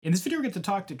In this video, we get to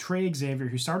talk to Trey Xavier,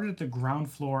 who started at the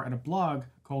ground floor at a blog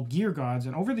called Gear Gods,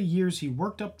 and over the years, he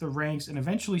worked up the ranks and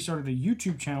eventually started a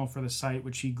YouTube channel for the site,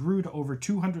 which he grew to over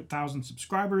 200,000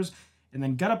 subscribers, and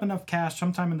then got up enough cash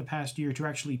sometime in the past year to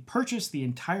actually purchase the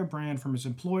entire brand from his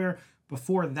employer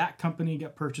before that company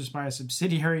got purchased by a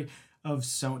subsidiary of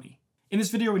Sony. In this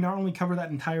video, we not only cover that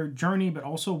entire journey, but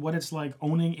also what it's like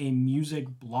owning a music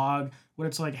blog, what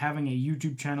it's like having a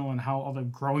YouTube channel, and how all the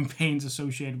growing pains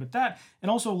associated with that,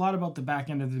 and also a lot about the back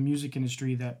end of the music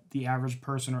industry that the average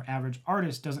person or average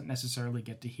artist doesn't necessarily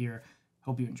get to hear.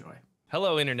 Hope you enjoy.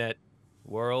 Hello, Internet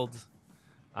world.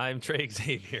 I'm Trey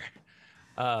Xavier.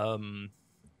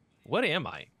 What am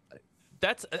I?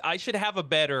 I should have a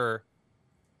better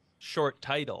short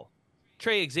title.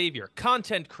 Trey Xavier,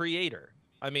 content creator.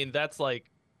 I mean, that's like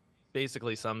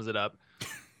basically sums it up.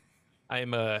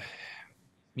 I'm a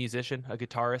musician, a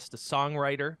guitarist, a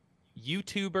songwriter,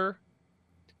 YouTuber,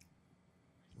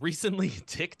 recently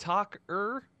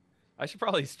TikToker. I should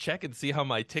probably check and see how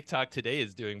my TikTok today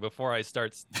is doing before I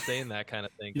start saying that kind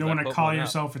of thing. You don't want to call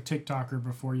yourself a TikToker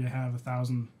before you have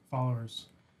 1,000 followers.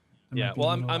 Yeah,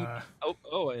 well,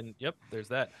 and yep, there's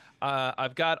that.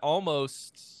 I've got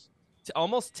almost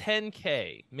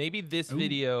 10K. Maybe this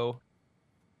video.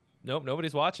 Nope,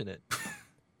 nobody's watching it.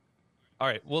 All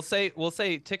right, we'll say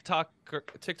TikTok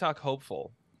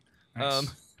hopeful.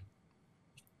 Nice.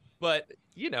 But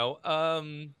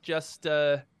I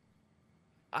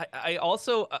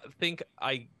also think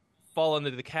I fall under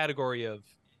the category of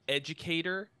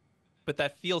educator, but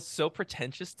that feels so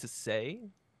pretentious to say.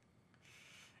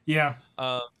 Yeah.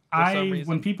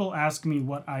 When people ask me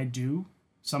what I do,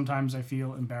 sometimes I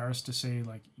feel embarrassed to say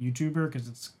like YouTuber because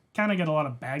it's kind of get a lot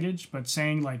of baggage, but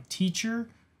saying like teacher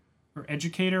or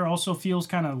educator also feels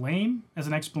kind of lame as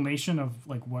an explanation of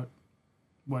like what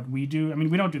we do. I mean,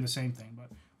 we don't do the same thing, but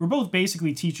we're both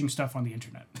basically teaching stuff on the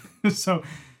internet. So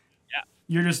yeah,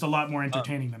 you're just a lot more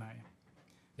entertaining than I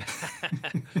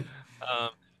am.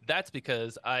 That's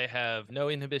because I have no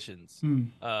inhibitions.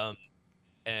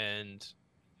 And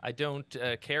I don't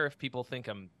care if people think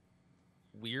I'm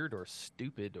weird or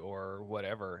stupid or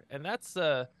whatever. And that's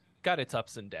got its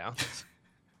ups and downs.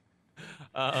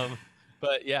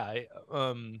 But yeah,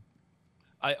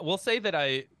 I will say that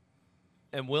I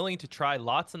am willing to try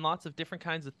lots and lots of different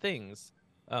kinds of things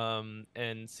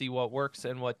and see what works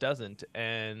and what doesn't.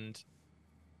 And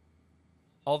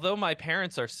although my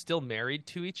parents are still married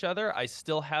to each other, I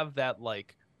still have that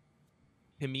like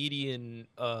comedian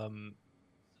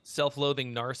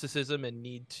self-loathing narcissism and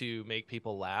need to make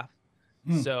people laugh.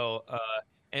 So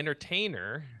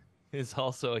entertainer is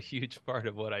also a huge part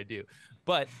of what I do.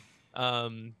 But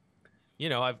I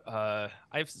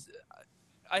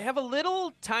have a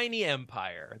little tiny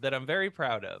empire that I'm very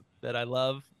proud of, that I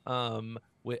love,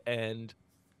 and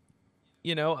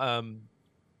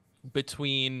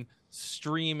between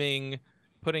streaming,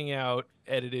 putting out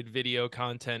edited video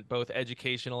content, both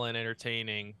educational and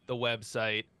entertaining, the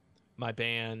website, my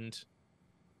band,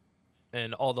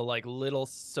 and all the like little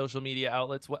social media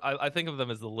outlets. I think of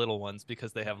them as the little ones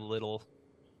because they have little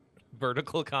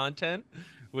vertical content,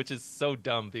 which is so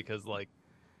dumb because like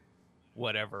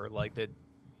whatever, like they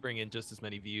bring in just as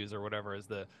many views or whatever as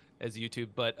YouTube.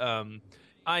 But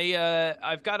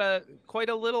I've got quite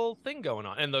a little thing going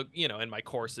on, and in my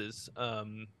courses,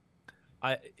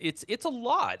 it's a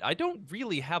lot. I don't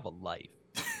really have a life.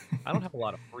 I don't have a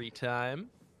lot of free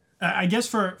time. I guess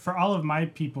for all of my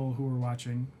people who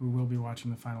will be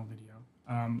watching the final video,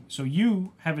 so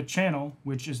you have a channel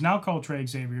which is now called Trey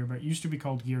Xavier, but used to be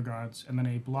called Gear Gods, and then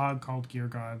a blog called Gear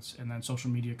Gods, and then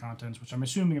social media contents, which I'm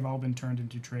assuming have all been turned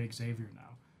into Trey Xavier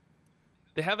now.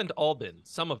 They haven't all been.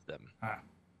 Some of them.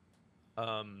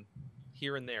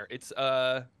 Here and there. It's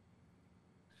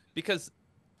because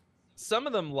some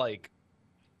of them like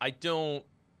I don't.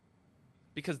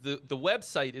 Because the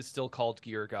website is still called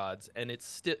Gear Gods, and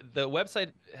the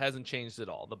website hasn't changed at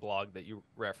all, the blog that you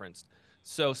referenced.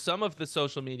 So some of the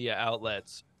social media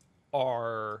outlets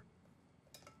are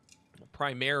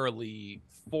primarily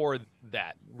for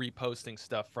that, reposting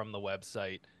stuff from the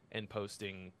website and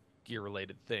posting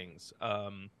gear-related things.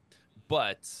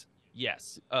 But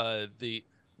yes, the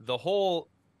whole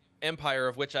empire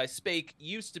of which I spake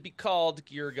used to be called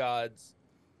Gear Gods,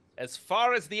 as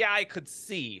far as the eye could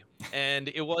see. And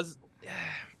it was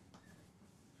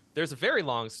there's a very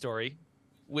long story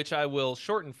which I will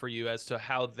shorten for you as to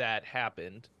how that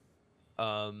happened,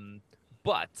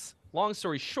 but long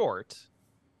story short,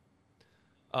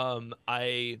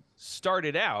 I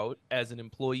started out as an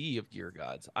employee of Gear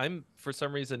Gods. For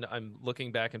some reason I'm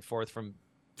looking back and forth from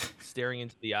staring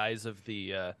into the eyes of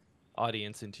the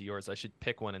audience into yours. I should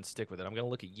pick one and stick with it. I'm gonna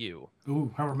look at you.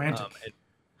 Ooh, how romantic.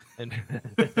 And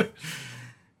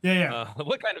Yeah.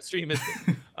 what kind of stream is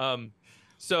this?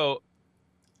 So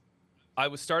I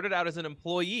was started out as an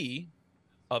employee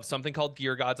of something called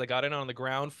Gear Gods. I got in on the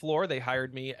ground floor. They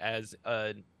hired me as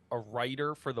a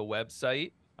writer for the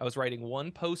website. I was writing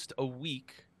one post a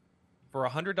week for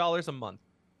 $100 a month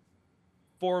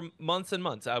for months and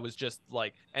months. I was just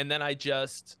like, and then I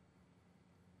just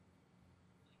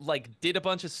like did a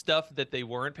bunch of stuff that they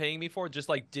weren't paying me for, just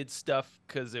like did stuff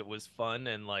because it was fun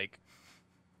and like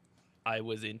I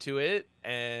was into it,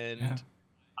 and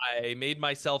I made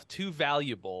myself too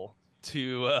valuable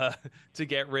to to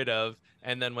get rid of.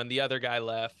 And then when the other guy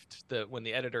left, when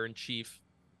the editor in chief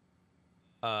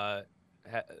got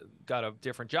a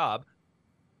different job,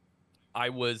 I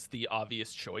was the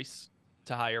obvious choice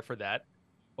to hire for that.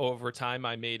 Over time,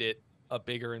 I made it a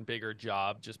bigger and bigger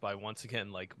job just by once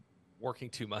again like working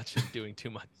too much and doing too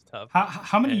much stuff.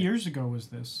 How many years ago was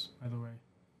this, by the way?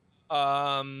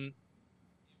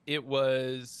 It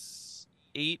was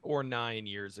 8 or 9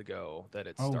 years ago that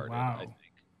it started. Wow. I think.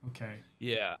 Okay.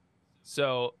 Yeah.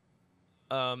 So,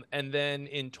 and then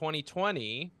in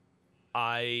 2020,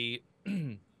 I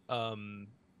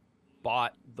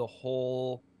bought the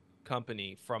whole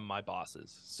company from my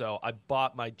bosses. So I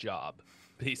bought my job,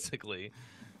 basically.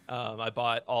 I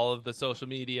bought all of the social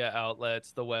media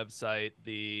outlets, the website,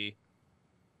 the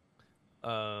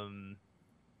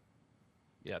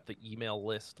email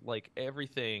list, like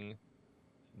everything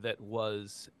that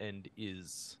was and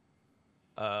is.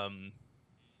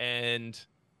 And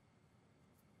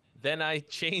then I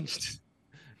changed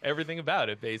everything about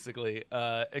it, basically,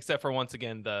 except for once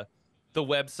again the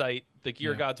website, the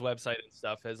Gear Gods website and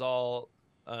stuff has all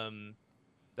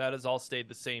that has all stayed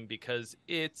the same because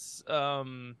it's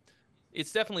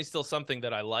definitely still something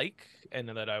that I like and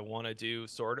that I want to do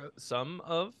some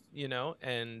of,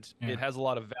 and it has a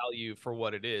lot of value for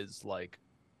what it is, like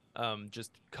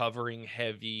just covering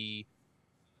heavy,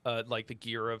 like the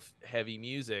gear of heavy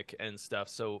music and stuff.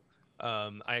 So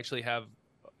I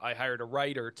hired a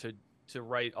writer to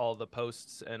write all the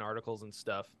posts and articles and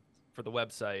stuff for the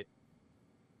website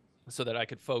so that I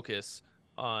could focus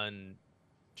on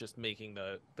just making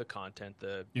the content,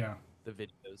 the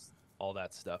videos, all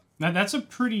that stuff. That's a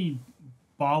pretty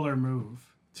baller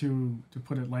move, to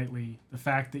put it lightly. The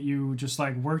fact that you just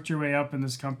like worked your way up in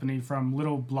this company from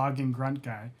little blogging grunt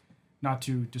guy, not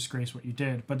to disgrace what you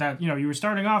did, but that, you were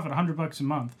starting off at $100 a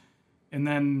month, and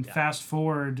then fast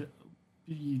forward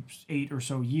 8 or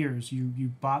so years, you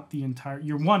bought the entire.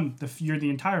 You're the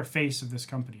entire face of this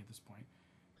company at this point,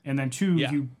 and then 2,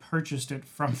 you purchased it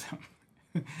from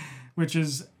them, which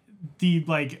is the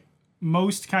like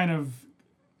most kind of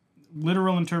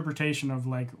literal interpretation of,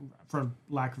 like, for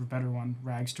lack of a better one,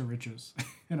 rags to riches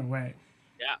in a way.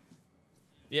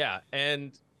 Yeah,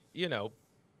 and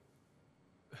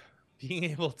being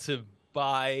able to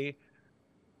buy.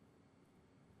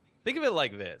 Think of it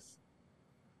like this.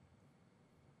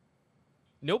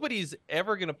 Nobody's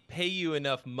ever going to pay you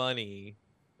enough money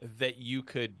that you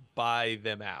could buy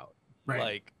them out. Right.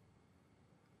 Like,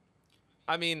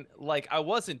 I mean, like, I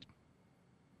wasn't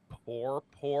poor,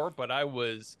 but I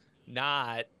was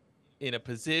not in a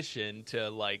position to,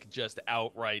 like, just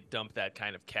outright dump that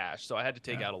kind of cash. So I had to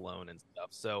take out a loan and stuff.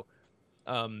 So,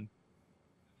 I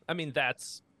mean,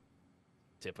 that's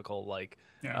typical, like,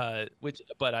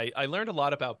 but I learned a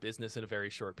lot about business in a very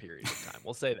short period of time.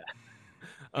 We'll say that.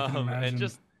 And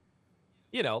just,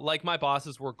 like, my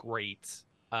bosses were great.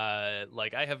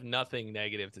 Like, I have nothing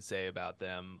negative to say about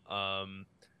them.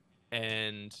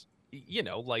 And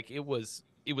like, it was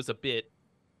a bit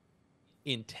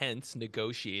intense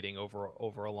negotiating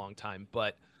over a long time,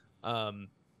 but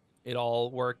it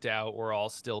all worked out. We're all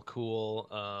still cool.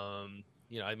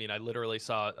 I mean, I literally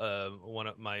saw one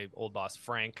of my old boss,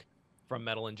 Frank, from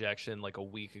Metal Injection, like a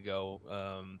week ago.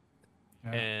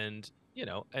 And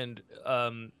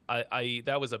I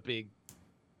that was a big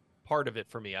part of it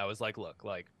for me. I was like, look,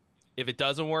 like, if it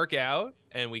doesn't work out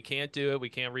and we can't do it, we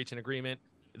can't reach an agreement,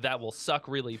 that will suck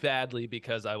really badly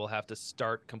because I will have to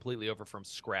start completely over from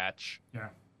scratch.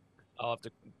 I'll have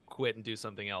to quit and do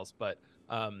something else. But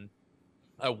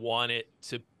I want it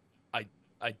to,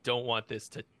 I don't want this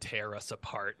to tear us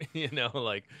apart.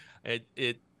 Like,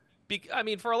 I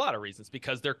mean, for a lot of reasons,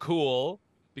 because they're cool,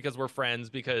 because we're friends,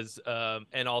 because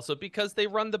and also because they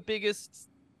run the biggest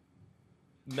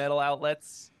metal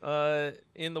outlets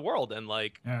in the world, and,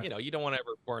 like, you don't want to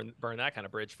ever burn that kind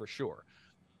of bridge, for sure.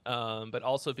 But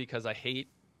also because I hate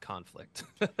conflict.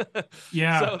 So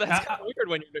that's kind of weird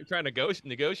when you're trying to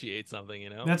negotiate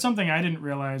something. That's something I didn't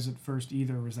realize at first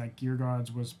either, was that Gear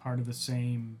Gods was part of the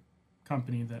same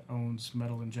company that owns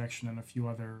Metal Injection and a few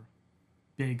other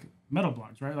big metal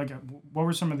blogs, right? Like, what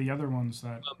were some of the other ones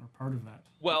that are part of that?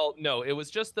 Well, no, it was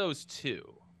just those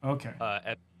two Okay.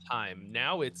 at the time.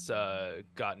 Now it's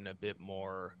gotten a bit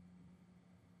more.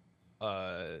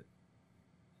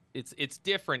 It's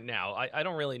different now. I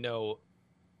don't really know.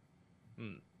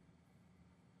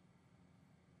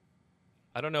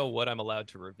 I don't know what I'm allowed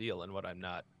to reveal and what I'm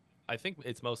not. I think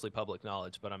it's mostly public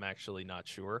knowledge, but I'm actually not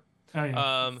sure. Oh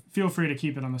yeah. Feel free to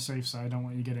keep it on the safe side. I don't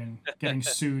want you getting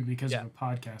sued because of a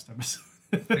podcast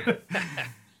episode.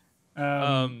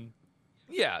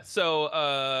 Yeah.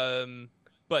 So,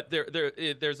 but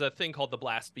there's a thing called the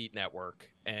Blast Beat Network,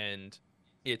 and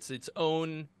it's its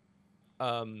own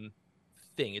thing.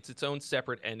 It's its own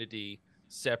separate entity,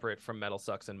 separate from Metal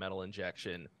Sucks and Metal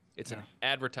Injection. It's an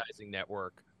advertising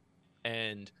network,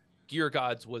 and Gear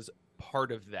Gods was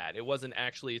part of that. It wasn't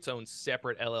actually its own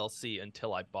separate LLC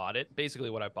until I bought it.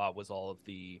 Basically, what I bought was all of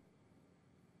the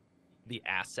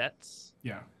assets.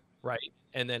 Yeah. Right.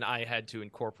 And then I had to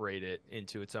incorporate it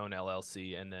into its own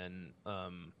LLC, and then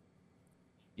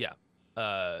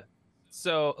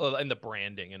and the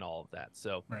branding and all of that.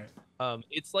 So right.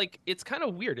 It's kind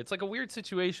of weird. It's like a weird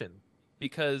situation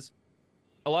because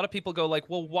a lot of people go like,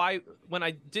 well, why, when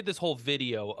I did this whole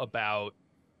video about,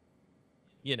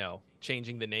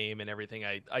 changing the name and everything,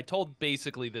 I told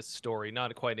basically this story,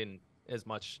 not quite in as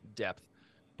much depth,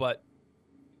 but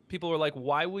people were like,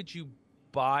 why would you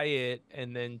buy it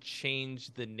and then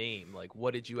change the name? Like,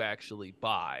 what did you actually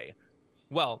buy?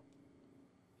 Well,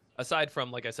 aside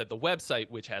from, like I said, the website,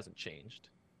 which hasn't changed,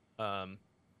 I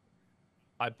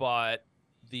bought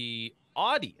the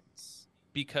audience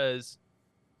because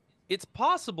it's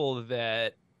possible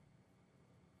that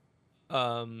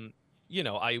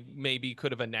I maybe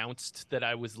could have announced that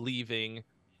I was leaving,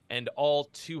 and all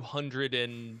 200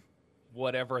 and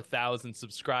whatever thousand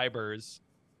subscribers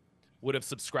would have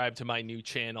subscribed to my new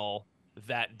channel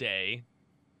that day,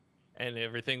 and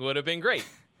everything would have been great.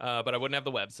 But I wouldn't have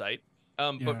the website.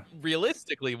 But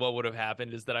realistically, what would have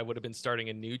happened is that I would have been starting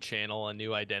a new channel, a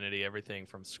new identity, everything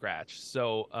from scratch.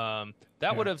 So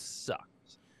that would have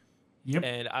sucked. Yep.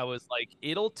 And I was like,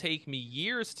 it'll take me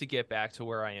years to get back to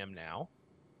where I am now.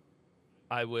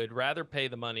 I would rather pay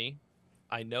the money.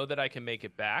 I know that I can make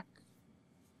it back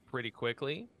pretty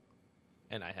quickly,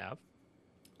 and I have.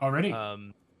 Already?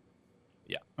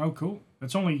 Yeah. Oh, cool.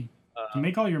 That's only, to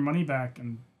make all your money back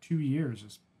in 2 years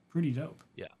is pretty dope.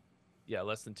 Yeah. Yeah,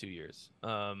 less than 2 years.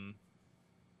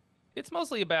 It's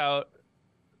mostly about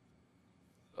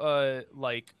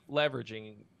like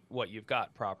leveraging what you've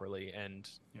got properly and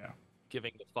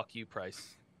giving the fuck you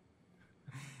price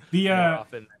more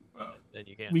often than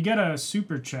you can. We get a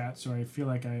super chat, so I feel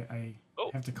like I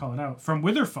have to call it out, from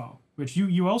Witherfall, which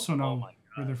you also know.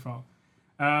 Witherfall.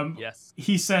 Yes.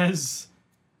 He says,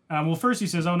 well, first he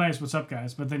says, oh, nice, what's up,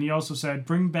 guys? But then he also said,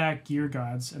 bring back Gear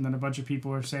Gods. And then a bunch of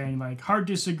people are saying, like, hard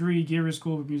disagree, gear is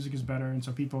cool, but music is better. And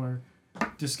so people are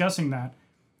discussing that.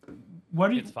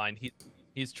 It's fine.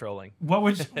 He's trolling. What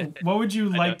would you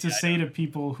like to say to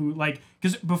people who, like,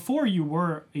 because before you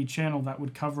were a channel that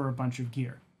would cover a bunch of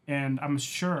gear. And I'm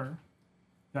sure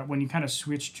that when you kind of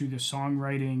switched to the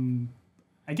songwriting,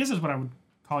 I guess is what I would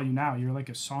call you now. You're like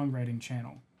a songwriting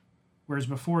channel. Whereas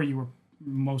before you were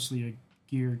mostly a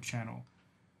gear channel.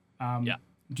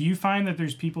 Do you find that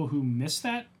there's people who miss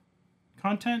that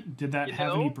content? Did that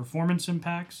have any performance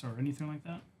impacts or anything like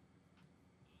that?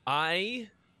 I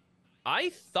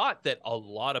thought that a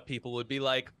lot of people would be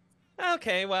like,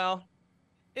 okay, well,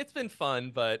 it's been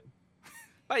fun, but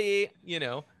bye,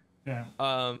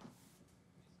 Yeah.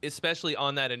 Especially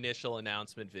on that initial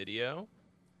announcement video.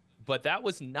 But that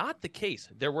was not the case.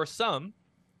 There were some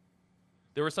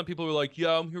people who were like,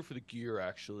 yeah, I'm here for the gear,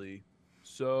 actually.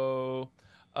 So,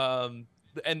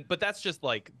 but that's just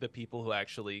like the people who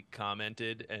actually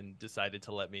commented and decided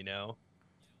to let me know.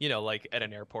 Like at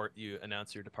an airport, you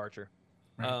announce your departure.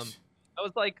 Right. I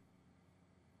was like,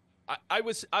 I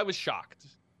was shocked,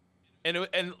 and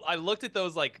I looked at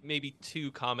those like maybe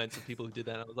 2 comments of people who did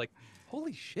that, and I was like,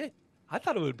 holy shit! I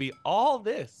thought it would be all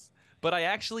this, but I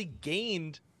actually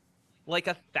gained like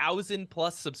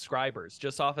 1,000+ subscribers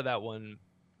just off of that one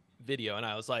video, and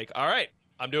I was like, all right,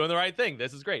 I'm doing the right thing.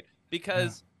 This is great.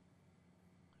 Because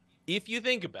if you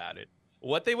think about it,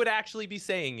 what they would actually be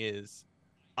saying is,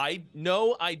 I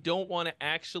know I don't want to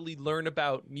actually learn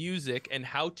about music and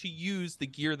how to use the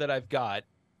gear that I've got.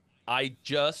 I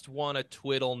just want to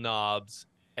twiddle knobs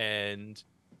and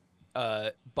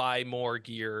buy more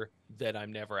gear that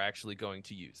I'm never actually going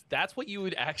to use. That's what you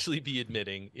would actually be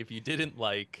admitting if you didn't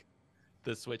like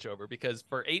the switch over. Because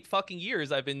for 8 fucking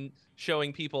years, I've been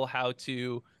showing people how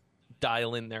to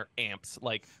dial in their amps,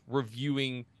 like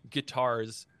reviewing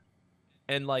guitars.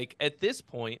 And like at this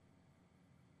point,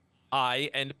 I,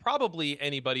 and probably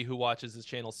anybody who watches this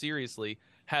channel seriously,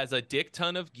 has a dick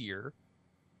ton of gear.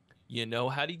 You know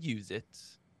how to use it,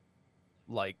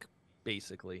 like,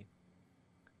 basically.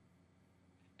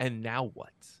 And now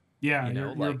what? Yeah, You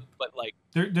know, like, but like,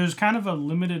 there's kind of a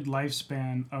limited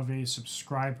lifespan of a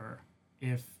subscriber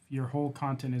if your whole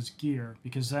content is gear,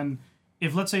 because then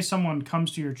if, let's say, someone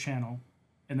comes to your channel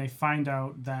and they find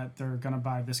out that they're going to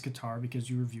buy this guitar because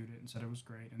you reviewed it and said it was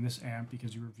great, and this amp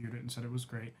because you reviewed it and said it was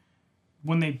great,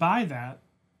 when they buy that,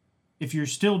 if you're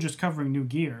still just covering new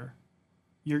gear,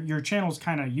 your channel's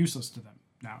kind of useless to them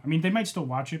now. I mean, they might still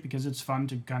watch it because it's fun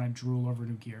to kind of drool over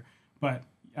new gear, but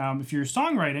if you're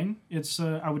songwriting, it's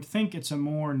I would think it's a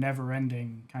more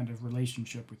never-ending kind of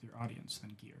relationship with your audience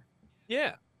than gear.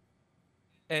 Yeah.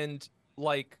 And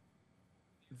like,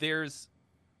 there's,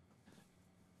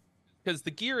 because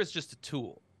the gear is just a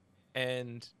tool,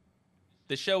 and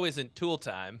the show isn't tool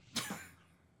time.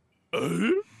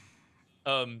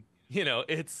 You know,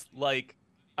 it's like,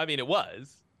 I mean, it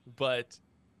was, but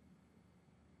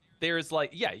there's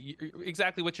like, yeah,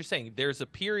 exactly what you're saying. There's a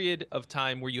period of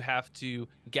time where you have to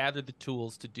gather the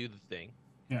tools to do the thing.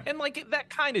 Yeah. And like that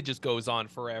kind of just goes on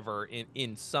forever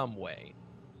in some way.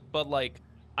 But like,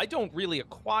 I don't really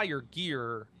acquire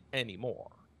gear anymore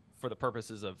for the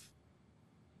purposes of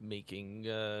making,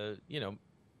 you know,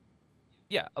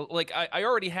 yeah, like I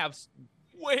already have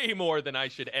way more than I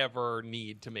should ever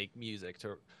need to make music,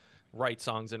 to write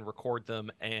songs and record them.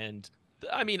 And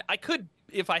I mean, I could,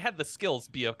 if I had the skills,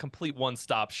 be a complete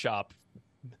one-stop shop,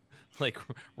 like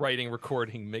writing,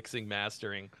 recording, mixing,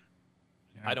 mastering.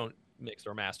 Yeah. I don't mix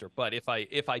or master, but if I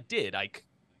did,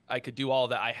 I could do all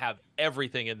that. I have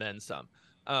everything and then some.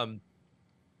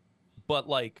 But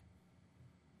like,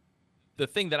 the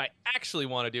thing that I actually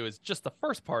want to do is just the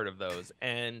first part of those,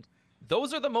 and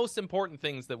those are the most important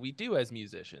things that we do as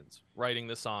musicians: writing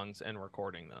the songs and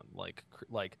recording them, like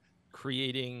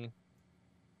creating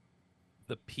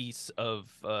the piece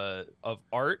of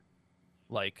art,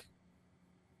 like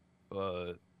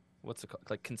what's it called,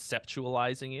 like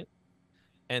conceptualizing it,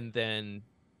 and then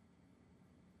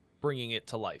bringing it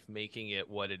to life, making it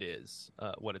what it is,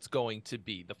 what it's going to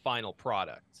be, the final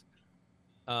product.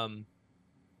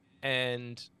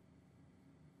 And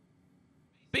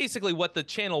basically what the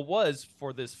channel was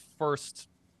for this first,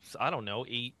 I don't know,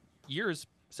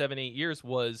 7, 8 years,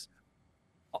 was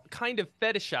kind of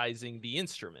fetishizing the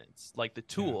instruments, like the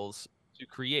tools to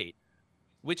create,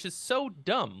 which is so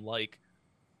dumb. Like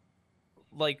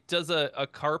does a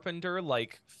carpenter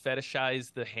like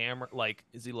fetishize the hammer? Like,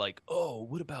 is he like, oh,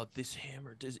 what about this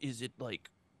hammer? Is it like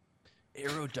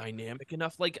aerodynamic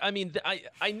enough? Like, I mean,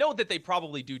 I know that they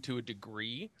probably do to a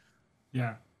degree.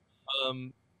 Yeah.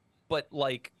 But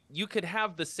like, you could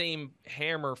have the same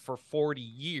hammer for 40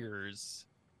 years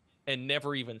and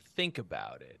never even think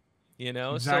about it, you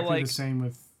know? Exactly. So like, the same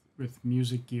with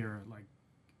music gear. Like,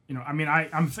 you know, I mean,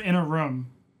 I'm in a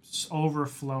room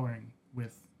overflowing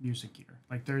with music gear.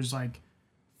 Like, there's like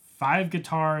 5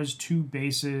 guitars, 2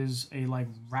 basses, a like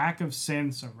rack of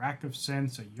synths,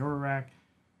 a Eurorack,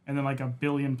 and then like a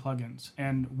billion plugins.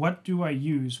 And what do I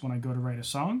use when I go to write a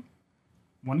song?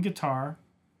 One guitar,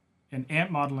 an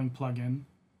amp modeling plugin,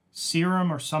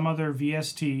 Serum or some other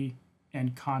VST,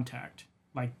 and Contact.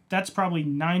 Like, that's probably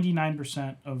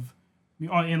 99% of,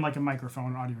 in like a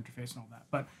microphone, audio interface, and all that.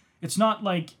 But it's not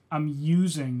like I'm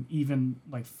using even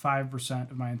like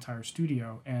 5% of my entire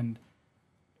studio. And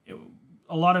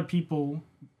a lot of people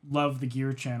love the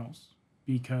gear channels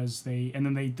because they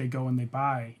go and they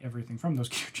buy everything from those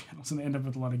gear channels, and they end up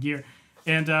with a lot of gear.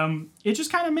 And it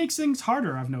just kind of makes things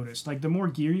harder, I've noticed. Like, the more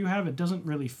gear you have, it doesn't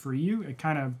really free you. It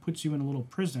kind of puts you in a little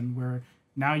prison where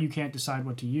now you can't decide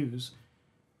what to use.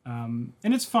 And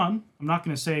it's fun. I'm not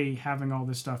going to say having all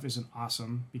this stuff isn't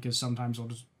awesome, because sometimes I'll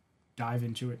just dive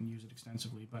into it and use it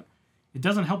extensively. But it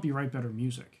doesn't help you write better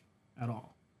music at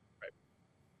all. Right.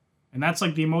 And that's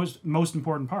like the most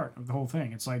important part of the whole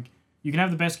thing. It's like, you can have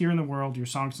the best gear in the world, your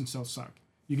songs can still suck.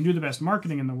 You can do the best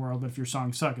marketing in the world, but if your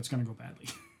songs suck, it's going to go badly.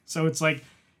 So it's like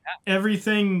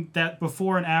everything that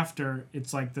before and after,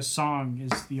 it's like the song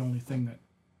is the only thing that,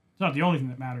 it's not the only thing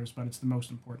that matters, but it's the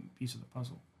most important piece of the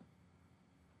puzzle.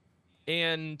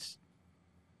 And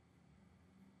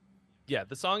yeah,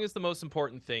 the song is the most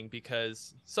important thing,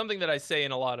 because something that I say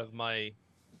in a lot of my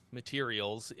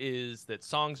materials is that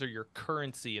songs are your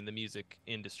currency in the music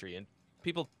industry. And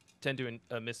people tend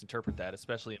to misinterpret that,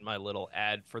 especially in my little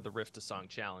ad for the Riff to Song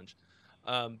Challenge.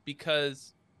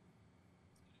 Because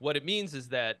what it means is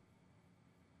that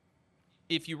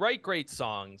if you write great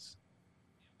songs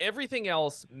everything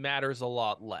else matters a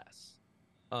lot less.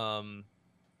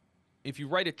 If you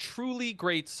write a truly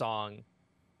great song,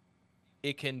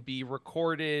 it can be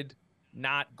recorded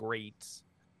not great.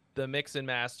 The mix and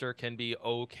master can be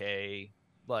okay,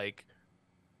 like,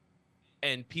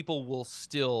 and people will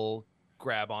still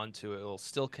grab onto it. It'll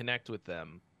still connect with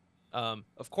them.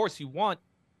 Of course, you want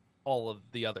all of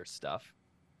the other stuff.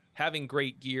 Having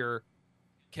great gear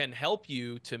can help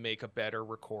you to make a better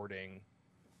recording,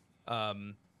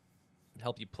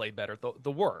 help you play better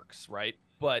the works, right?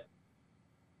 But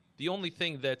the only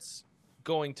thing that's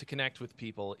going to connect with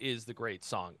people is the great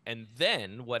song. And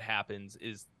then what happens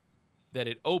is that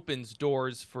it opens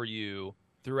doors for you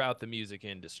throughout the music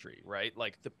industry, right?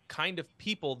 Like the kind of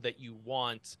people that you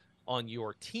want on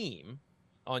your team,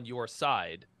 on your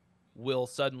side, will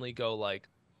suddenly go like,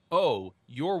 oh,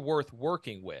 you're worth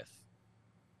working with.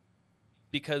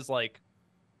 Because like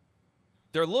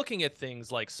they're looking at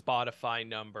things like Spotify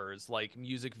numbers, like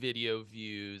music video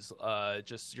views,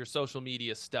 just your social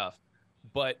media stuff.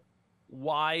 But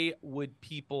why would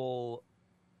people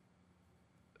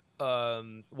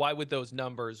why would those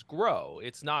numbers grow?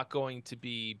 It's not going to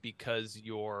be because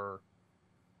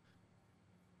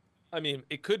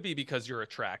it could be because you're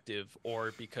attractive,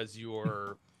 or because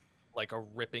you're like a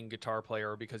ripping guitar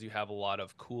player, or because you have a lot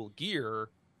of cool gear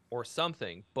or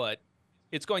something, but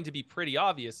it's going to be pretty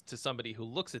obvious to somebody who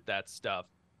looks at that stuff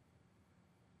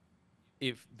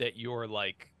if that you're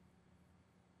like,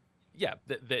 yeah,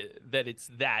 that it's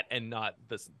that and not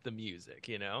the music,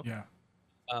 you know? Yeah.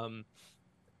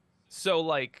 So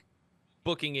like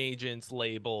booking agents,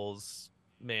 labels,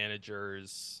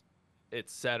 managers,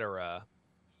 etc.,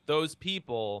 those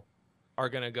people are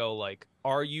going to go like,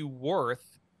 are you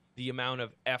worth the amount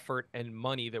of effort and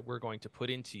money that we're going to put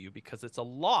into you? Because it's a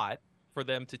lot for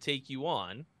them to take you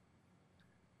on,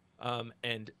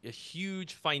 and a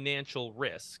huge financial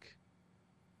risk.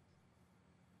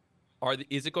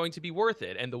 Is it going to be worth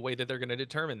it? And the way that they're going to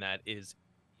determine that is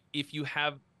if you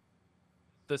have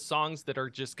the songs that are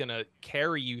just going to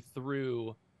carry you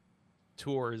through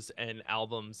tours and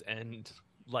albums and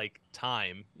like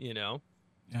time, you know?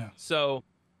 Yeah. So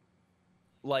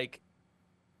like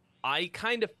I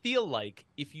kind of feel like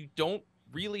if you don't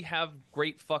really have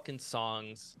great fucking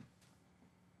songs,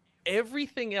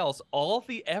 everything else, all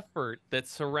the effort that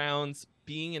surrounds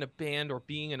being in a band or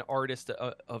being an artist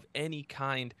of any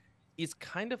kind is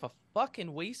kind of a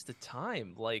fucking waste of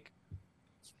time. Like,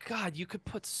 God, you could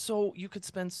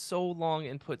spend so long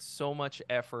and put so much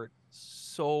effort,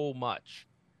 so much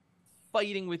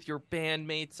fighting with your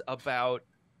bandmates about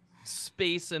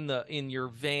space in your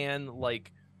van,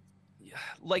 like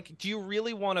do you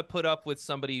really want to put up with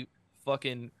somebody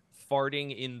fucking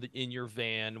farting in your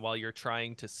van while you're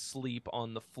trying to sleep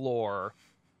on the floor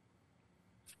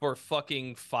for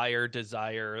fucking Fire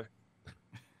Desire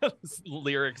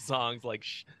lyric songs, like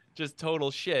just total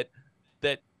shit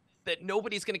that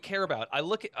nobody's going to care about? I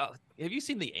look at have you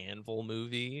seen the Anvil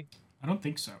movie? I don't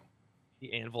think so.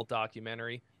 The Anvil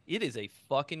documentary? It is a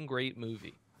fucking great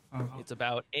movie. It's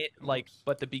about it, like, Oops.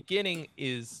 but the beginning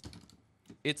is,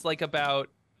 it's like about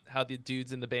how the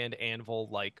dudes in the band Anvil,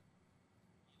 like,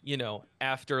 you know,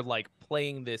 after like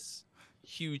playing this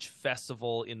huge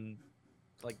festival in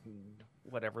like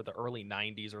whatever, the early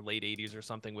 90s or late 80s or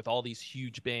something, with all these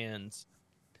huge bands,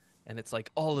 and it's like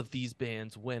all of these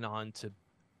bands went on to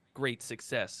great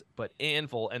success, but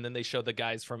Anvil, and then they show the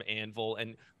guys from Anvil,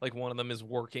 and like one of them is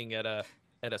working at a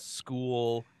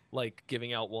school, like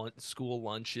giving out school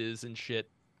lunches and shit.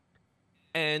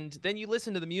 And then you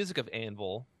listen to the music of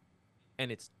Anvil,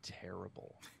 and it's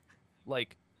terrible.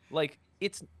 Like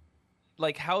it's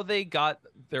like how they got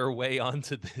their way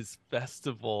onto this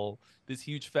festival, this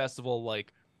huge festival,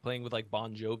 like playing with like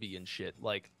Bon Jovi and shit.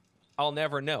 Like, I'll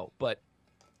never know, but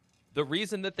the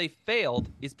reason that they failed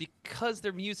is because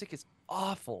their music is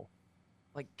awful.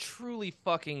 Like truly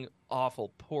fucking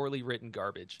awful, poorly written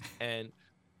garbage. And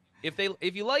if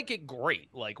you like it, great.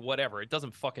 Like whatever, it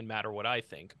doesn't fucking matter what I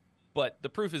think. But the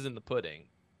proof is in the pudding.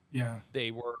 Yeah.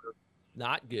 They were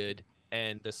not good,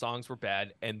 and the songs were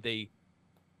bad, and they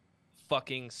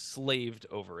fucking slaved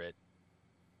over it,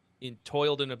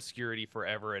 toiled in obscurity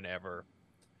forever and ever.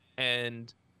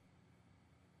 And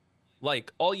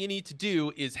like, all you need to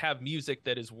do is have music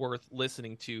that is worth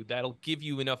listening to. That'll give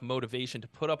you enough motivation to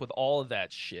put up with all of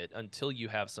that shit until you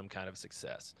have some kind of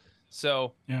success.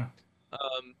 So, Yeah.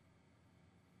 um,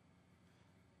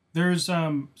 There's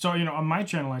so you know, on my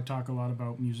channel I talk a lot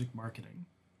about music marketing.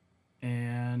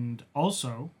 And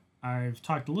also I've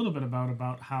talked a little bit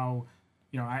about how,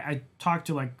 you know, I talk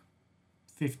to like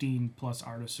 15 plus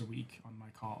artists a week on my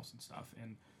calls and stuff.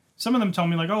 And some of them tell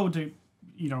me like, oh, to,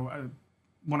 you know,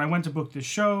 when I went to book this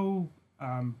show,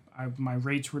 my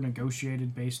rates were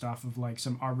negotiated based off of like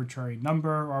some arbitrary number,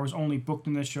 or I was only booked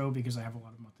in this show because I have a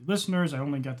lot of monthly listeners. I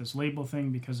only got this label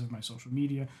thing because of my social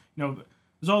media. You know,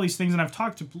 there's all these things, and I've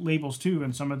talked to labels too,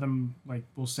 and some of them like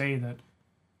will say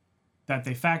that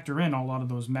they factor in a lot of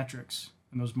those metrics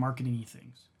and those marketing-y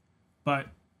things. But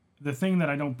the thing that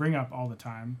I don't bring up all the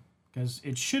time, because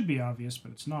it should be obvious,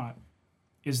 but it's not,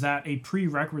 is that a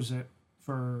prerequisite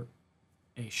for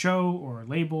a show or a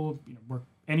label, you know, work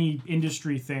any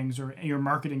industry things or your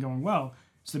marketing going well,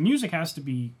 so the music has to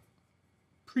be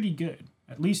pretty good,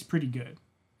 at least pretty good.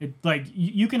 It like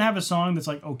you can have a song that's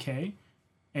like okay,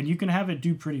 and you can have it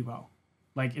do pretty well,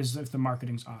 like as if the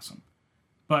marketing's awesome.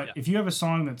 But if you have a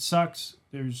song that sucks,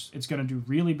 it's gonna do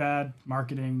really bad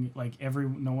marketing. Like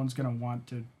no one's gonna want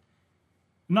to.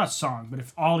 Not song, but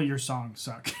if all of your songs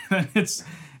suck, then it's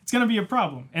gonna be a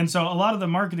problem. And so a lot of the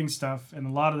marketing stuff and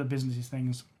a lot of the businessy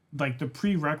things, like the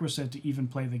prerequisite to even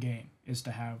play the game is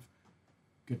to have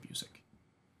good music.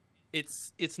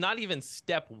 It's not even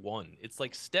step one. It's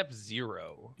like step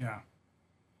 0. Yeah.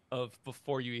 Of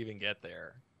before you even get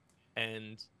there.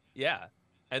 And yeah.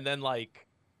 And then like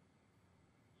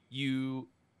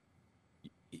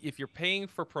if you're paying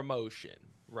for promotion,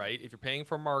 right? If you're paying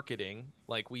for marketing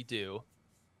like we do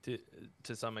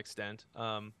to some extent,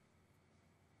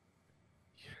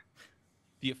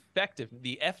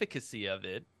 the efficacy of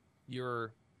it,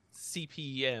 your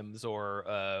CPMs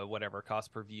or whatever,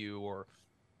 cost per view or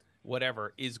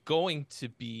whatever, is going to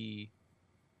be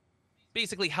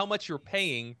basically how much you're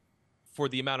paying for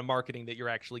the amount of marketing that you're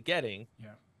actually getting.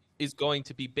 Is going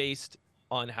to be based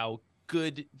on how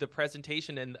good the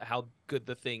presentation and how good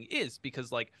the thing is.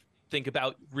 Because like, think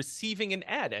about receiving an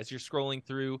ad as you're scrolling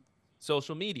through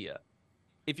social media.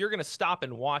 If you're going to stop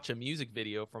and watch a music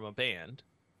video from a band,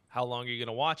 how long are you going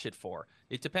to watch it for?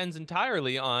 It depends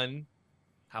entirely on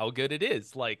how good it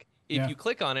is. Like if you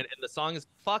click on it and the song is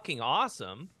fucking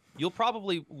awesome, you'll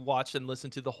probably watch and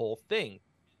listen to the whole thing.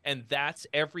 And that's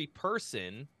every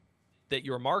person that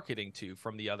you're marketing to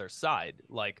from the other side.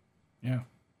 Like,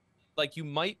 like you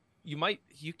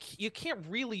can't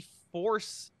really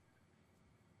force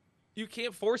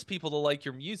people to like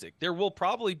your music. There will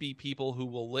probably be people who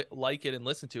will like it and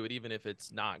listen to it even if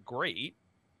it's not great.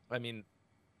 I mean,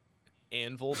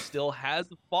 Anvil still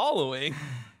has a following,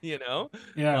 you know?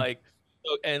 Like,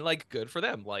 and like, good for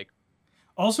them. Like,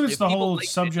 also it's the whole like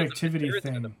subjectivity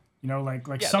thing, you know,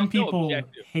 like some people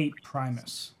hate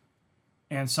Primus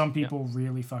and some people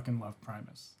really fucking love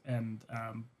Primus. And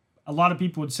a lot of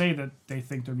people would say that they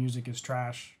think their music is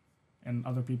trash, and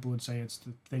other people would say it's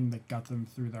the thing that got them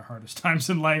through their hardest times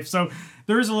in life. So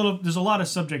there's a lot of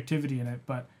subjectivity in it,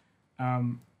 but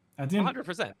at the end,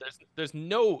 100%. There's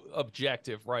no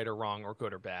objective right or wrong or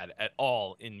good or bad at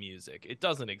all in music. It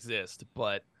doesn't exist,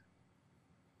 but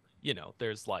you know,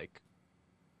 there's like,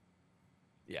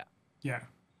 yeah,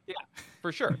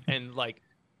 for sure. And like,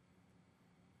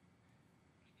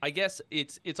 I guess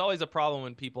it's always a problem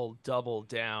when people double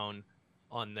down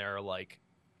on their like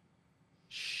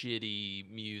shitty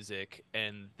music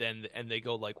and they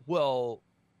go like, well,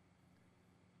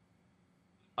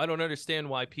 I don't understand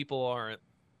why people aren't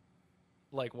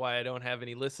like, why I don't have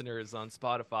any listeners on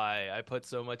Spotify. I put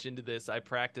so much into this. I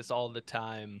practice all the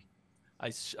time.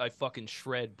 I fucking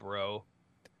shred, bro.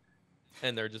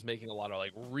 And they're just making a lot of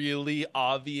like really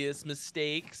obvious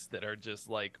mistakes that are just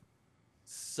like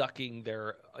sucking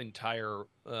their entire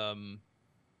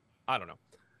I don't know.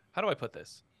 How do I put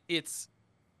this?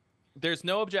 There's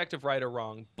no objective right or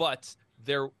wrong, but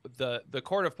the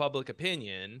court of public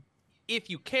opinion, if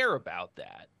you care about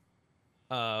that,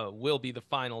 will be the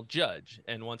final judge.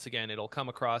 And once again, it'll come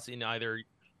across in either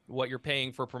what you're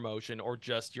paying for promotion or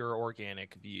just your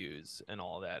organic views and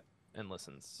all that and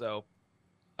listens. So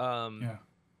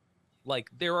like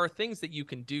there are things that you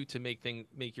can do to make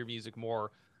your music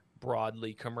more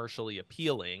broadly commercially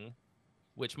appealing,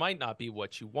 which might not be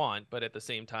what you want, but at the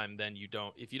same time, then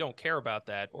if you don't care about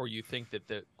that, or you think that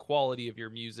the quality of your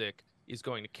music is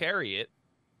going to carry it,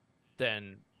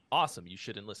 then awesome, you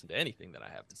shouldn't listen to anything that I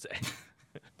have to say.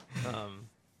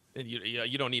 And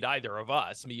you don't need either of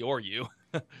us, me or you.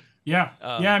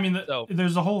 I mean,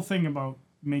 there's a whole thing about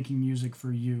making music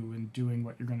for you and doing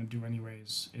what you're going to do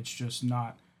anyways. It's just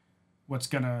not what's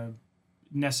going to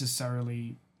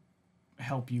necessarily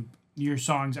help your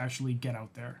songs actually get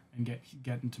out there and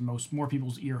get into more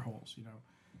people's ear holes, you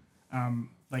know.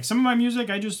 Like some of my music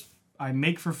I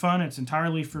make for fun. It's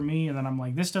entirely for me, and then I'm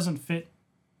like, this doesn't fit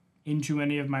into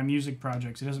any of my music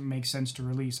projects. It doesn't make sense to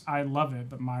release. I love it,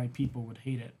 but my people would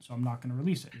hate it, so I'm not going to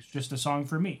release it. It's just a song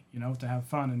for me, you know, to have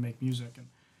fun and make music.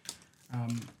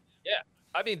 And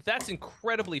I mean, that's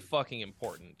incredibly fucking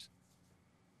important.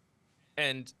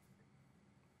 And,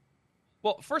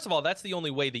 well, first of all, that's the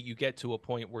only way that you get to a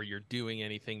point where you're doing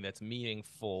anything that's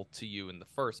meaningful to you in the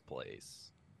first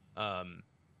place.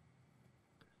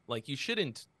 Like, you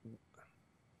shouldn't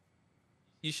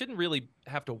really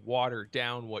have to water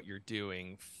down what you're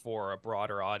doing for a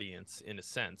broader audience, in a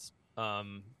sense.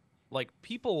 Like,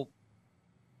 people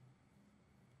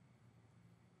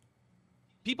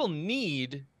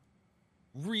need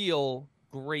real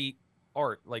great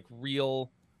art, like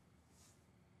real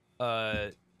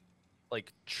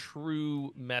like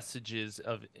true messages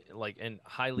of, like, and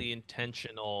highly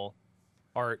intentional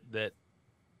art that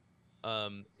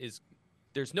is,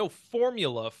 there's no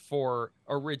formula for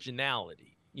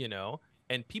originality,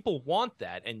 and people want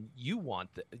that, and you want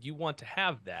to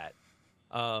have that.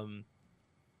 um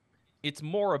it's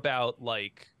more about,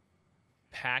 like,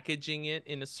 packaging it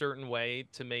in a certain way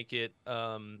to make it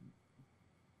to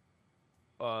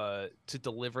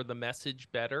deliver the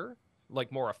message better,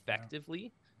 like more Yeah.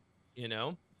 effectively, you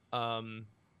know um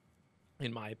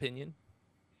in my opinion.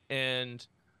 And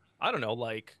I don't know,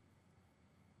 like,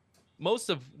 most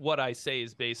of what I say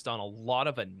is based on a lot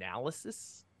of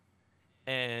analysis,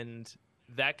 and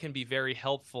that can be very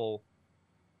helpful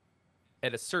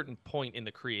at a certain point in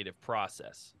the creative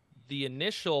process. The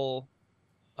initial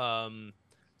um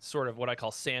sort of what I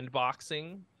call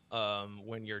sandboxing,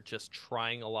 when you're just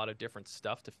trying a lot of different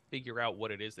stuff to figure out what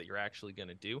it is that you're actually going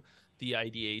to do, the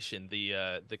ideation,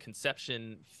 the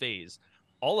conception phase,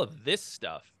 all of this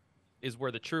stuff is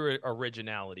where the true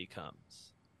originality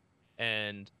comes.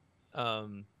 And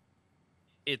um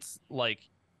it's like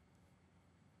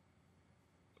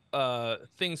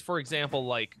things, for example,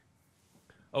 like,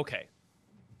 okay,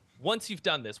 once you've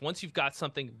done this, once you've got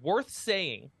something worth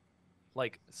saying,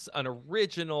 like an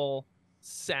original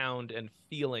sound and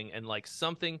feeling, and like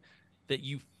something that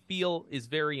you feel is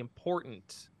very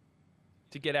important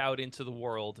to get out into the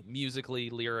world, musically,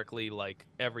 lyrically, like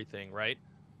everything, right?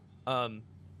 um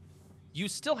you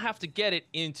still have to get it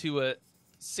into a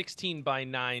 16 by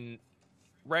 9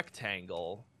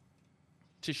 rectangle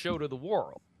to show to the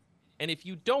world. And if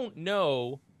you don't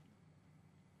know,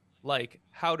 like,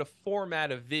 how to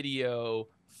format a video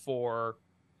for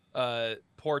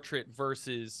portrait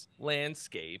versus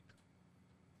landscape,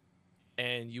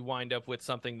 and you wind up with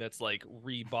something that's like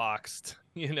reboxed,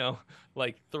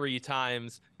 like 3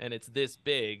 times, and it's this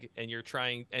big, and you're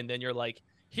trying, and then you're like,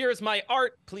 here's my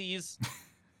art, please.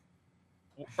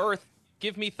 Earth,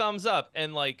 give me thumbs up.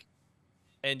 And like,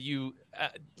 and you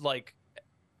like,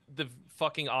 the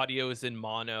fucking audio is in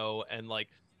mono, and like,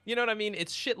 you know what I mean?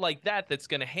 It's shit like that that's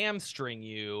gonna hamstring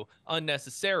you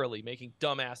unnecessarily, making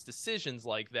dumbass decisions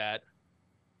like that.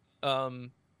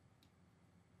 um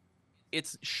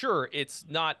it's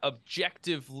not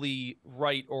objectively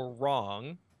right or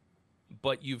wrong,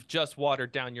 but you've just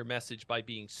watered down your message by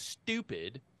being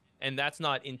stupid, and that's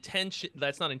not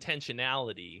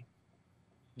intentionality,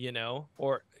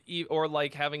 or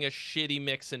like having a shitty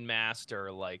mix and master.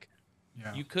 Like,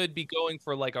 Yeah. you could be going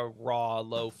for like a raw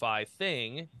lo-fi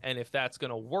thing, and if that's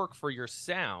going to work for your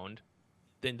sound,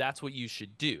 then that's what you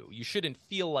should do. You shouldn't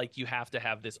feel like you have to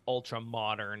have this ultra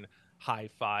modern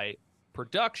hi-fi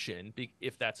production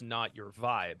if that's not your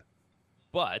vibe.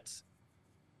 But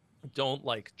don't,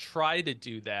 like, try to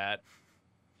do that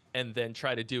and then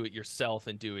try to do it yourself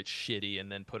and do it shitty and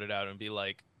then put it out and be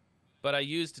like, but I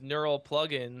used neural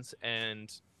plugins and,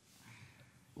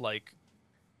 like,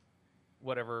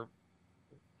 whatever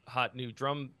hot new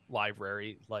drum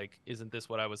library, like, isn't this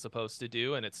what I was supposed to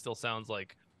do? And it still sounds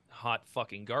like hot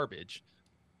fucking garbage.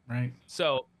 Right.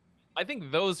 So I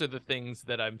think those are the things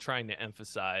that I'm trying to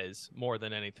emphasize more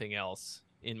than anything else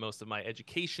in most of my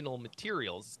educational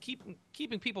materials,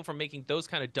 keeping people from making those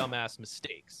kind of dumbass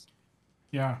mistakes.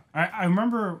 Yeah. I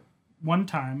remember one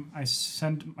time I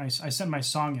sent my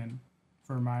song in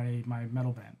for my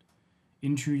metal band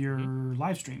into your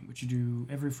live stream, which you do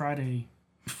every Friday,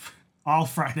 all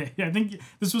Friday. I think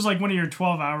this was like one of your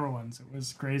 12-hour ones. It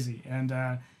was crazy. And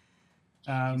I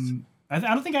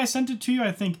don't think I sent it to you.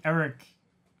 I think Eric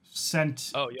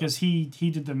sent, because he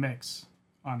did the mix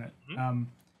on it.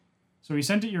 So he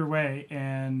sent it your way,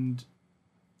 and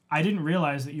I didn't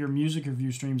realize that your music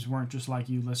review streams weren't just like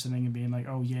you listening and being like,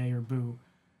 oh, yay or boo.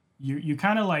 You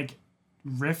kind of like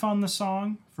riff on the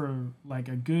song for like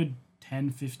a good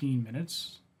 10-15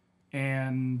 minutes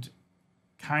and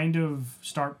kind of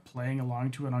start playing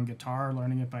along to it on guitar,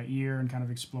 learning it by ear, and kind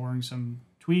of exploring some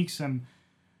tweaks. And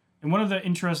one of the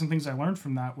interesting things I learned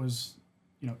from that was,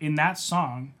 in that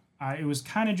song, it was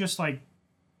kind of just like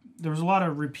there was a lot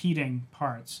of repeating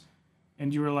parts,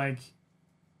 and you were like,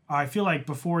 I feel like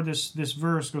before this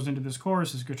verse goes into this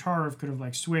chorus, this guitar riff could have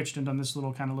like switched and done this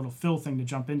little kind of little fill thing to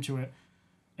jump into it.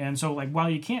 And so like while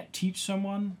you can't teach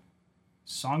someone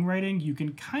songwriting, you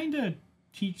can kind of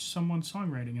teach someone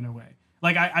songwriting in a way.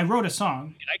 Like I wrote a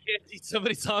song. I can't teach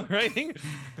somebody songwriting.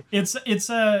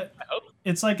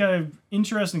 It's like a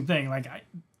interesting thing. Like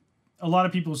a lot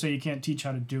of people say you can't teach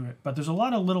how to do it, but there's a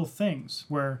lot of little things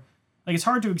where like it's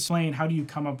hard to explain how do you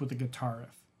come up with a guitar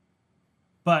riff.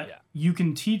 But you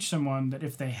can teach someone that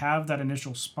if they have that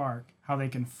initial spark, how they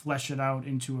can flesh it out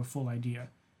into a full idea.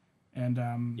 And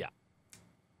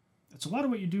it's a lot of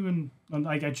what you do in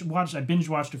like I binge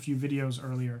watched a few videos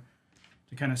earlier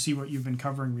to kind of see what you've been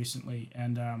covering recently,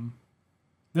 and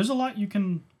there's a lot you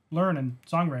can learn in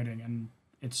songwriting, and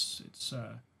it's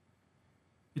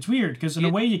weird because in a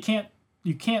way you can't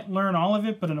learn all of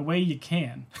it, but in a way you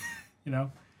can, you know.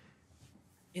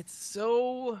 It's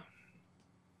so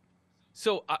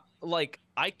like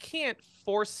I can't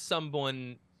force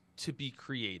someone to be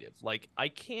creative. Like I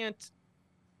can't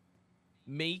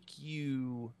make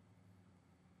you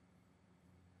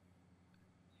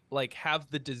like have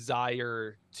the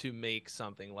desire to make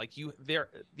something. Like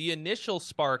the initial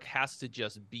spark has to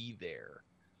just be there.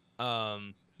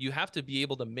 You have to be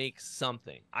able to make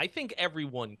something. I think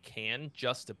everyone can,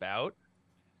 just about.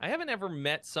 I haven't ever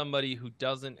met somebody who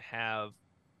doesn't have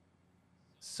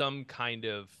some kind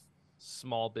of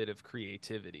small bit of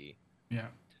creativity. Yeah.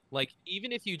 Like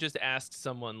even if you just asked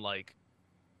someone, like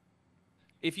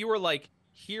if you were like,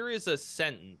 here is a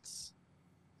sentence,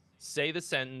 say the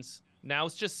sentence, now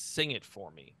just sing it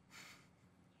for me.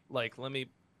 Like all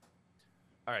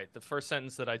right, the first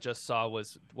sentence that I just saw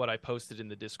was what I posted in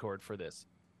the Discord for this.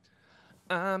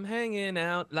 I'm hanging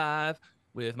out live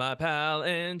with my pal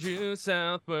Andrew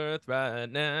Southworth right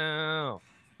now.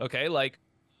 Okay, like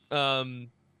I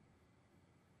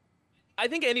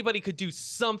think anybody could do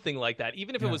something like that,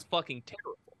 even if it was fucking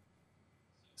terrible.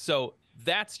 So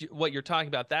that's what you're talking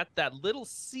about. That little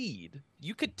seed,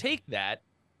 you could take that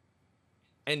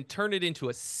and turn it into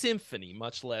a symphony,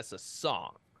 much less a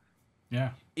song.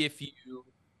 Yeah. If you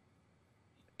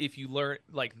learn,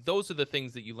 like, those are the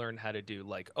things that you learn how to do.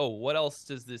 Like, oh, what else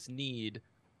does this need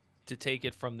to take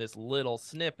it from this little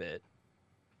snippet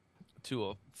to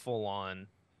a full-on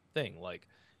thing? Like,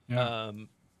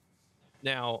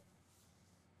 now,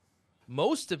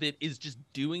 most of it is just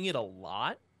doing it a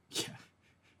lot. Yeah.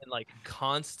 And like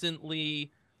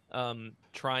constantly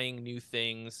trying new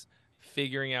things,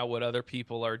 figuring out what other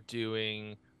people are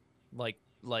doing, like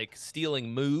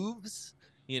stealing moves,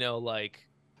 like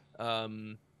I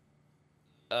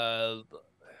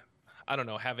don't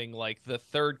know, having like the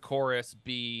third chorus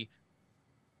be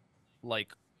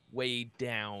like way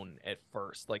down at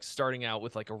first, like starting out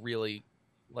with like a really,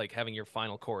 like having your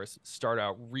final chorus start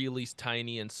out really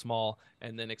tiny and small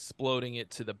and then exploding it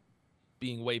to the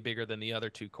being way bigger than the other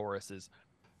two choruses,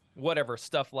 whatever,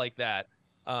 stuff like that.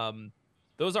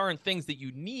 Those aren't things that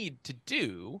you need to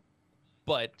do,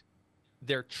 but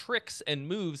they're tricks and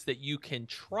moves that you can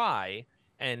try,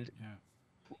 and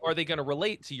are they going to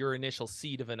relate to your initial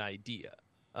seed of an idea?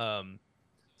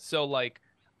 So like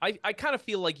I kind of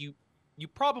feel like you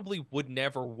probably would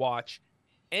never watch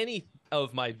any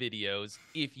of my videos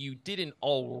if you didn't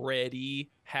already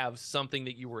have something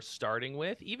that you were starting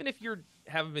with. Even if you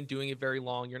haven't been doing it very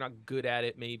long, you're not good at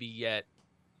it maybe yet,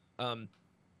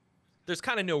 there's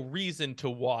kind of no reason to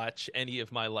watch any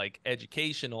of my like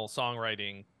educational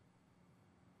songwriting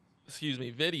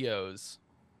videos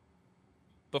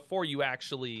before you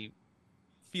actually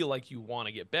feel like you want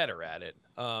to get better at it.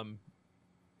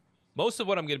 Most of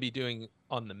what I'm going to be doing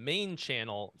on the main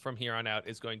channel from here on out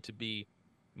is going to be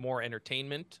more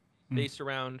entertainment based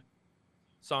around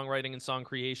songwriting and song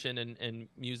creation and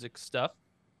music stuff.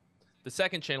 The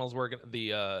second channel is where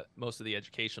the most of the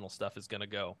educational stuff is going to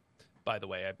go. By the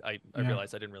way, I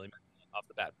realized I didn't really mention that off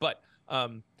the bat, but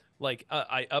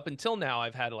I up until now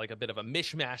I've had like a bit of a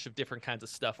mishmash of different kinds of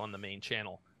stuff on the main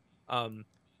channel.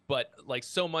 But like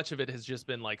so much of it has just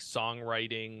been like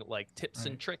songwriting, like tips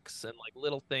and tricks and like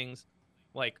little things.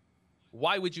 Like,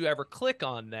 why would you ever click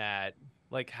on that?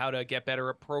 Like how to get better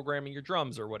at programming your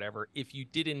drums or whatever, if you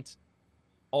didn't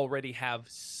already have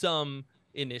some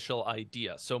initial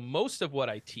idea. So most of what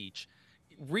I teach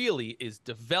really is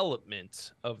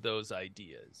development of those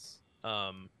ideas.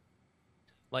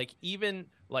 Like even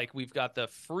like we've got the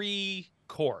free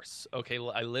course. Okay,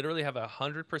 I literally have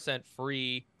 100%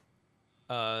 free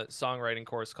songwriting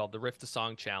course called the Riff to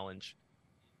Song Challenge,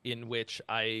 in which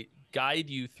I guide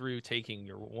you through taking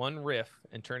your one riff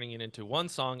and turning it into one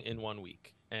song in 1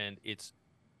 week. And it's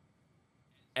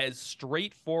as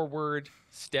straightforward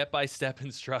step-by-step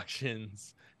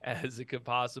instructions as it could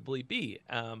possibly be.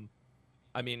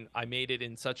 I mean, I made it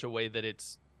in such a way that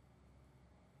it's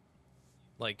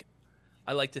like,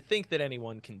 I like to think that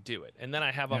anyone can do it. And then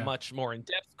I have a Yeah. much more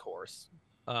in-depth course.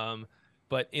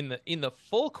 But in the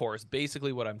full course,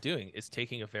 basically what I'm doing is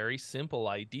taking a very simple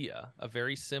idea, a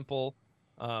very simple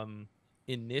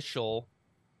initial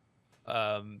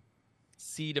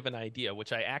seed of an idea,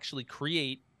 which I actually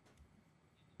create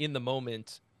in the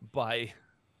moment by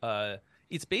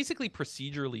it's basically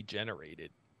procedurally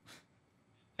generated.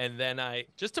 And then I,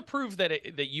 just to prove that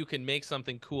that you can make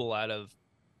something cool out of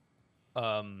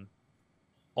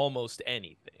almost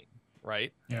anything,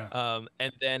 right? Yeah.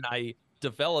 And then I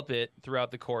develop it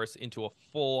throughout the course into a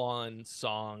full-on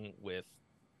song with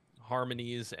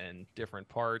harmonies and different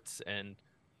parts. And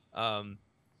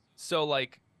so,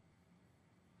 like,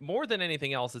 more than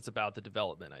anything else, it's about the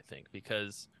development, I think,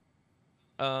 because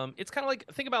it's kind of like,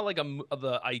 think about like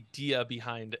the idea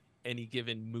behind any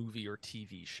given movie or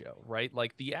TV show, right?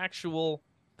 Like the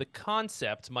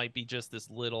concept might be just this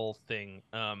little thing.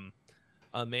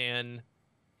 A man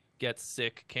gets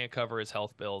sick, can't cover his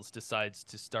health bills, decides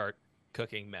to start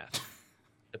cooking meth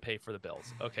to pay for the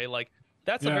bills. Okay, like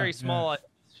that's a Yeah. very small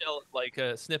shell, like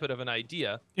a snippet of an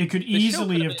idea. It could The show could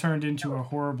easily have have turned into a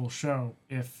horrible show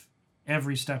if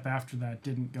every step after that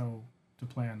didn't go to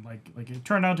plan. Like it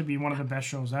turned out to be one of the best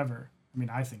shows ever. I mean,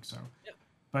 I think so. Yeah.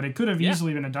 But it could have Yeah.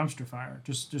 easily been a dumpster fire.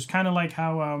 Just kind of like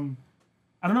how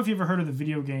I don't know if you ever heard of the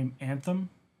video game Anthem.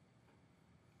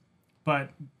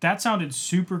 But that sounded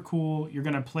super cool. You're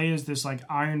gonna play as this like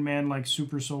Iron Man like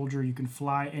super soldier. You can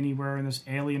fly anywhere in this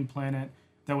alien planet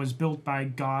that was built by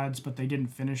gods, but they didn't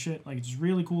finish it. Like it's a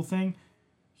really cool thing.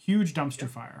 Huge dumpster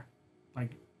fire.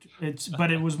 Like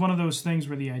but it was one of those things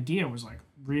where the idea was like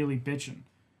really bitchin',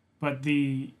 but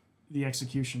the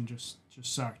execution just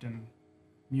sucked, and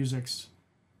music's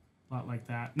a lot like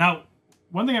that. Now,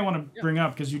 one thing I want to bring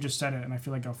up, because you just said it and I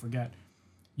feel like I'll forget.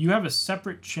 You have a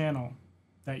separate channel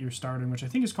that you're starting, which I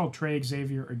think is called Trey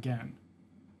Xavier again,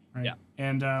 right? Yeah.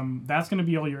 And that's going to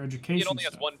be all your education. It only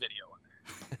has stuff. one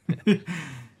video.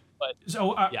 But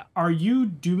so, yeah. Are you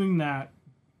doing that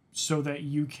so that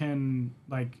you can,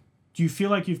 like, do you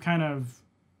feel like you've kind of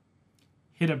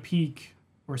hit a peak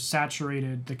or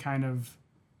saturated the kind of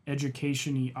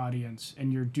education-y audience,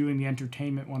 and you're doing the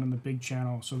entertainment one on the big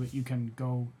channel so that you can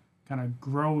go kind of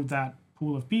grow that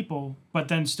pool of people, but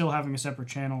then still having a separate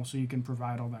channel so you can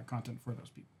provide all that content for those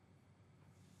people?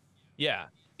 Yeah,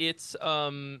 it's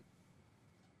a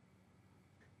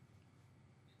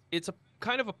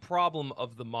kind of a problem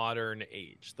of the modern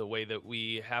age, the way that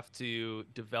we have to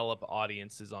develop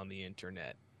audiences on the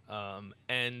internet.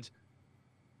 And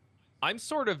I'm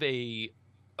sort of a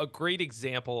great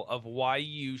example of why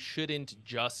you shouldn't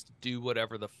just do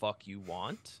whatever the fuck you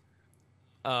want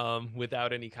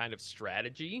without any kind of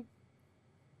strategy.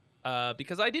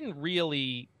 Because I didn't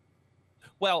really,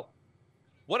 well,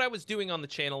 what I was doing on the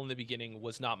channel in the beginning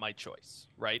was not my choice,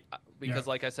 right? Because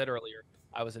like I said earlier,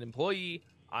 I was an employee.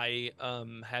 I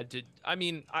had to, I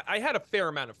mean, I had a fair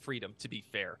amount of freedom, to be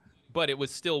fair, but it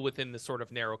was still within the sort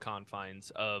of narrow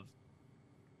confines of,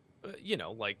 you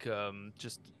know, like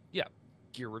just, yeah,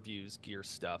 gear reviews, gear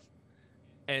stuff.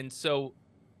 And so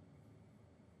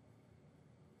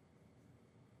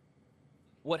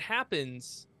what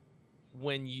happens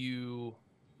when you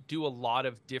do a lot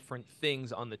of different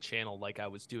things on the channel, like I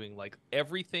was doing, like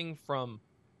everything from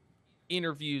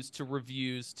interviews to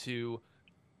reviews to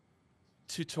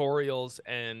tutorials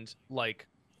and like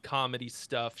comedy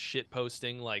stuff, shit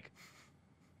posting, like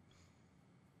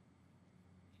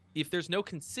if there's no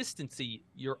consistency,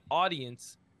 your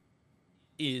audience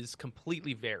is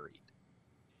completely varied,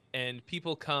 and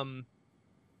people come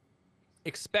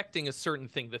expecting a certain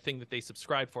thing, the thing that they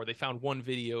subscribe for. They found one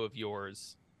video of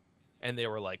yours and they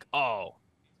were like, oh,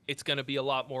 it's going to be a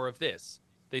lot more of this.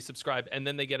 They subscribe, and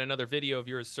then they get another video of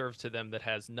yours served to them that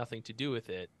has nothing to do with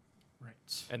it. Right.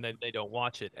 And then they don't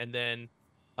watch it. And then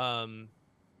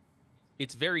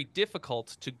it's very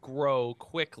difficult to grow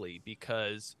quickly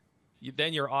because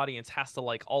then your audience has to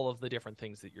like all of the different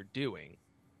things that you're doing.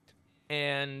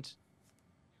 And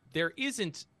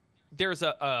there's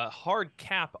a hard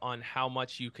cap on how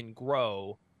much you can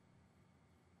grow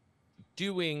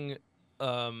doing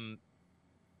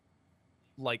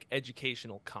like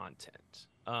educational content.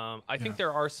 I think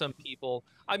there are some people,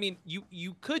 I mean,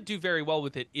 you could do very well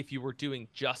with it if you were doing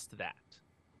just that.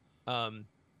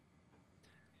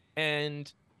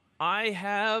 And I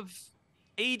have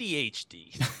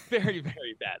ADHD very,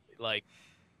 very badly. Like,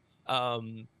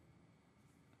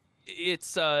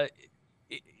 it's a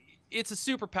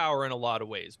superpower in a lot of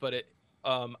ways, but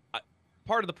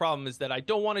part of the problem is that I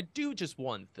don't want to do just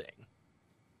one thing.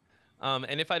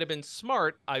 And if I'd have been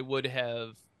smart, I would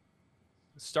have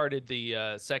started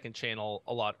the second channel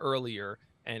a lot earlier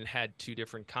and had two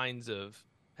different kinds of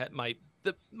my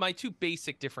two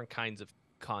basic different kinds of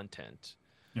content,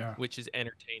 Yeah. which is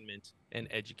entertainment and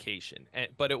education.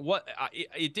 But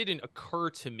it didn't occur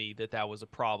to me that that was a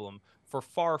problem for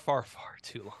far, far, far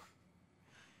too long.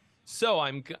 So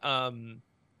I'm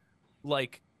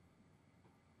like,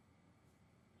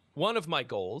 one of my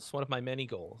many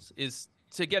goals, is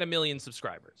to get 1 million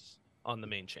subscribers on the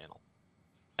main channel.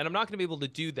 And I'm not going to be able to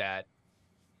do that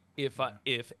if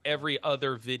every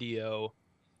other video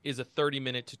is a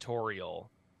 30-minute tutorial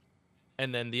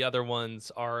and then the other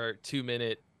ones are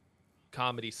 2-minute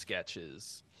comedy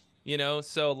sketches.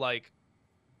 So like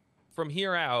from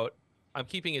here out, I'm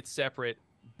keeping it separate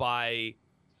by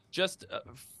just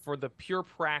for the pure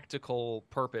practical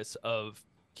purpose of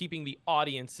keeping the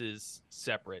audiences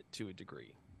separate to a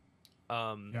degree.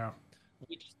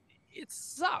 Which, it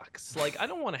sucks. Like, I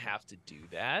don't want to have to do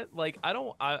that. Like, I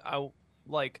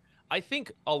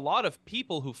think a lot of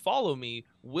people who follow me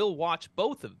will watch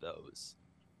both of those.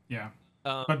 Yeah.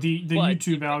 But the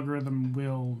YouTube algorithm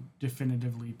will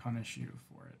definitively punish you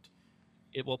for it.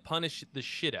 It will punish the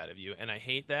shit out of you, and I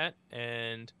hate that.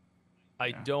 And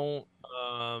I don't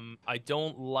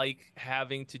like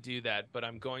having to do that, but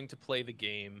I'm going to play the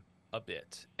game a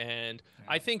bit. And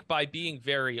I think by being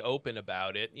very open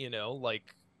about it,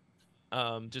 like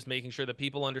just making sure that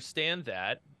people understand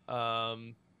that,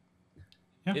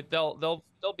 they'll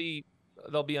be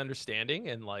understanding,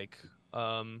 and like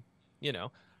I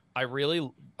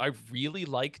really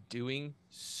like doing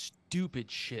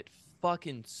stupid shit.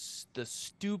 Fucking the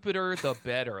stupider the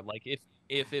better. Like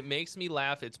if it makes me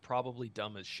laugh, it's probably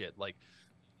dumb as shit. Like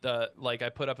I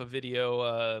put up a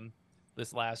video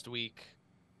this last week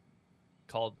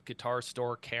called Guitar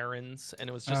Store Karens, and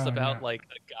it was just about like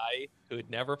a guy who had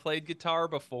never played guitar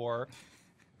before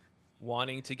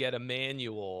wanting to get a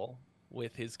manual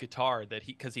with his guitar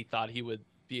because he thought he would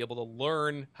be able to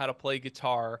learn how to play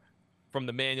guitar from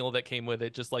the manual that came with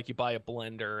it, just like you buy a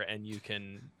blender and you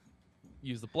can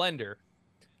use the blender.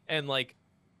 And like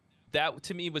that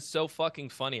to me was so fucking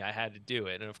funny, I had to do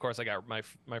it. And of course I got my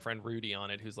friend Rudy on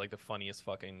it, who's like the funniest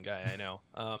fucking guy I know.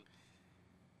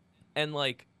 And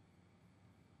like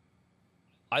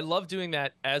I love doing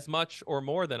that as much or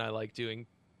more than I like doing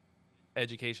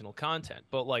educational content.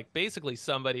 But like basically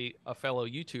a fellow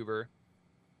YouTuber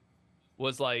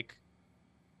was like,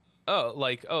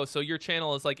 oh, so your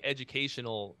channel is like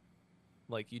educational,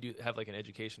 like you do have like an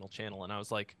educational channel. And I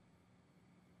was like,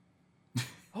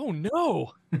 oh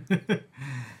no. Is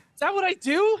that what I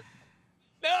do?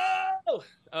 No.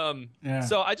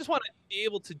 So I just want to be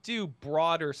able to do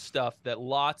broader stuff that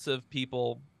lots of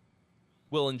people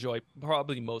will enjoy,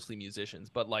 probably mostly musicians,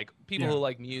 but like people who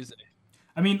like music.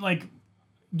 I mean, like,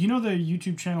 do you know the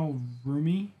YouTube channel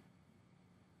Rumi?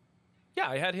 Yeah,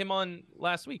 I had him on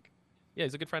last week. Yeah,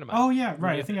 he's a good friend of mine. Oh yeah,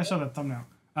 right. I think I saw that thumbnail.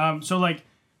 So like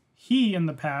he in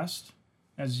the past,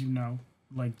 as you know,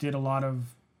 like did a lot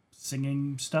of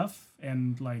singing stuff,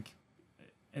 and like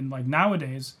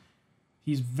nowadays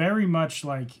he's very much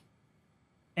like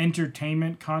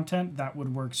entertainment content that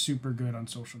would work super good on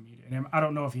social media. And I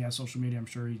don't know if he has social media. I'm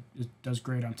sure he does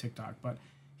great on TikTok, but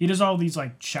he does all these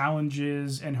like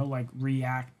challenges, and he'll like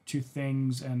react to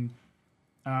things, and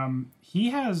he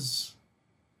has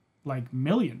like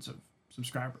millions of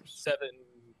subscribers.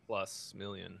 7+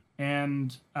 million.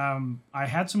 And I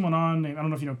had someone on, I don't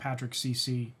know if you know Patrick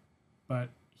CC, but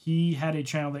he had a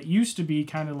channel that used to be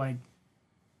kind of like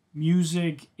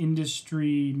music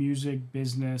industry, music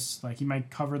business. Like he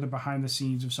might cover the behind the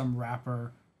scenes of some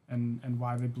rapper and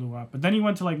why they blew up. But then he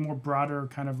went to like more broader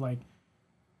kind of like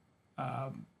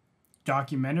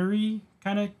documentary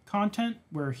kind of content,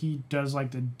 where he does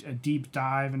like a deep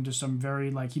dive into some very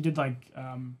like he did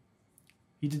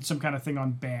some kind of thing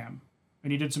on Bam,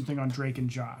 and he did something on Drake and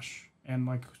Josh, and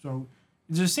like so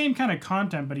it's the same kind of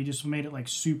content, but he just made it like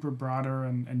super broader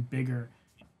and bigger.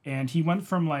 And he went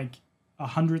from like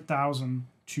 100,000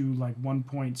 to like 1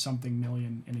 point something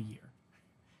million in a year,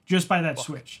 just by that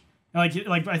switch. And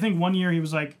like I think one year he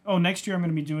was like, oh, next year I'm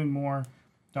going to be doing more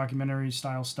documentary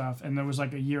style stuff, and there was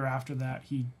like a year after that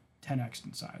he 10x'd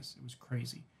in size. It was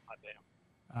crazy. God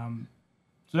damn.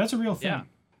 So that's a real thing. Yeah.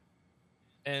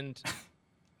 And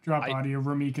drop audio.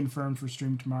 Rumi confirmed for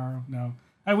stream tomorrow. No,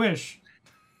 I wish.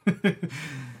 I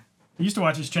used to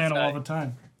watch his channel all the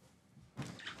time.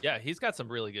 Yeah, he's got some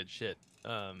really good shit.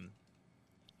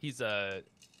 He's actually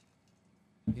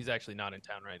not in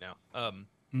town right now.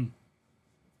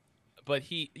 But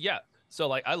so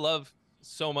like I love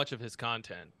so much of his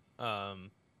content.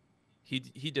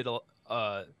 He did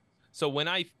so when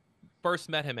I first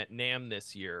met him at NAMM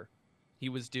this year, he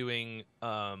was doing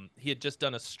he had just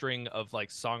done a string of like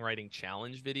songwriting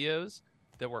challenge videos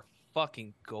that were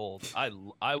fucking gold.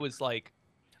 I was like,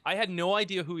 I had no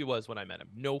idea who he was when I met him.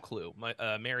 No clue. My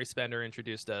Mary Spender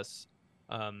introduced us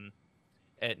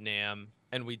at NAMM,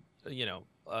 and we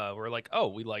we're like, oh,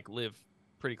 we like live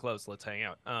pretty close. Let's hang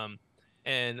out.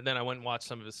 And then I went and watched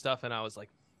some of his stuff, and I was like,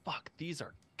 fuck, these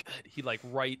are good. He like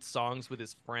writes songs with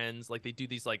his friends. Like they do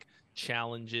these like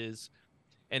challenges,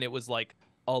 and it was like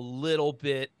a little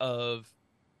bit of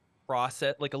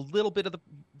process, like a little bit of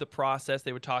the process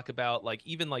they would talk about, like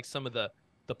even like some of the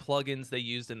plugins they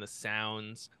used in the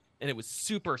sounds, and it was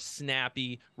super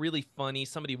snappy, really funny.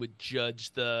 Somebody would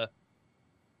judge the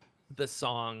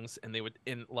songs, and they would,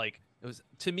 in like, it was,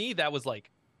 to me that was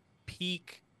like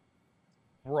peak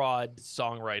broad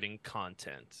songwriting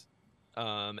content.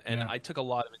 And Yeah. I took a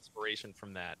lot of inspiration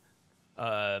from that.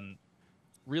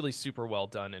 Really super well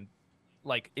done, and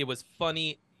like it was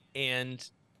funny, and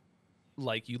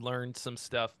like you learned some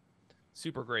stuff.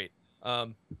 Super great.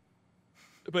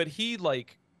 But he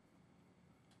like,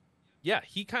 yeah,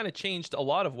 he kind of changed a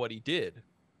lot of what he did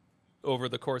over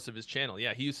the course of his channel.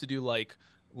 Yeah, he used to do like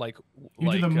You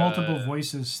do the like multiple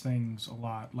voices things a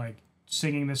lot, like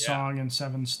singing the yeah, song in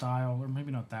 7 style, or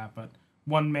maybe not that, but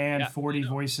one man, yeah, 40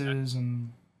 voices,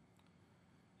 and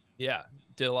yeah,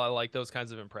 did a lot of like those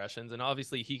kinds of impressions, and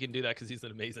obviously he can do that because he's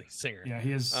an amazing singer. yeah,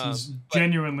 he's But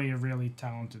genuinely a really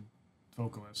talented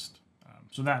vocalist.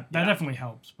 So that yeah, definitely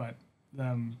helps. But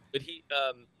but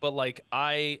but like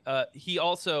he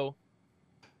also,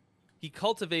 he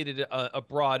cultivated a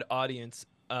broad audience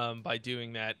by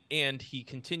doing that, and he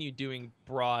continued doing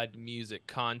broad music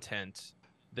content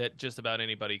that just about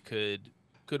anybody could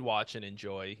watch and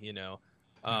enjoy, you know.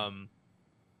 yeah, Um,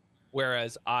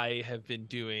 Whereas I have been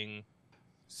doing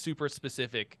super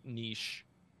specific niche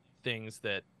things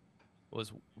that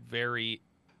was very,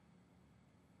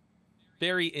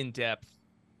 very in depth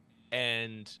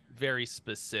and very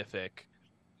specific,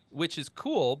 which is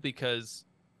cool because,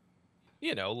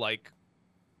 like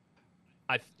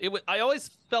I always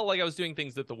felt like I was doing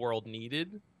things that the world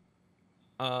needed.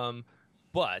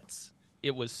 But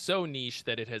it was so niche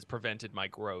that it has prevented my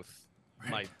growth,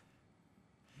 right, my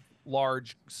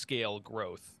large scale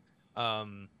growth.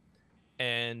 Um,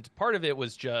 and part of it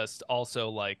was just also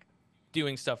like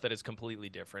doing stuff that is completely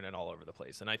different and all over the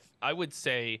place. And I would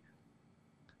say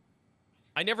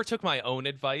I never took my own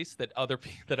advice that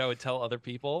that I would tell other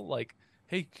people, like,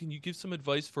 hey, can you give some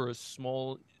advice for a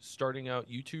small starting out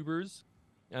YouTubers?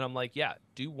 And I'm like, yeah,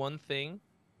 do one thing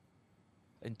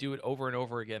and do it over and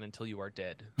over again until you are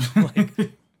dead. Like,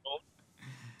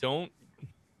 don't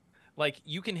like,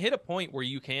 you can hit a point where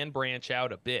you can branch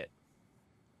out a bit,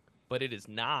 but it is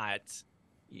not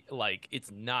like,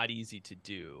 it's not easy to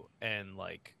do, and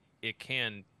like it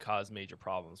can cause major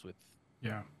problems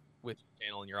yeah, with your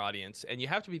channel and your audience, and you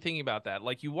have to be thinking about that.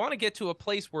 Like, you want to get to a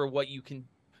place where where you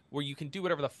can do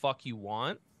whatever the fuck you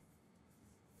want,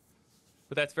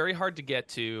 but that's very hard to get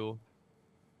to,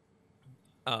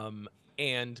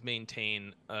 and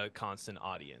maintain a constant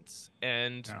audience.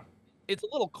 And yeah. it's a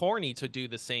little corny to do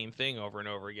the same thing over and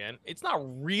over again. It's not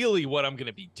really what I'm going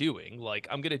to be doing. Like,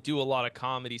 I'm going to do a lot of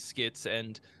comedy skits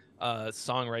and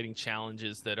songwriting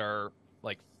challenges that are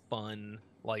like fun,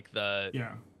 like the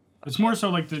Yeah. It's more so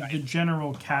like the giant,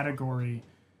 general category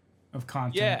of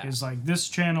content yeah, is like this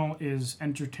channel is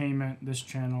entertainment, this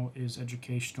channel is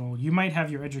educational. You might have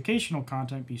your educational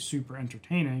content be super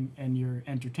entertaining, and your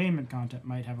entertainment content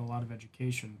might have a lot of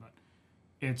education, but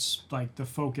it's like the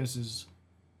focus is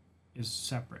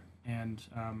separate. And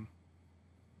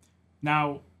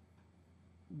now,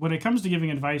 when it comes to giving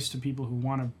advice to people who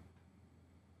want to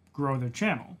grow their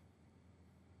channel,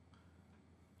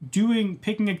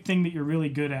 picking a thing that you're really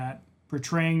good at,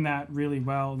 portraying that really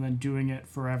well, and then doing it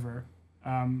forever.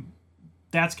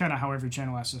 That's kind of how every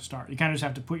channel has to start. You kind of just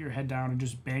have to put your head down and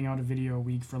just bang out a video a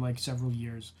week for like several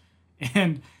years,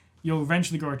 and you'll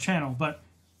eventually grow a channel. But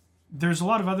there's a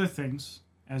lot of other things,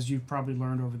 as you've probably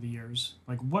learned over the years.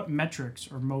 Like, what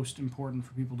metrics are most important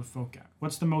for people to focus at?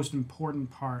 What's the most important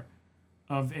part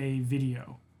of a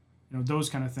video? Those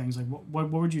kind of things. Like, what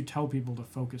would you tell people to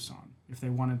focus on if they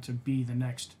wanted to be the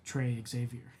next Trey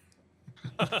Xavier?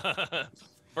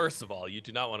 First of all, you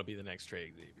do not want to be the next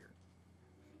Trey Xavier.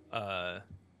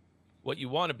 What you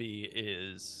want to be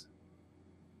is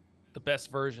the best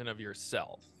version of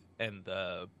yourself, and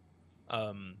the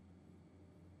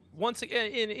once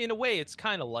again, in a way, it's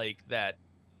kind of like that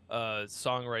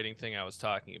songwriting thing I was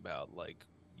talking about. Like,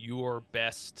 your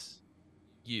best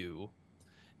you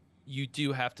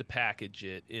do have to package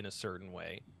it in a certain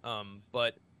way.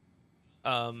 But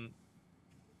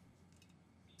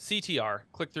CTR,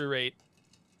 click-through rate,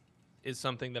 is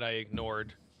something that I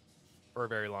ignored for a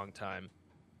very long time.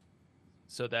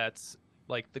 So that's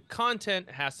like the content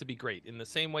has to be great in the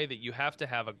same way that you have to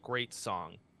have a great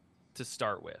song to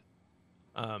start with.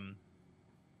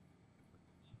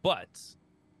 But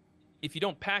if you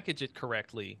don't package it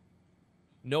correctly,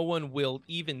 no one will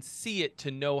even see it to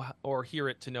know or hear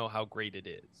it to know how great it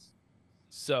is.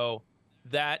 So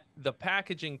that the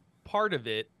packaging part of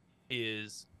it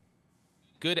is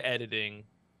good editing,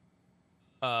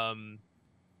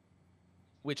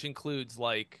 which includes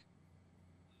like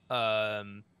a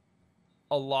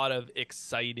lot of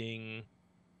exciting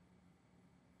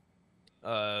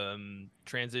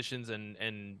transitions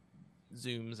and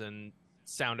zooms and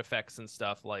sound effects and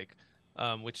stuff, like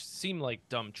which seem like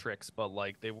dumb tricks, but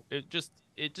like it just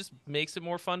makes it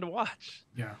more fun to watch.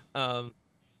 Yeah.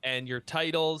 And your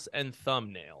titles and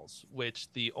thumbnails,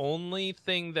 which the only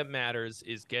thing that matters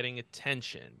is getting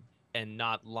attention and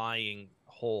not lying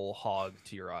whole hog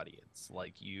to your audience.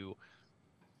 Like you,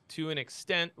 to an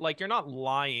extent, like you're not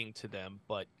lying to them,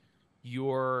 but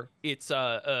it's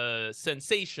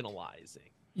sensationalizing,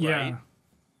 right? Yeah.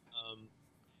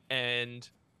 And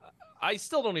I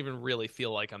still don't even really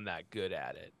feel like I'm that good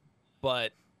at it.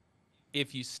 But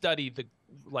if you study the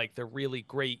really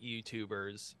great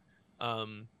YouTubers,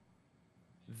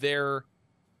 they're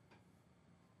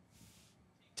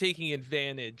taking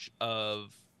advantage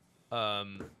of how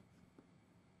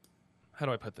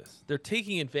do I put this? They're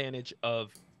taking advantage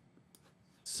of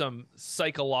some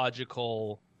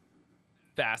psychological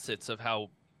facets of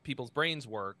how people's brains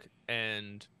work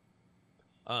and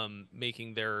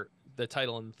making the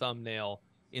title and thumbnail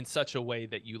in such a way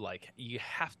that you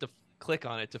have to click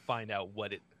on it to find out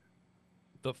what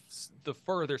the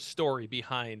further story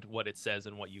behind what it says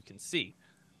and what you can see.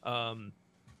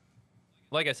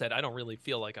 Like I said, I don't really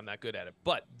feel like I'm that good at it,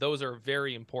 but those are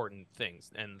very important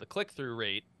things. And the click-through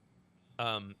rate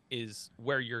is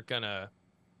where you're gonna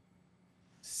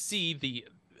see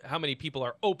how many people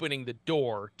are opening the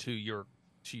door to your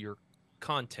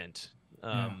content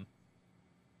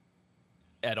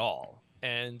at all.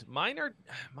 And mine are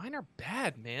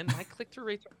bad, man. My click-through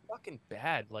rates are fucking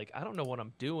bad. Like, I don't know what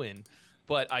I'm doing,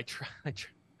 but I try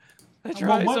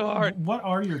so hard. What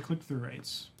are your click-through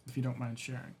rates, if you don't mind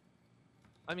sharing?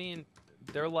 I mean,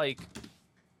 they're like,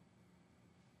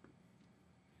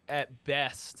 at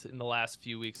best in the last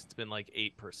few weeks, it's been like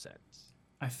 8%.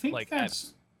 I think like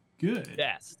that's good.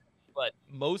 Best, but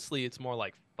mostly it's more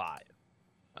like 5,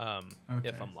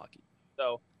 if I'm lucky.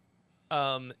 So,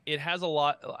 it has a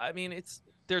lot. I mean,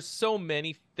 there's so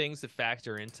many things that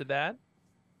factor into that,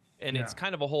 and it's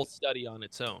kind of a whole study on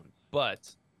its own.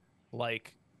 But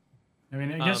like, I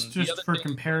mean, I guess just for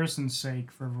comparison's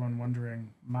sake, for everyone wondering,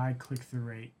 my click-through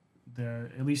rate,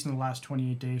 at least in the last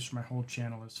 28 days for my whole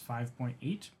channel, is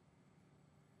 5.8.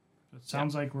 So it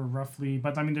sounds like we're roughly,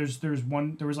 but I mean, there was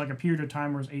like a period of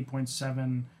time where it was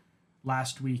 8.7.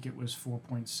 Last week it was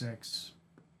 4.6.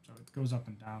 So it goes up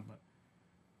and down, but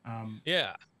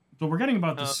so we're getting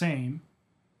about the same.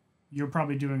 You're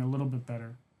probably doing a little bit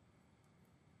better,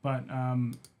 but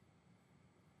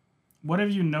what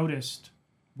have you noticed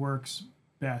works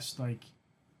best? Like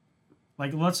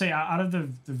let's say out of the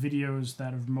videos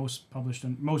that have most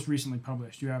recently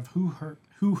published, you have who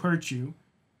hurt you,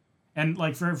 and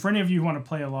like for any of you who want to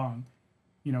play along,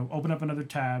 open up another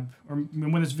tab, or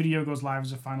when this video goes live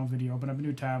as a final video, open up a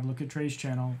new tab, look at Trey's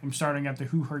channel. I'm starting at the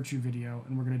who hurt you video,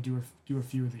 and we're gonna do a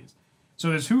few of these. So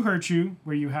there's who hurt you,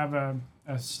 where you have a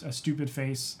stupid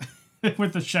face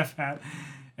with the chef hat.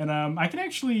 And I can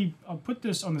I'll put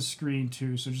this on the screen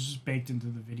too, so it's just baked into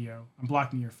the video. I'm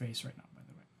blocking your face right now, by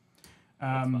the way.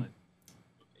 That's fine.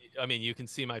 I mean, you can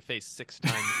see my face 6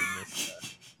 times in this.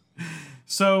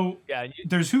 So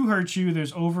there's who hurt you,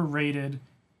 there's overrated,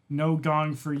 no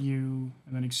gong for you,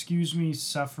 and then excuse me,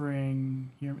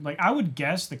 suffering. Like, I would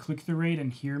guess the click-through rate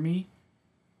and hear me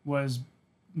was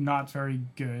not very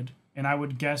good. And I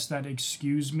would guess that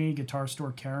excuse me, Guitar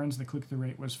Store Karen's, the click-through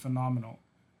rate was phenomenal.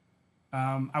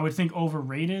 I would think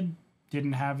overrated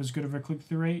didn't have as good of a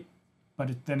click-through rate,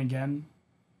 but then again,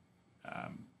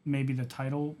 maybe the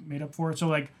title made up for it. So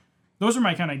like, those are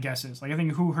my kind of guesses. Like, I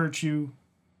think who hurt you,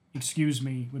 excuse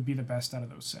me, would be the best out of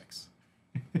those 6.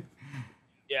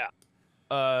 Yeah.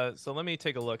 So let me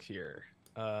take a look here.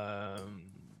 Where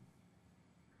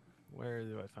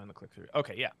do I find the click-through?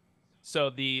 Okay, yeah. So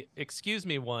the excuse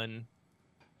me one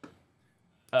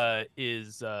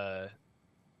is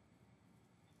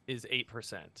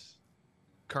 8%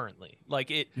 currently. Like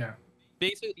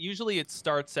basically, usually it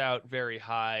starts out very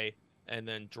high and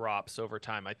then drops over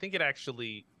time. I think it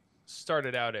actually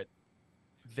started out at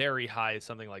very high,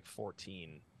 something like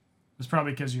 14 It's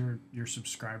probably because your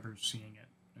subscribers seeing it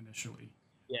initially.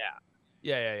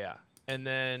 Yeah. And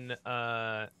then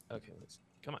okay, let's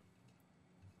come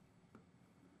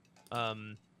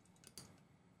on.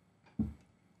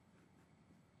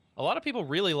 A lot of people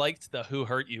really liked the "Who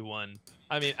Hurt You" one.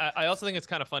 I mean, I also think it's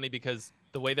kind of funny because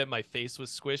the way that my face was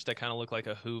squished, I kind of look like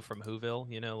a Who from Whoville,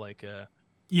 you know, like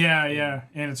Yeah,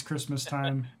 and it's Christmas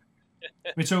time.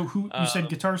 Wait, so who you said um,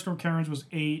 Guitar Store Karen's was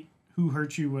 8? Who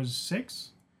Hurt You was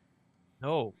 6?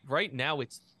 no, right now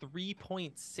it's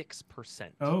 3.6%.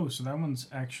 Oh, so that one's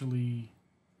actually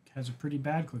has a pretty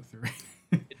bad click through rate.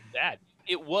 It's bad.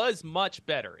 It was much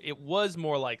better. It was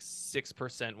more like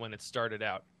 6% when it started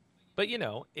out. But you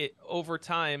know, it over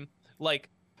time, like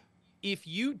if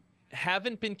you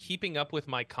haven't been keeping up with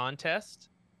my contest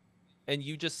and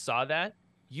you just saw that,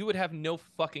 you would have no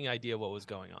fucking idea what was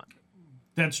going on.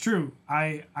 That's true.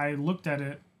 I looked at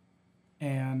it,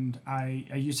 and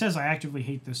it says I actively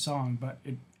hate this song, but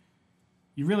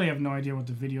you really have no idea what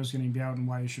the video is going to be out and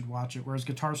why you should watch it. Whereas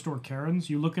Guitar Store Karen's,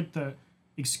 you look at the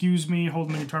 "Excuse me,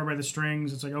 holding the guitar by the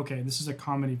strings." It's like, okay, this is a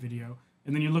comedy video,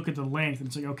 and then you look at the length, and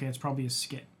it's like, okay, it's probably a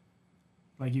skit.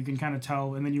 Like you can kind of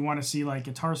tell, and then you want to see like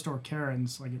Guitar Store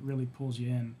Karen's, like it really pulls you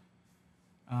in.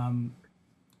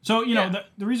 So you know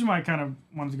the reason why I kind of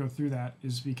wanted to go through that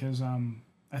is because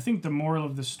I think the moral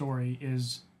of the story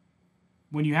is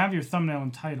when you have your thumbnail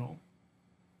and title,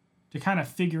 to kind of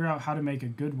figure out how to make a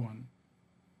good one,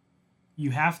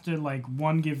 you have to like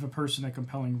give a person a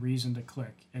compelling reason to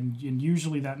click, and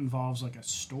usually that involves like a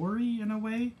story in a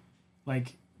way.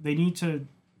 Like they need to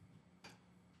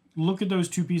look at those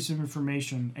two pieces of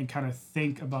information and kind of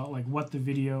think about like what the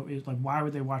video is, like why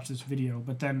would they watch this video,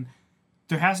 but then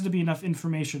there has to be enough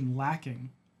information lacking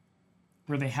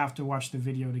where they have to watch the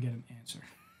video to get an answer.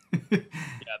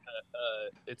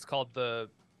 It's called the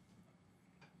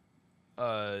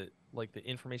like the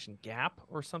information gap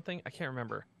or something. I can't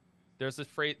remember. There's a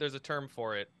phrase, there's a term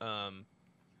for it.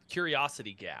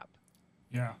 Curiosity gap.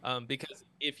 Yeah. Because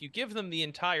if you give them the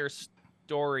entire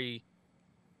story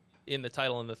in the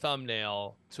title and the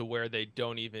thumbnail to where they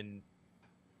don't even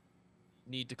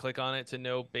need to click on it to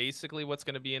know basically what's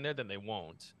going to be in there, then they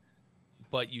won't.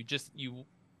 But you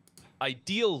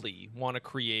ideally want to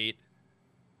create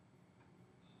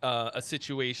a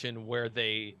situation where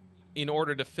they, in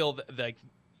order to fill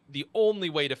the only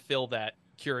way to fill that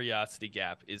curiosity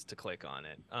gap is to click on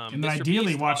it. And then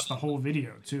ideally watch the whole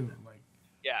video too. Like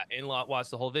and watch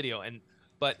the whole video.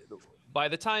 But by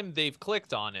the time they've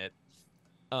clicked on it,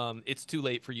 it's too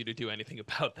late for you to do anything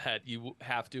about that. You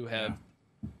have to have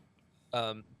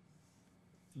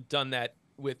done that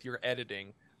with your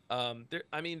editing.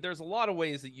 There's a lot of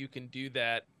ways that you can do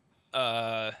that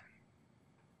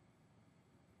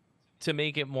to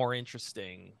make it more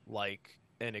interesting, like,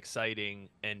 and exciting,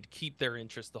 and keep their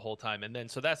interest the whole time. And then,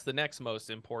 so that's the next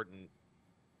most important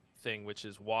thing, which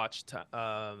is watch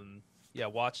time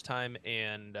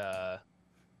and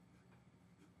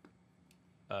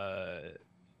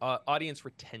audience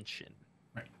retention.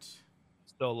 Right.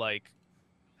 So like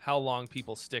how long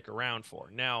people stick around for.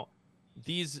 Now,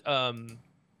 these watch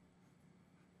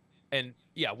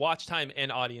time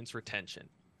and audience retention.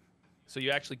 So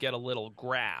you actually get a little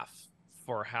graph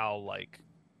for how, like,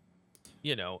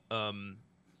 you know,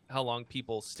 how long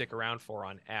people stick around for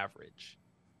on average.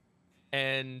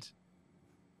 And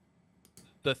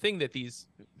the thing that these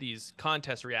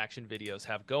contest reaction videos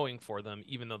have going for them,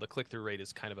 even though the click-through rate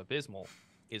is kind of abysmal,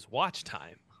 is watch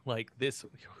time. Like this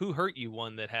 "Who Hurt You"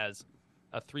 one that has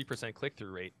a 3%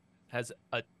 click-through rate has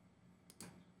a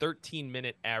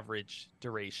 13-minute average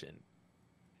duration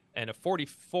and a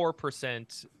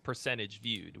 44% percentage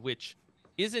viewed, which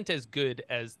isn't as good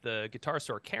as the Guitar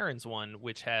Store Karen's one,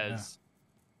 which has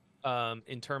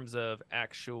in terms of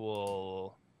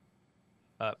actual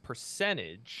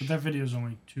percentage. But that video is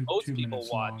only two minutes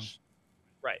long.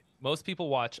 Right. Most people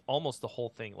watch almost the whole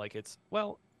thing. Like it's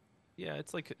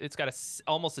like it's got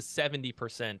almost a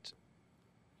 70%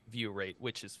 view rate,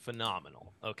 which is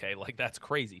phenomenal. Okay, like that's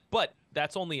crazy. But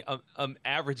that's only an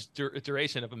average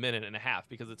duration of a minute and a half,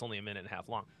 because it's only a minute and a half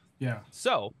long. Yeah.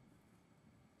 So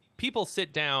people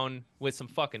sit down with some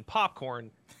fucking popcorn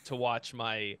to watch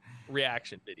my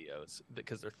reaction videos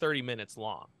because they're 30 minutes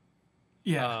long.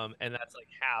 Yeah. And that's like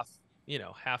half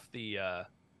the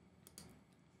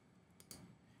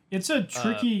it's a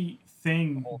tricky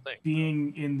thing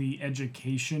being in the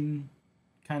education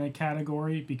kind of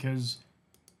category, because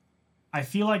I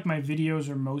feel like my videos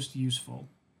are most useful,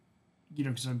 you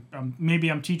know, because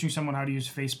I'm teaching someone how to use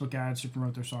Facebook ads to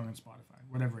promote their song on Spotify,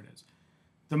 whatever it is.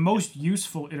 The most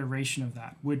useful iteration of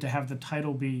that would to have the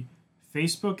title be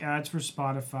Facebook ads for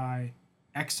Spotify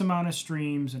X amount of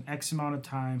streams and X amount of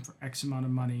time for X amount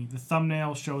of money. The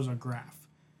thumbnail shows a graph.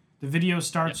 The video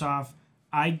starts off,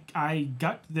 I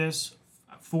got this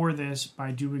for this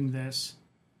by doing this,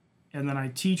 and then I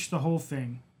teach the whole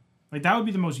thing. Like, that would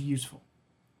be the most useful.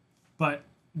 But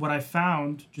what I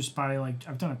found just by, like,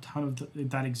 I've done a ton of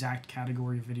that exact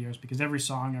category of videos because every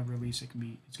song I release, it's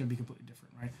going to be completely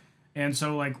different, right? And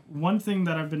so, like, one thing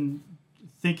that I've been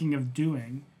thinking of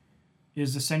doing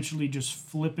is essentially just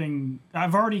flipping.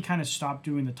 I've already kind of stopped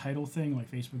doing the title thing, like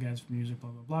Facebook ads for music, blah,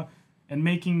 blah, blah, and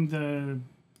making the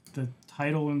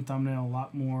title and thumbnail a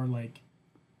lot more, like,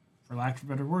 for lack of a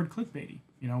better word, clickbaity.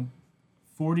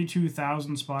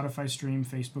 42,000 Spotify stream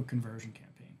Facebook conversion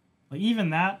campaign. Like, even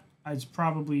that is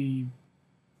probably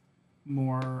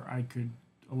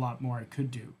a lot more I could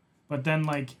do. But then,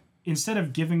 like, instead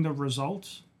of giving the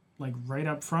results, like, right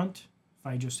up front, if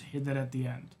I just hid that at the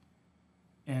end.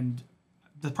 And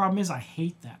the problem is I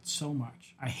hate that so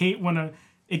much. I hate when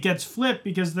it gets flipped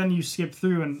because then you skip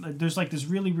through and, like, there's, like, this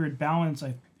really weird balance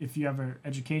if you have an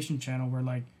education channel where,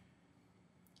 like,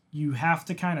 you have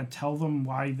to kind of tell them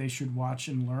why they should watch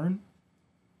and learn.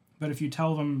 But if you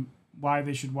tell them why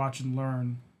they should watch and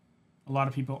learn, a lot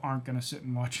of people aren't going to sit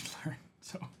and watch and learn.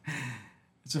 So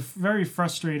it's a very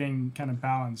frustrating kind of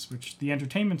balance, which the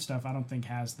entertainment stuff I don't think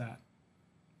has that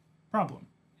problem.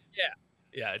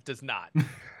 Yeah, it does not.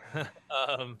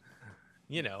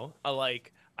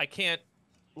 I can't,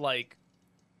 like,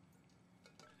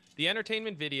 the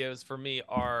entertainment videos for me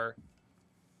are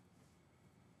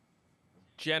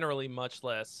generally much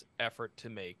less effort to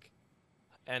make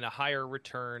and a higher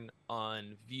return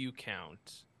on view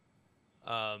count.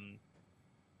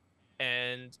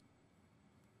 And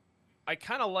I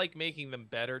kind of like making them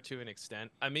better to an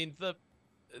extent. I mean,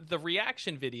 the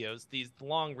reaction videos, these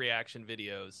long reaction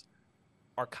videos,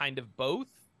 are kind of both.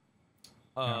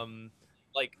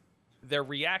 Like, they're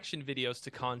reaction videos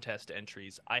to contest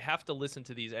entries. I have to listen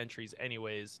to these entries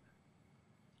anyways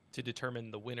to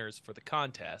determine the winners for the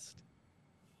contest.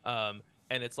 And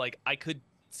it's like, I could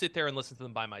sit there and listen to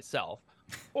them by myself,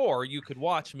 or you could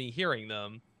watch me hearing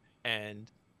them,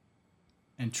 and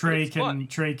Trey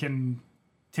can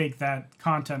take that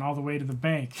content all the way to the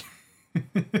bank.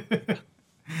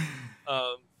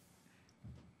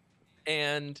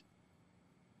 And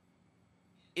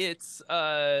it's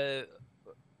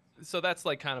so that's,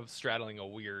 like, kind of straddling a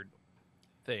weird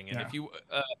thing. And if you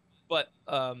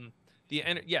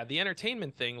the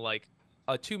entertainment thing, like,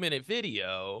 a 2-minute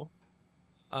video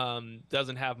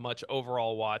doesn't have much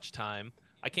overall watch time.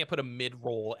 I can't put a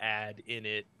mid-roll ad in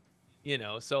it,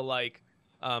 so, like,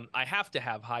 I have to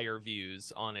have higher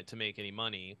views on it to make any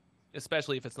money,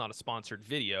 especially if it's not a sponsored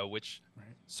video, which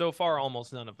so far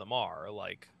almost none of them are.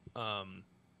 Like,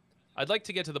 I'd like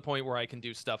to get to the point where I can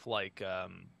do stuff like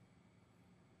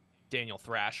Daniel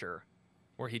Thrasher,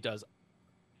 where he does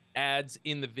ads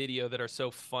in the video that are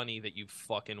so funny that you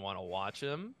fucking want to watch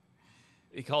them.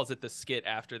 He calls it the skit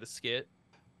after the skit.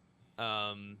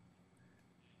 And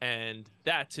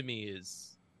that, to me,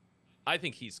 is, I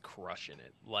think he's crushing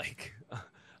it. Like,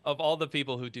 of all the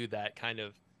people who do that kind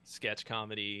of sketch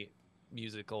comedy,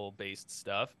 musical based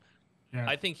stuff,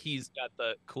 I think he's got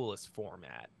the coolest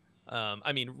format.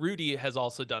 I mean, Rudy has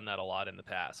also done that a lot in the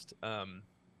past.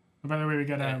 By the way, we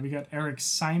got Eric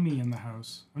Simey in the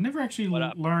house. I've never actually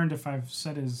learned if I've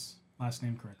said his last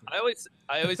name correctly. I always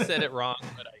said it wrong,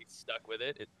 but I stuck with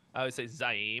it. I always say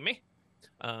Zaimi.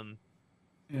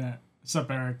 Yeah. What's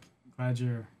up, Eric? Glad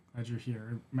you're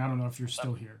here. I don't know if you're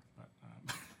still here, but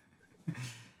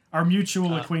our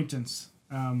mutual acquaintance.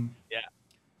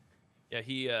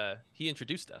 He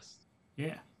introduced us.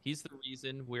 Yeah. He's the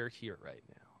reason we're here right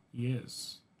now. He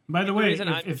is. By the way,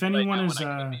 if anyone is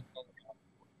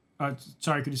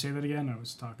sorry, could you say that again? I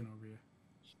was talking over you.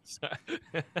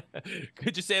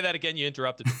 Could you say that again? You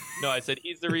interrupted me. No, I said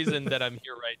he's the reason that I'm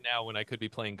here right now when I could be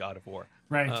playing God of War.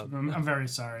 Right. I'm very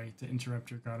sorry to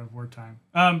interrupt your God of War time.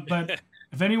 But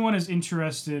if anyone is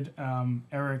interested,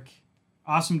 Eric,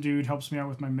 awesome dude, helps me out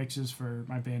with my mixes for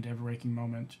my band Ever Waking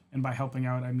Moment. And by helping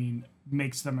out, I mean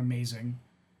makes them amazing.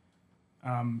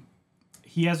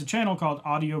 He has a channel called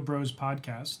Audio Bros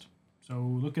Podcast. So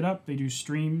look it up. They do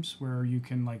streams where you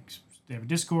can, like, they have a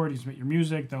Discord, you submit your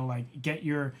music, they'll, like, get if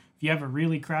you have a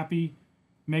really crappy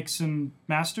mix and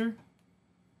master,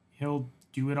 he'll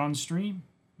do it on stream,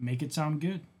 make it sound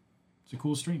good. It's a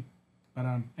cool stream. But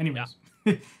anyways.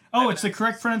 Yeah. It's the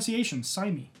correct pronunciation.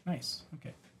 Simey. Nice.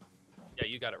 Okay. Yeah,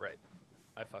 you got it right.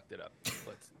 I fucked it up.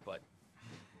 But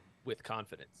with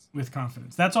confidence. With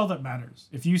confidence. That's all that matters.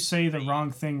 If you say the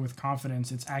wrong thing with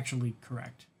confidence, it's actually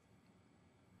correct.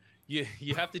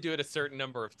 You have to do it a certain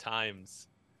number of times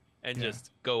and Yeah.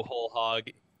 just go whole hog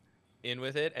in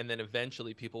with it, and then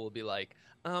eventually people will be like,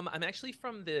 I'm actually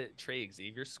from the Trey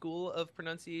Xavier school of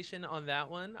pronunciation on that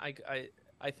one.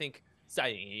 I think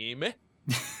same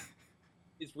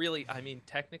is really, I mean,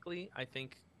 technically, I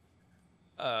think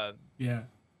uh Yeah.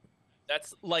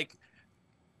 that's like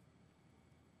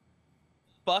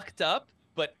fucked up,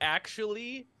 but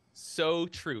actually so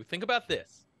true. Think about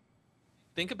this.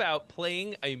 Think about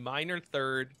playing a minor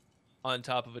third on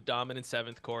top of a dominant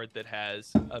seventh chord that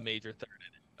has a major third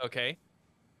in it. Okay.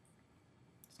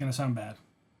 It's gonna sound bad.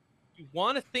 You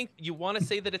want to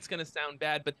say that it's going to sound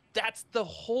bad, but that's the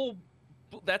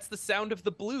sound of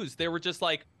the blues. They were just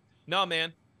like, no,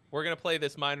 man, we're going to play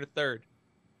this minor third.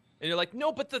 And you're like,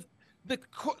 no, but the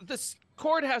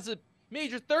chord has a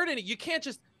major third in it. You can't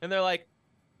just, and they're like,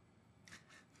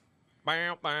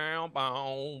 bow, bow,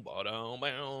 bow, ba-dum,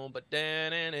 bow,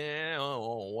 ba-da-na-na,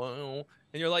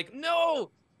 and you're like, no,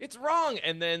 it's wrong.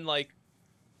 And then like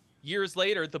years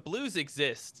later, the blues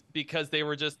exist because they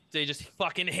just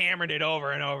fucking hammered it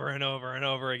over and over and over and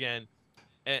over again.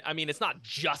 And I mean, it's not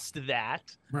just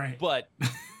that, Right. but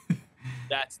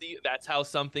that's how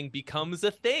something becomes a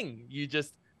thing. You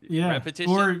just Yeah.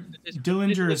 repetition. Or repetition, Dillinger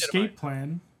repetition, Escape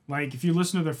Plan. Like if you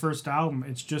listen to their first album,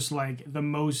 it's just like the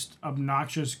most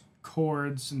obnoxious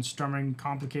chords and strumming,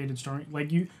 complicated strumming. Like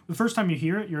the first time you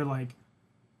hear it, you're like,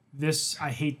 this,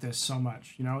 I hate this so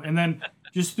much, you know? And then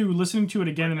just through listening to it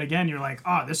again and again, you're like,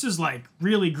 oh, this is like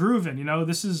really grooving, you know?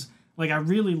 This is like, I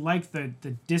really like the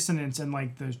dissonance and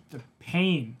like the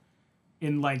pain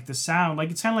in like the sound.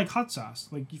 Like it's kind of like hot sauce.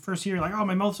 Like you first hear like, oh,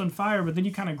 my mouth's on fire, but then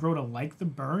you kind of grow to like the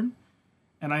burn.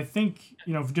 And I think,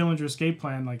 you know, for Dillinger Escape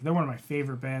Plan, like they're one of my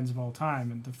favorite bands of all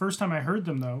time. And the first time I heard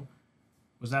them though,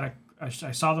 was that I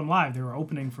saw them live. They were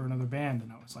opening for another band,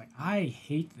 and I was like, I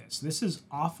hate this. This is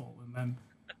awful. And then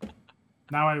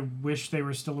now I wish they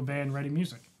were still a band writing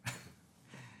music.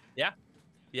 Yeah.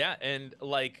 Yeah. And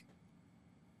like,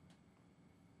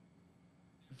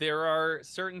 there are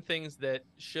certain things that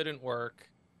shouldn't work.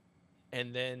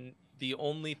 And then the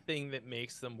only thing that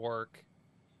makes them work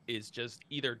is just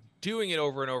either doing it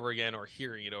over and over again or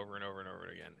hearing it over and over and over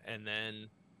again. And then,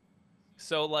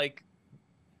 so like,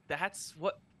 that's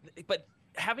what, but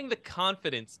having the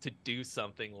confidence to do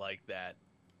something like that,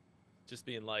 just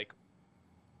being like,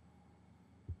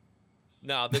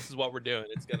 no, this is what we're doing.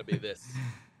 It's going to be this.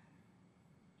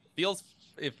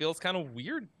 It feels kind of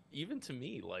weird even to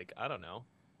me. Like, I don't know.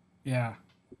 Yeah.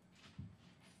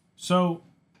 So,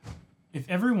 if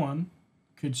everyone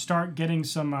could start getting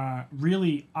some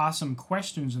really awesome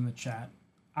questions in the chat,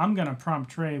 I'm gonna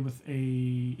prompt Trey with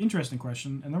a interesting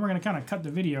question, and then we're gonna kind of cut the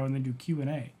video and then do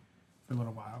Q&A for a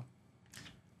little while.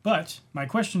 But my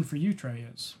question for you, Trey,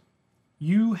 is: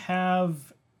 you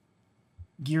have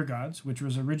Gear Gods, which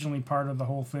was originally part of the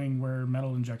whole thing where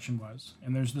Metal Injection was,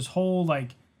 and there's this whole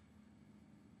like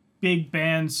big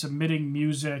band submitting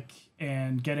music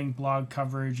and getting blog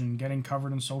coverage and getting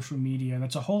covered on social media, and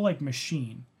it's a whole like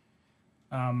machine.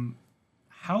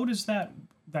 How does that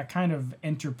kind of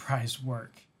enterprise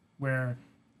work? Where,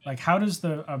 like, how does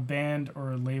a band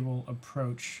or a label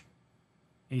approach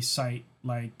a site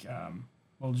like,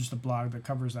 well, just a blog that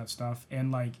covers that stuff?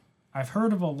 And like, I've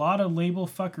heard of a lot of label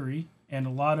fuckery and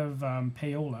a lot of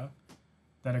payola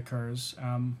that occurs.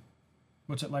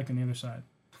 What's it like on the other side?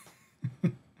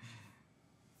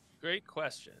 Great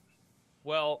question.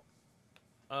 Well,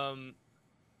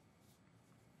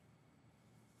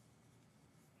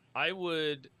 I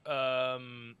would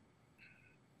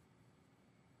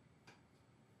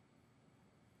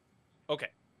okay.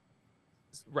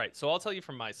 Right. So I'll tell you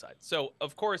from my side. So,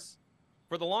 of course,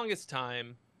 for the longest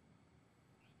time,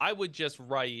 I would just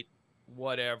write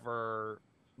whatever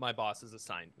my bosses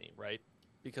assigned me, right?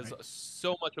 Because Right.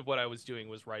 so much of what I was doing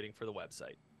was writing for the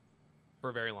website for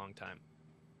a very long time.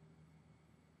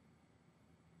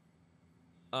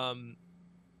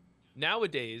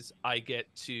 Nowadays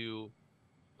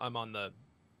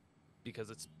because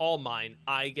it's all mine,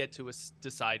 I get to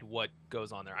decide what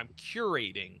goes on there. I'm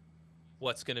curating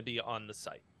what's going to be on the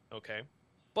site, okay?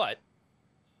 But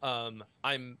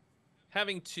I'm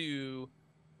having to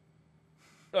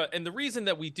and the reason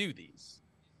that we do these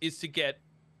is to get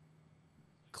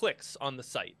clicks on the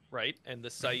site, right? And the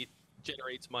site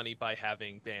generates money by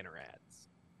having banner ads,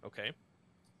 okay?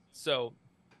 So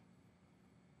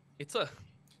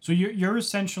So you're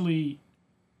essentially,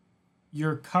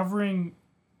 you're covering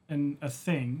a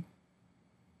thing,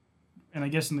 and I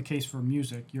guess in the case for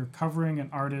music, you're covering an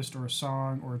artist or a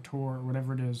song or a tour or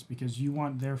whatever it is because you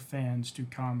want their fans to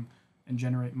come and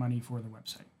generate money for the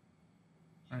website.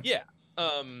 Right? Yeah.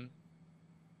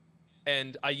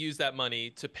 And I use that money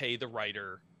to pay the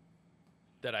writer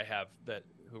that I have that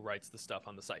who writes the stuff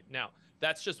on the site. Now,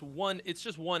 that's just one. It's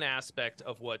just one aspect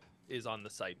of what is on the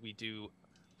site. We do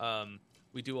a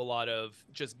lot of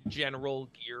just general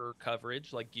gear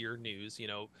coverage, like gear news. You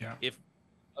know, Yeah. if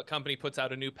a company puts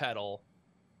out a new pedal,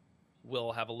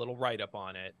 we'll have a little write-up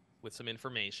on it with some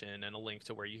information and a link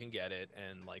to where you can get it,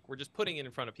 and like we're just putting it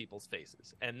in front of people's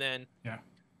faces. And then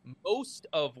most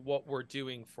of what we're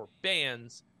doing for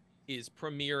bands is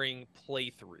premiering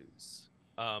playthroughs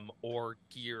or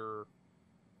gear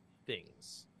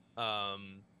things.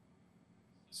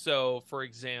 So for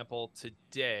example,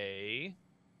 today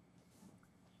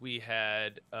we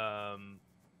had a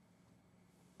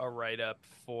write-up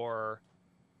for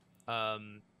a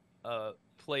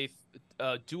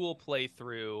dual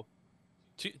playthrough,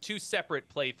 two separate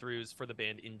playthroughs for the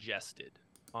band Ingested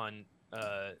on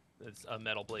it's a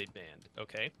Metal Blade band.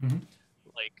 Okay. Mm-hmm.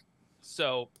 Like,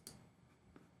 so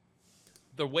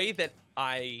the way that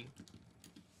I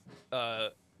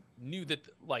knew that,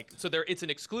 like, so there, it's an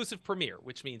exclusive premiere,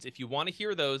 which means if you want to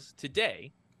hear those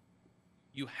today,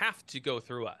 you have to go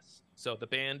through us. So the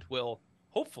band will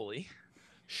hopefully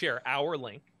share our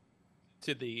link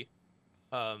to the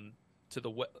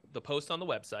post on the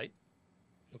website.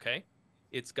 Okay.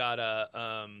 It's got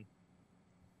a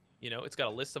it's got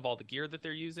a list of all the gear that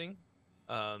they're using.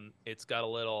 It's got a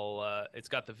little it's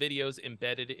got the videos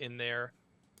embedded in there.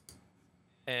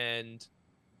 And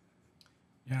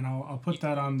I'll put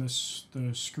that on the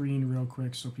screen real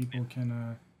quick so people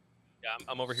can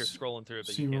I'm over here scrolling through it,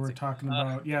 but see what we're talking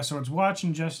about. Yeah, so it's Watch,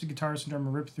 Ingested, Guitarist and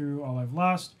Drummer Rip Through, All I've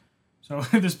Lost. So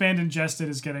this band Ingested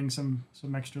is getting some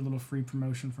extra little free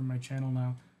promotion from my channel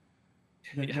now.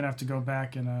 Gonna have to go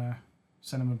back and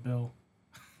send them a bill.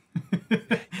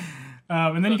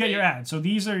 And then you get your ad. So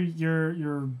these are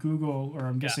your Google, or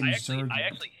I'm guessing I Zerg. I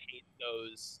actually hate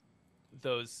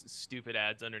those stupid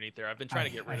ads underneath there. I've been trying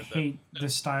to get rid of them. I hate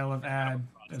this style of ad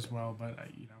as well, but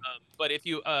but if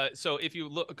you if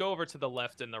you go over to the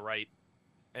left and the right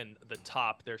and the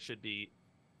top, there should be,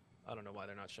 I don't know why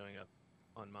they're not showing up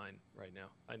on mine right now.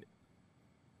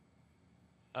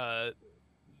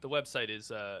 The website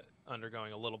is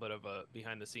undergoing a little bit of a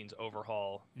behind the scenes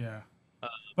overhaul. Yeah.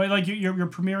 But like you're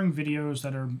premiering videos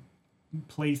that are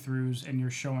playthroughs and you're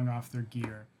showing off their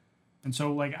gear. And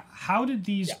so like how did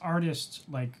these artists,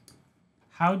 like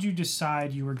how'd you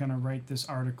decide you were going to write this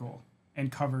article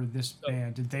and cover this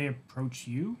band? Did they approach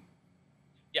you?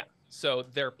 Yeah. So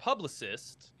their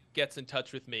publicist gets in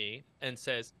touch with me and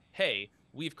says, "Hey,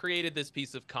 we've created this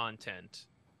piece of content.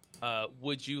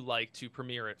 Would you like to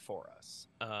premiere it for us?"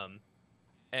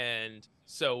 And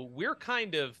so we're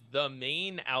kind of the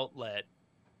main outlet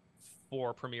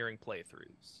for premiering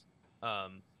playthroughs.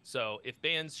 So if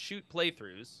bands shoot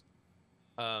playthroughs,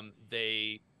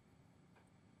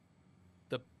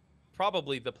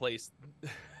 probably the place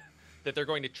that they're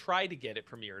going to try to get it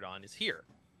premiered on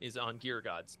is on Gear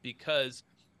Gods, because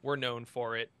we're known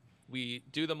for it. We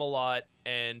do them a lot,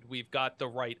 and we've got the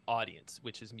right audience,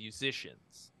 which is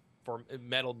musicians. For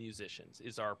metal musicians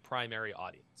is our primary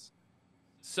audience.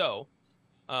 So,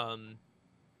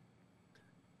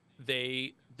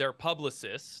 their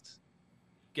publicist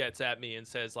gets at me and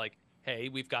says like, "Hey,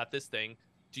 we've got this thing.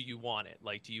 Do you want it?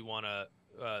 Like, do you want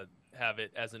to have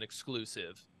it as an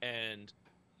exclusive?" And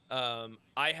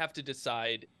I have to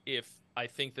decide if I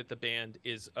think that the band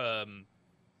is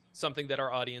something that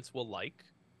our audience will like,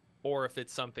 or if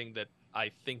it's something that I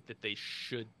think that they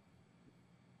should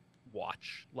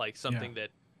watch, like something that,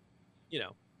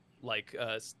 like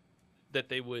that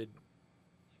they would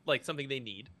like, something they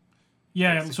need.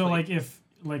 Yeah, basically. So like if,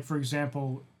 like for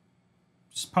example,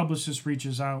 publicist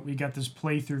reaches out, we got this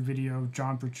playthrough video of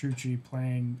John Petrucci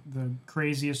playing the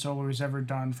craziest solo he's ever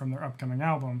done from their upcoming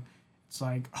album. It's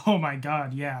like, oh my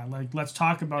god, yeah, like let's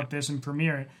talk about this and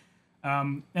premiere it.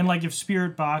 And like if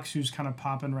Spirit Box, who's kind of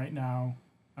popping right now,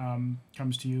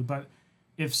 comes to you, but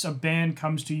if a band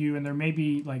comes to you and there may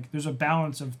be like there's a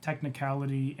balance of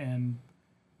technicality and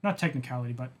not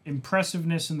technicality, but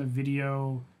impressiveness in the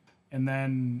video, and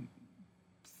then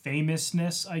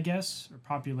famousness, I guess, or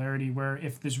popularity, where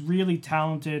if this really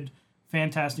talented,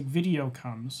 fantastic video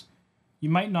comes, you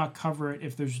might not cover it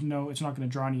if it's not going to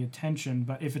draw any attention,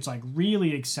 but if it's like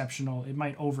really exceptional, it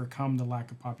might overcome the lack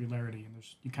of popularity, and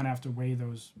you kind of have to weigh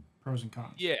those pros and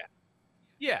cons.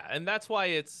 Yeah, and that's why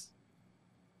it's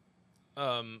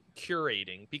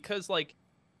curating, because like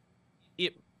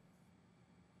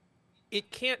it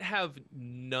can't have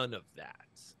none of that.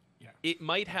 Yeah. It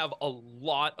might have a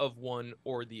lot of one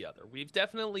or the other. We've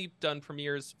definitely done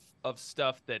premieres of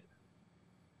stuff that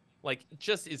like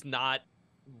just is not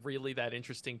really that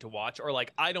interesting to watch, or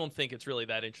like I don't think it's really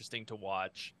that interesting to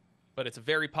watch, but it's a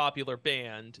very popular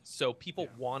band, so people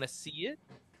want to see it.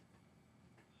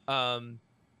 And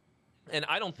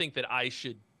I don't think that I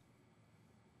should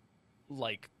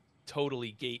like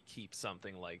totally gatekeep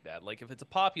something like that. Like if it's a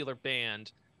popular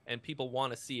band and people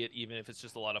want to see it, even if it's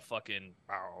just a lot of fucking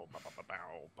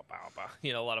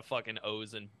you know, a lot of fucking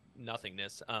O's and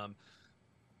nothingness.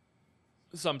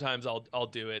 Sometimes I'll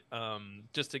do it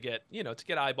just to get, you know, to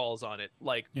get eyeballs on it.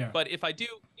 Like, but if I do,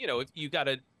 you know, if you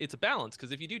gotta, it's a balance,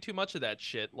 because if you do too much of that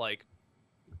shit, like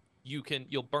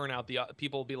you'll burn out the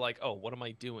people will be like, oh, what am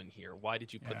I doing here? Why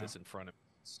did you put this in front of me?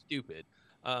 Stupid.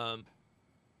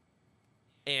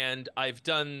 And I've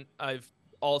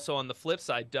also on the flip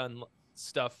side done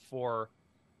stuff for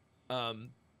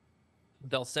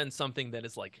they'll send something that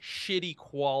is like shitty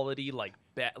quality, like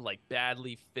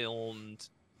badly filmed.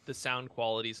 The sound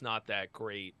quality is not that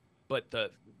great, but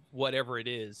the whatever it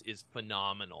is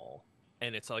phenomenal,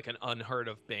 and it's like an unheard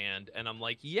of band, and I'm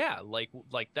like, yeah, like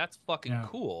that's fucking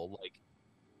cool.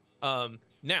 Like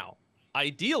now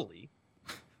ideally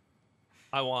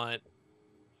I want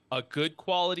a good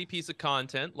quality piece of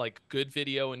content, like good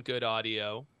video and good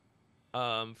audio,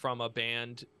 from a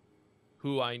band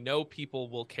who I know people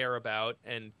will care about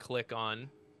and click on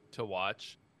to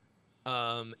watch.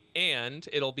 And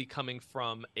it'll be coming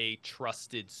from a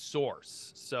trusted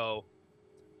source. So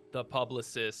the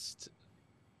publicist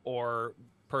or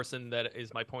person that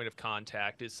is my point of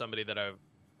contact is somebody that I've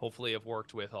hopefully have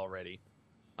worked with already.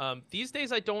 These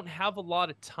days I don't have a lot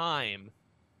of time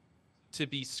to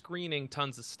be screening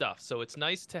tons of stuff. So it's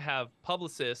nice to have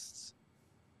publicists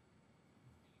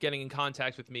getting in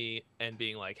contact with me and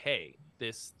being like, hey,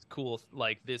 this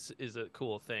is a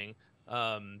cool thing.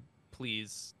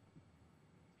 Please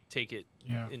take it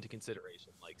into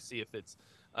consideration. Like, see if it's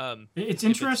it's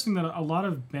interesting that a lot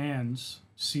of bands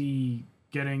see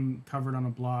getting covered on a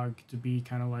blog to be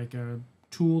kind of like a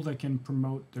tool that can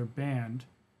promote their band,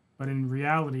 but in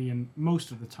reality, and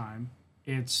most of the time,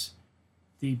 it's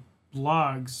the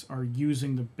blogs are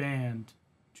using the band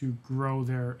to grow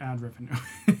their ad revenue.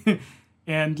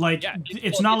 And like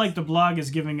it's not like the blog is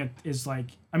giving it is like,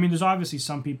 I mean, there's obviously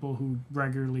some people who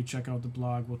regularly check out the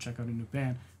blog will check out a new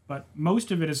band, but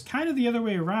most of it is kind of the other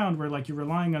way around, where like you're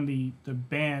relying on the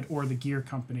band or the gear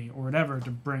company or whatever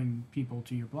to bring people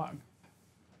to your blog.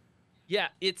 Yeah,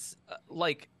 it's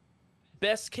like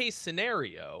best case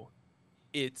scenario,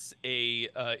 it's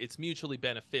it's mutually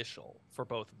beneficial for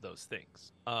both of those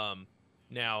things.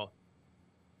 Now,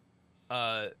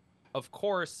 of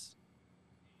course,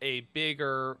 a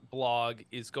bigger blog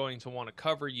is going to want to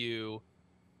cover you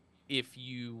if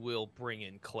you will bring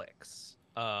in clicks.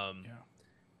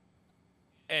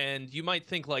 And you might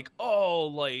think like, oh,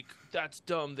 like that's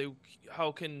dumb.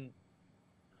 How can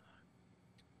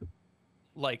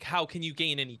you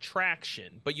gain any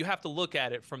traction? But you have to look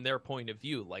at it from their point of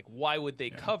view. Like, why would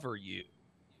they cover you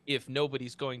if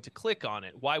nobody's going to click on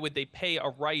it? Why would they pay a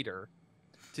writer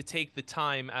to take the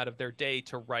time out of their day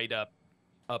to write up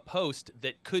a post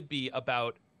that could be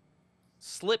about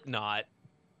Slipknot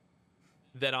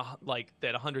that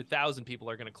 100,000 people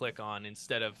are going to click on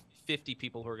instead of 50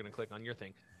 people who are going to click on your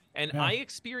thing? And I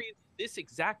experienced this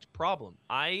exact problem.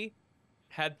 I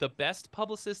had the best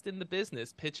publicist in the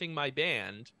business pitching my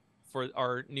band for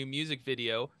our new music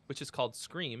video, which is called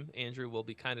Scream. Andrew will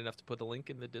be kind enough to put the link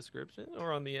in the description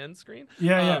or on the end screen.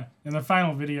 In the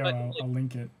final video I'll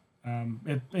link it.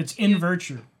 It's in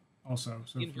Virtue also,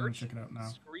 so if you want to check it out now.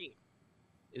 Scream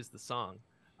is the song.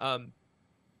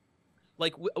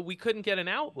 Like we couldn't get an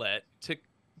outlet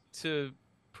to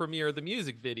premiere the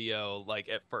music video like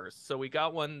at first, so we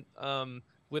got one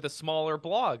with a smaller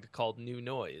blog called New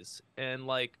Noise, and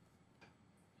like,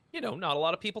 you know, not a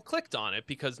lot of people clicked on it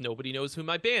because nobody knows who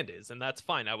my band is, and that's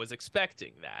fine. I was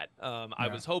expecting that. I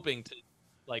was hoping to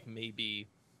like maybe.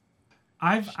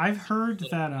 I've heard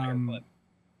that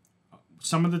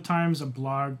some of the times a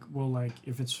blog will, like,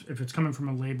 if it's coming from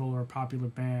a label or a popular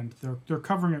band, they're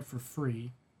covering it for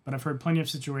free. But I've heard plenty of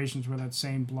situations where that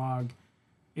same blog,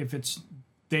 if it's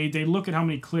they look at how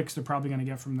many clicks they're probably going to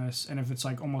get from this, and if it's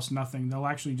like almost nothing, they'll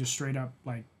actually just straight up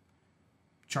like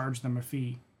charge them a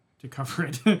fee to cover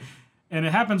it. And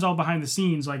it happens all behind the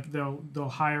scenes. Like they'll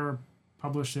hire a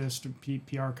publicist or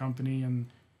PR company, and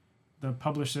the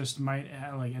publicist might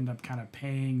like end up kind of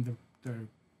paying the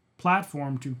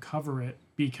platform to cover it,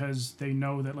 because they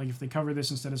know that like if they cover this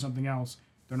instead of something else,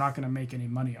 they're not going to make any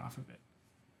money off of it.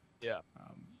 Yeah.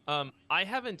 I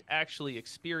haven't actually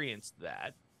experienced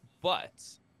that, but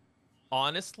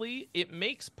honestly, it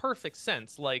makes perfect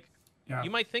sense. Like, you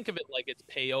might think of it like it's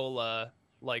payola,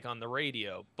 like on the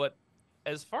radio, but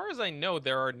as far as I know,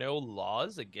 there are no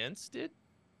laws against it.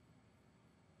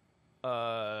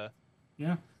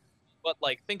 Yeah. But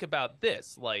like, think about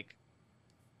this, like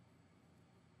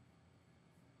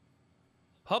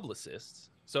publicists.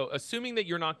 So assuming that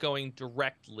you're not going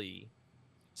directly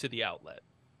to the outlet,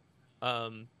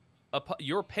 um,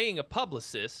 you're paying a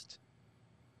publicist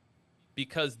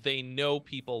because they know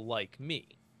people like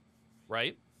me,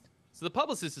 right? So the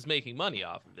publicist is making money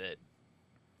off of it.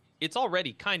 It's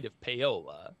already kind of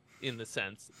payola in a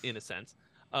sense.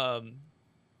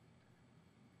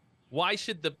 Why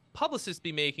should the publicist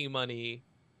be making money,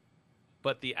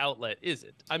 but the outlet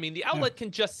isn't? I mean, the outlet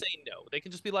can just say no. They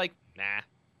can just be like, nah.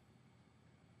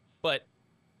 But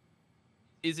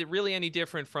is it really any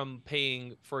different from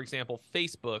paying, for example,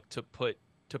 Facebook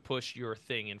to push your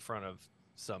thing in front of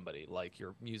somebody, like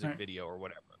your music video or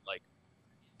whatever? Like,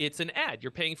 it's an ad.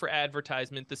 You're paying for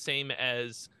advertisement, the same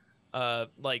as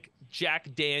like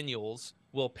Jack Daniels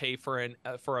will pay for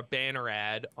a banner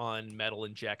ad on Metal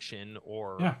Injection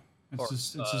or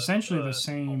it's essentially the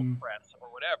same press or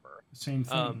whatever. Same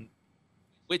thing.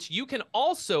 Which you can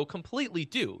also completely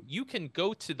do. You can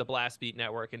go to the Blast Beat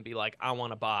Network and be like, I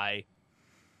want to buy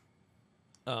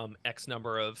X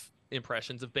number of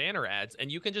impressions of banner ads,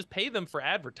 and you can just pay them for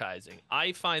advertising.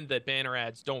 I find that banner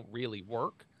ads don't really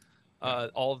work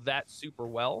all of that super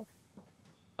well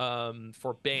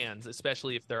for bands,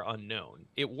 especially if they're unknown.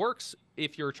 It works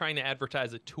if you're trying to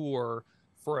advertise a tour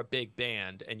for a big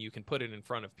band, and you can put it in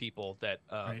front of people that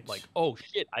like, oh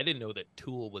shit, I didn't know that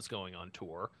Tool was going on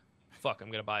tour. Fuck,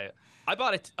 I'm gonna buy it. I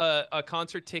bought a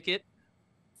concert ticket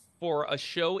for a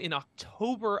show in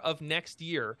October of next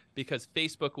year because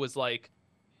Facebook was like,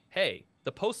 hey,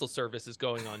 the Postal Service is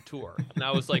going on tour. And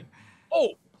I was like,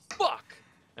 oh, fuck.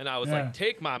 And I was like,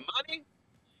 take my money?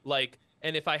 Like,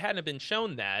 and if I hadn't been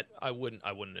shown that, I wouldn't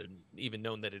have even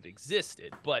known that it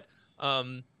existed. But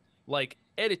like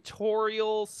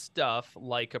editorial stuff,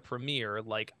 like a premiere,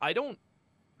 like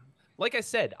like I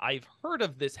said, I've heard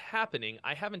of this happening.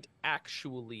 I haven't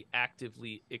actually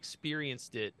actively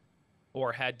experienced it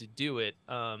or had to do it.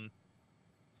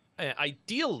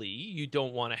 Ideally, you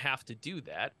don't want to have to do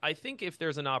that. I think if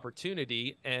there's an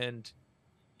opportunity and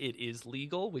it is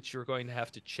legal, which you're going to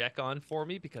have to check on for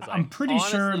me, because I'm pretty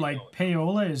sure like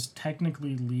payola is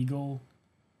technically legal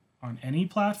on any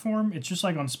platform. It's just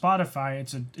like on Spotify,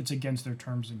 it's against their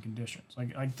terms and conditions.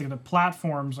 Like the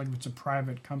platforms, like if it's a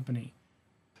private company,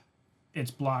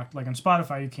 it's blocked. Like on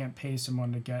Spotify, you can't pay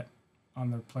someone to get on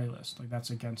their playlist. Like that's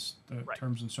against the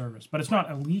terms and service. But it's not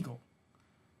illegal.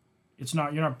 It's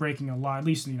not, you're not breaking a law, at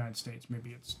least in the United States.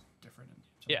 Maybe it's different in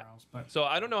somewhere else. But so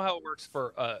I don't know how it works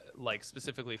for like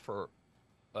specifically for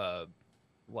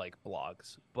like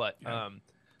blogs, but I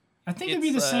think it'd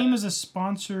be the same as a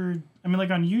sponsored. I mean, like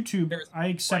on YouTube, I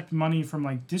accept money from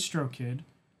like DistroKid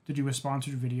to do a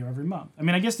sponsored video every month. I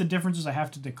mean, I guess the difference is I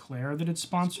have to declare that it's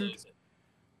sponsored.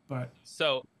 But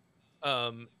so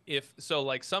if so,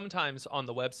 like sometimes on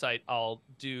the website I'll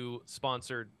do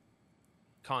sponsored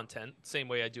content same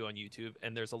way I do on YouTube,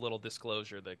 and there's a little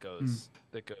disclosure that goes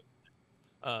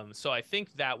so I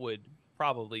think that would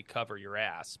probably cover your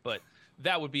ass, but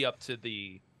that would be up to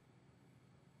the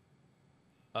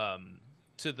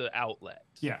outlet.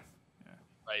 Yeah.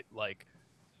 Right, like,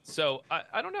 so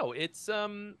I don't know, it's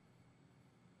I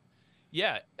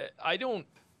don't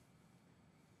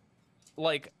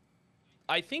like,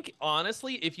 I think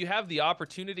honestly, if you have the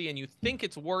opportunity and you think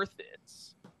it's worth it,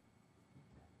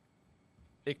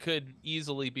 it could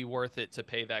easily be worth it to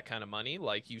pay that kind of money.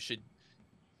 Like you should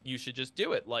just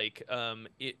do it. Like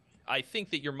I think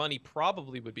that your money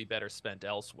probably would be better spent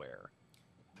elsewhere.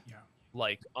 Yeah.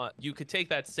 Like you could take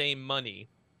that same money.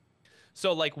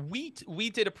 So like we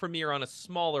did a premiere on a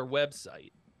smaller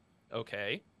website,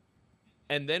 okay?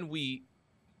 And then we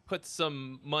put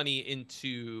some money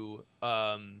into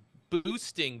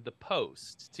boosting the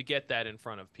post to get that in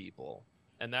front of people.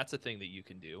 And that's a thing that you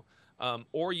can do.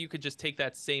 Or you could just take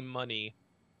that same money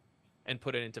and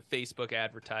put it into Facebook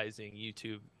advertising,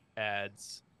 YouTube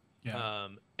ads,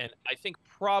 and I think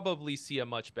probably see a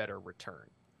much better return.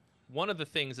 One of the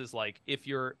things is like if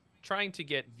you're trying to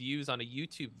get views on a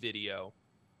YouTube video,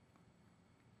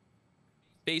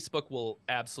 Facebook will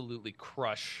absolutely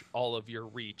crush all of your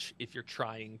reach if you're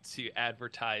trying to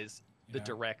advertise the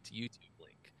direct YouTube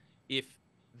link.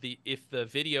 If the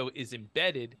video is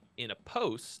embedded in a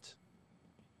post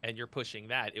and you're pushing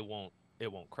that, it won't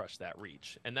crush that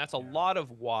reach. And that's a lot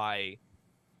of why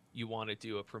you want to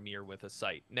do a premiere with a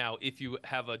site. Now, if you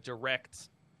have a direct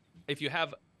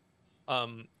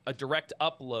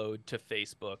upload to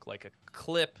Facebook, like a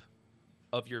clip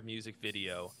of your music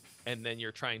video, and then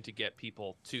you're trying to get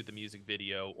people to the music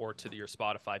video or to your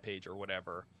Spotify page or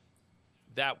whatever,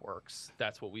 that works.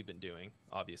 That's what we've been doing,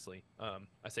 obviously. I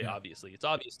say Yeah. obviously. It's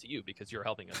obvious to you because you're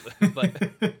helping us, but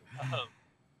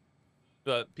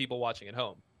the people watching at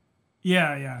home.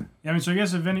 Yeah. I mean, so I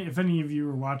guess if any of you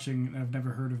are watching and have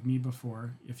never heard of me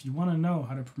before, if you want to know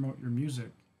how to promote your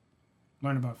music,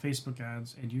 learn about Facebook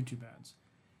ads and YouTube ads,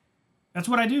 that's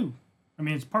what I do. I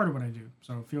mean, it's part of what I do.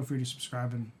 So feel free to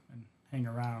subscribe and hang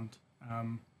around.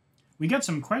 We got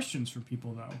some questions from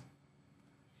people though.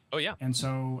 Oh yeah. And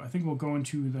so I think we'll go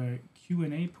into the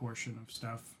Q&A portion of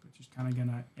stuff, which is kind of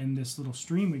gonna end this little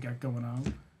stream we got going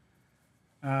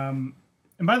on.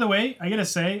 And by the way, I gotta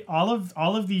say, all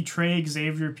of the Trey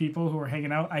Xavier people who are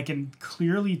hanging out, I can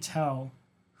clearly tell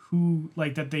who,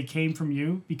 like, that they came from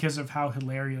you because of how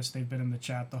hilarious they've been in the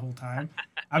chat the whole time.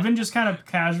 I've been just kind of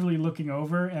casually looking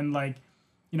over and, like,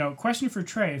 you know, question for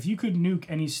Trey: if you could nuke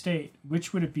any state,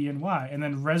 which would it be and why? And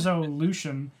then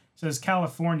Resolution says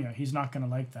California. He's not gonna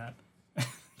like that.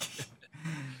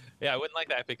 Yeah, I wouldn't like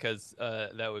that because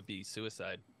that would be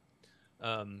suicide.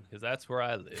 Because that's where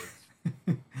I live.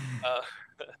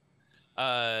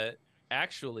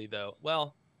 Actually, though,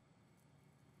 well,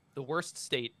 the worst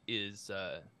state is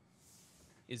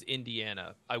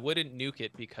Indiana. I wouldn't nuke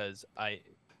it because I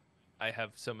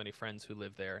have so many friends who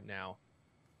live there now,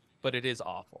 but it is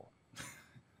awful.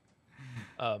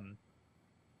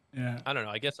 Yeah. I don't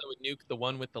know. I guess I would nuke the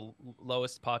one with the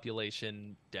lowest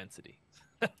population density.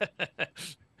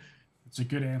 It's a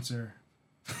good answer.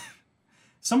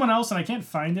 Someone else, and I can't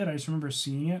find it, I just remember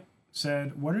seeing it,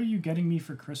 said, "What are you getting me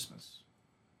for Christmas?"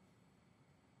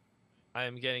 I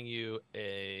am getting you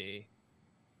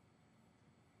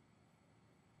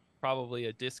probably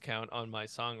a discount on my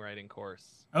songwriting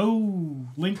course. Oh,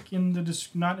 link in the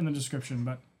not in the description,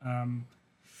 but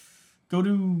go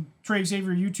to Trey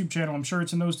Xavier YouTube channel. I'm sure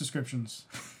it's in those descriptions.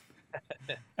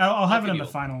 I'll have it in the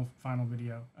final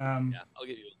video. Yeah, I'll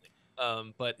give you a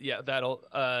link. But yeah, that'll.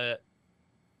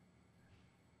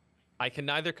 I can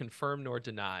neither confirm nor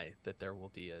deny that there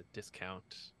will be a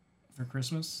discount for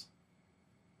Christmas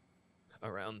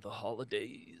around the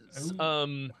holidays.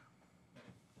 Ooh.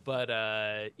 But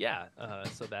yeah.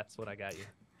 So that's what I got you.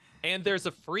 And there's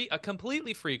a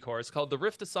completely free course called the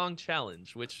Rift a Song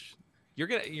Challenge, which you're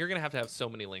gonna have to have so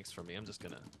many links from me. I'm just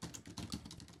gonna.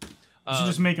 You should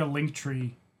just make a link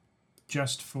tree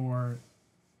just for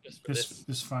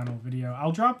this final video.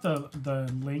 I'll drop the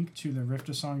link to the Rift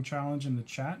a Song Challenge in the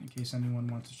chat in case anyone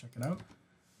wants to check it out.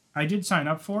 I did sign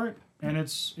up for it, and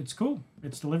it's cool.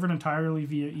 It's delivered entirely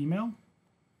via email.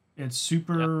 It's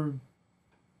super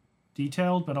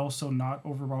detailed, but also not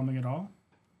overwhelming at all.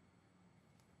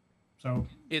 So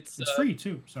it's free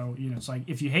too. So you know, it's like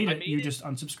if you hate it, you just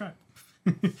unsubscribe.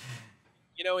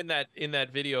 You know, in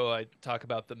that video, I talk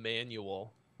about the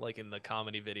manual, like in the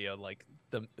comedy video, like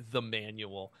the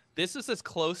manual. This is as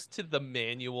close to the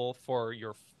manual for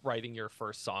your writing your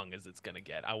first song as it's gonna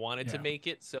get. I wanted to make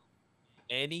it so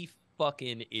any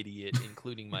fucking idiot,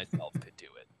 including myself, could do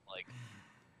it. Like,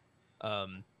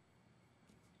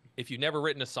 if you've never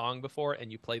written a song before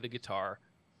and you play the guitar,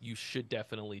 you should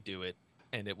definitely do it,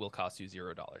 and it will cost you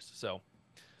 $0. So,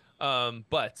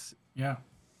 but yeah.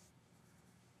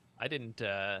 I didn't,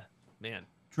 man.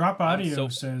 Drop Audio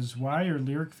says, why are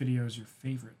lyric videos your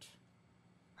favorite?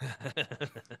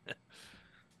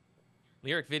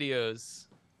 Lyric videos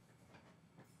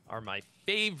are my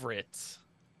favorite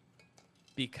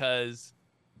because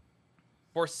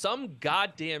for some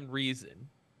goddamn reason,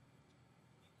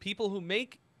 people who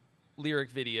make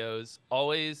lyric videos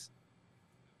always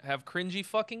have cringy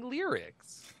fucking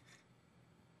lyrics.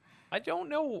 I don't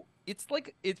know. It's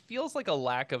like, it feels like a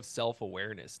lack of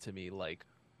self-awareness to me. Like,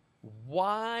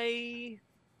 why?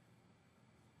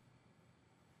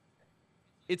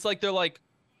 It's like they're like,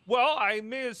 well, I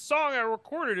made a song, I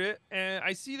recorded it, and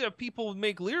I see that people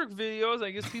make lyric videos.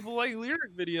 I guess people like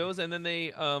lyric videos, and then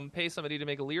they pay somebody to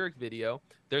make a lyric video.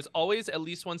 There's always at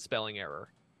least one spelling error.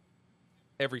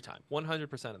 Every time.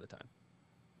 100% of the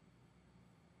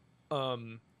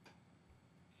time.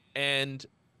 And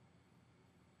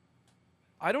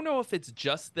I don't know if it's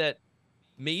just that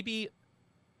maybe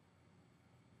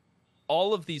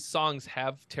all of these songs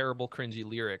have terrible, cringy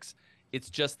lyrics.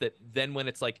 It's just that then when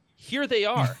it's like, here they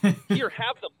are, here,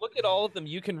 have them, look at all of them,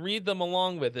 you can read them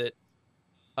along with it.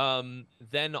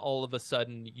 Then all of a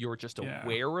sudden you're just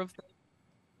aware of them.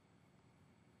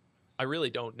 I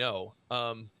really don't know.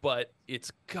 But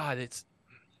it's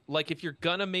like, if you're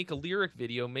gonna make a lyric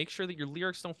video, make sure that your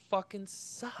lyrics don't fucking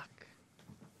suck.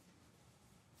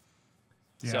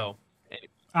 Yeah. So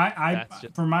I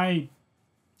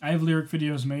have lyric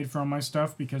videos made for all my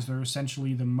stuff because they're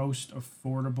essentially the most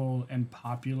affordable and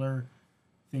popular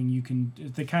thing you can.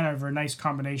 They kind of are a nice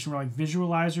combination where like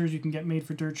visualizers you can get made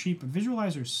for dirt cheap, but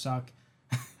visualizers suck.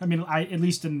 I mean, at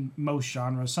least in most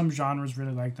genres. Some genres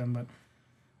really like them, but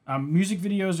music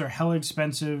videos are hella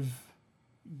expensive.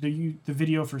 The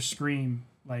video for Scream,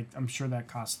 like I'm sure that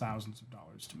costs thousands of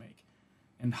dollars to make,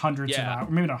 and hundreds of hours,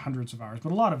 maybe not hundreds of hours,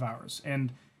 but a lot of hours.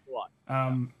 And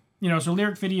you know, so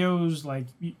lyric videos, like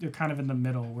they're kind of in the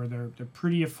middle where they're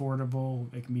pretty affordable.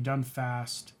 They can be done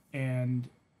fast, and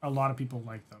a lot of people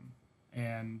like them.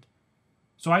 And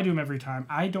so I do them every time.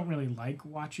 I don't really like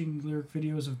watching lyric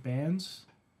videos of bands,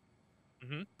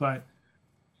 but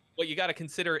what you got to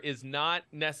consider is not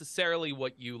necessarily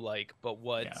what you like, but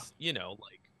what's you know,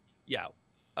 like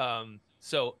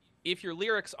so if your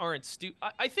lyrics aren't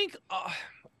I think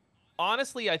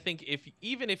honestly, I think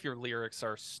even if your lyrics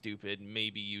are stupid,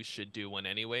 maybe you should do one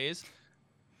anyways,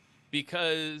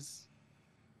 because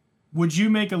would you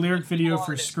make a lyric video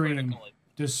for Scream?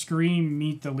 Does Scream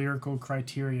meet the lyrical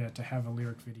criteria to have a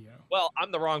lyric video? Well,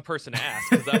 I'm the wrong person to ask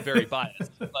because I'm very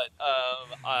biased. But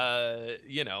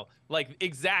you know, like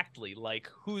exactly, like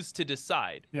who's to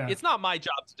decide? Yeah. It's not my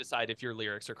job to decide if your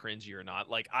lyrics are cringy or not.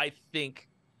 Like I think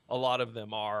a lot of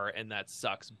them are, and that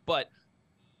sucks. But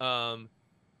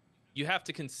you have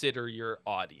to consider your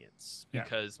audience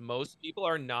because most people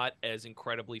are not as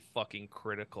incredibly fucking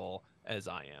critical as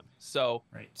I am. So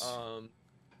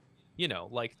you know,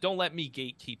 like, don't let me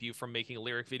gatekeep you from making a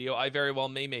lyric video. I very well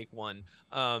may make one.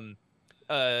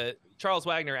 Charles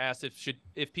Wagner asked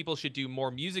if people should do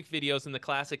more music videos in the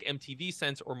classic MTV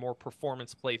sense or more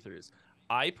performance playthroughs.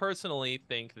 I personally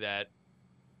think that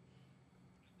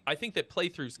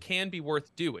playthroughs can be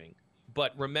worth doing,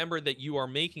 but remember that you are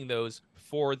making those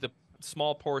for the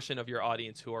small portion of your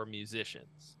audience who are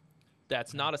musicians.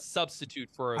 That's not a substitute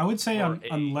for I would say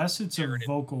unless it's a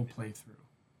vocal playthrough.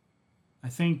 I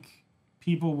think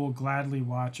people will gladly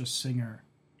watch a singer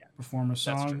perform a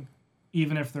song,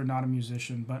 even if they're not a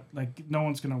musician. But like, no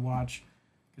one's gonna watch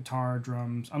guitar,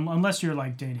 drums, unless you're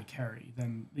like Danny Carey.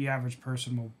 Then the average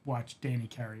person will watch Danny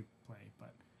Carey play.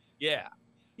 But yeah.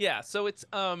 So it's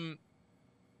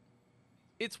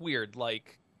weird.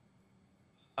 Like,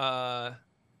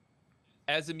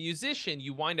 as a musician,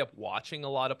 you wind up watching a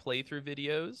lot of playthrough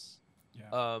videos.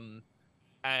 Yeah.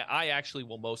 I actually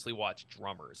will mostly watch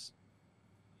drummers.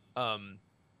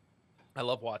 I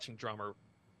love watching drummer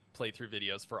playthrough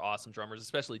videos for awesome drummers,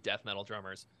 especially death metal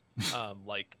drummers,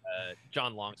 like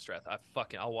John Longstreth.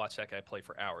 I'll watch that guy play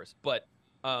for hours. But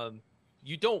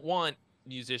you don't want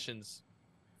musicians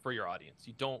for your audience.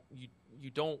 You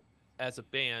don't as a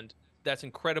band. That's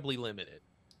incredibly limited.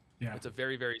 Yeah, it's a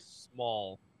very, very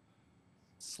small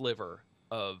sliver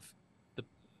of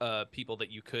the people that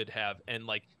you could have. And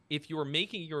like, if you were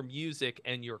making your music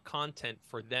and your content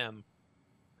for them,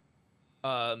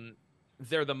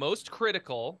 they're the most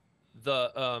critical,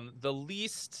 the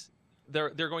least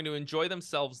they're going to enjoy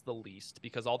themselves the least,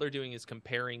 because all they're doing is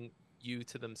comparing you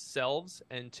to themselves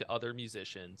and to other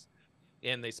musicians,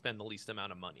 and they spend the least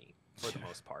amount of money for the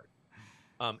most part,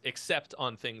 except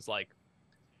on things like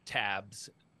tabs,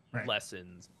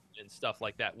 lessons, and stuff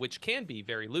like that, which can be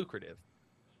very lucrative.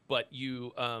 But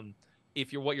you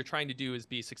if what you're trying to do is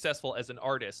be successful as an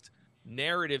artist,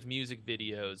 narrative music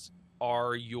videos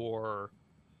are your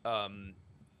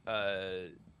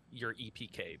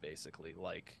EPK, basically,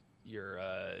 like your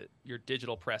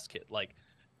digital press kit. Like,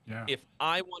 if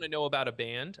I want to know about a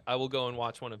band, I will go and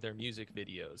watch one of their music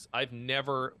videos. I've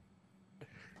never,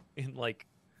 in like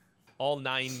all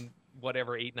 9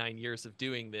 years of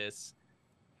doing this,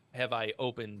 have I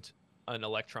opened an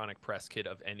electronic press kit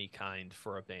of any kind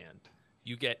for a band.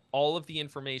 You get all of the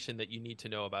information that you need to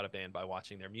know about a band by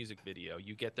watching their music video.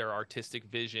 You get their artistic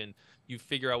vision. You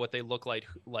figure out what they look like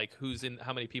who's in,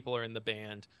 how many people are in the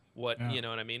band, you know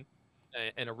what I mean?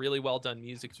 And a really well done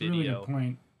music video. Really good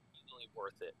point. Really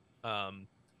worth it.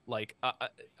 Like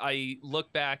I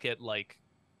look back at like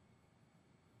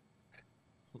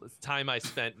the time I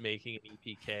spent making an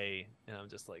EPK, and I'm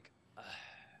just like.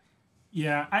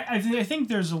 Yeah, I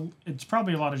think it's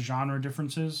probably a lot of genre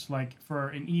differences. Like for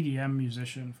an EDM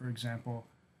musician, for example,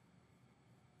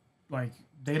 like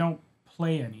they don't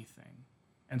play anything,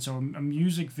 and so a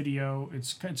music video,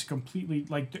 it's completely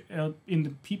like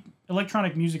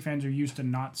electronic music fans are used to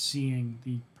not seeing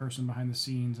the person behind the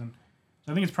scenes, and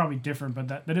so I think it's probably different. But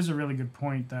that is a really good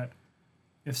point, that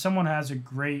if someone has a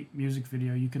great music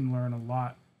video, you can learn a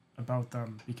lot about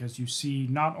them, because you see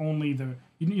not only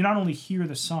you not only hear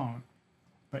the song,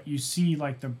 but you see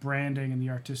like the branding and the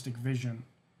artistic vision.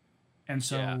 And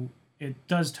so it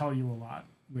does tell you a lot,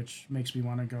 which makes me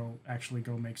want to go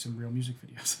make some real music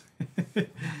videos.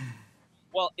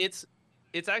 Well, it's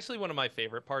it's actually one of my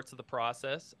favorite parts of the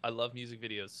process. I love music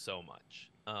videos so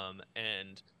much.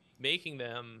 And making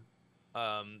them,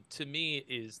 to me,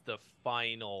 is the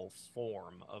final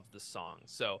form of the song.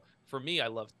 So for me, I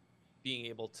love being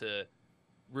able to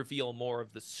reveal more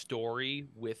of the story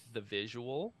with the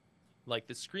visual. Like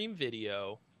the Scream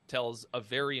video tells a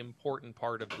very important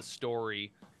part of the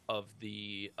story of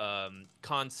the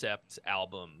concept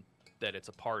album that it's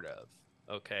a part of.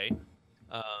 Okay.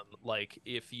 Like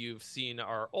if you've seen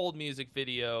our old music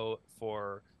video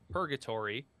for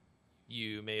Purgatory,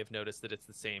 you may have noticed that it's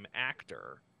the same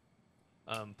actor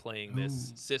playing Ooh.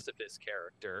 this Sisyphus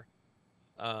character.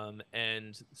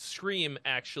 And Scream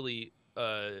actually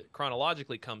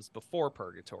chronologically comes before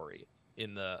Purgatory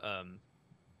in the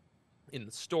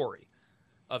story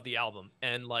of the album,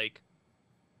 and like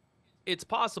it's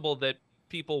possible that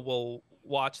people will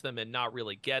watch them and not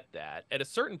really get that. At a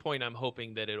certain point, I'm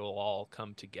hoping that it'll all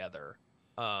come together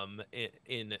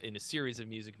in a series of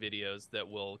music videos that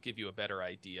will give you a better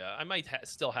idea. I might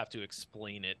still have to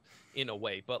explain it in a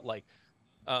way, but like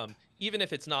even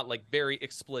if it's not like very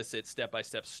explicit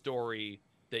step-by-step story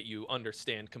that you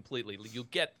understand completely, you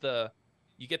get the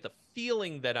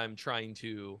feeling that I'm trying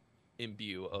to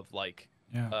imbue of like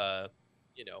Yeah.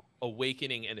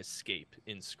 awakening and escape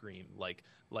in Scream, like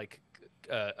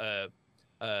uh uh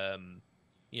um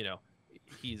you know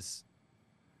he's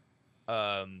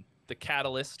the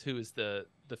catalyst, who is the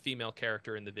female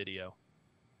character in the video,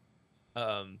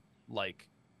 like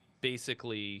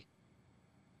basically,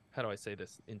 how do I say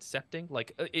this, incepting,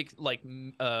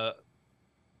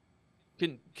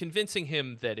 convincing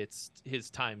him that it's his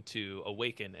time to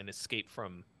awaken and escape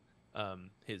from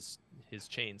his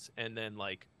chains. And then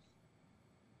like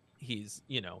he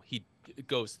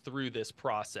goes through this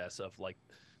process of like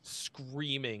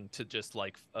screaming to just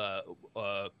like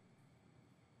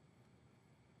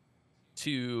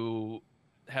to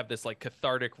have this like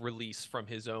cathartic release from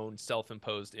his own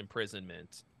self-imposed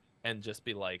imprisonment, and just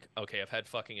be like, okay, I've had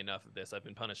fucking enough of this, I've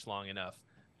been punished long enough,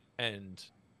 and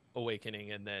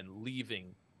awakening and then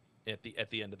leaving at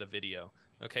the end of the video.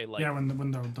 Okay, like, Yeah, when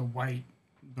the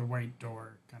white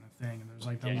door kind of thing, and there's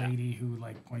like the yeah, lady who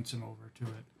like points him over to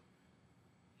it.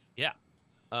 yeah.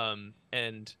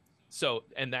 And so,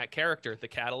 and that character, the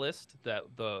catalyst, that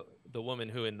the woman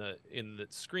who in the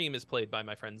Scream is played by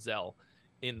my friend Zell.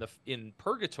 In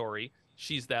Purgatory,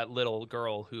 she's that little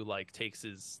girl who like takes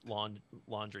his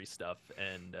laundry stuff,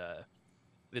 and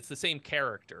it's the same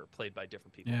character played by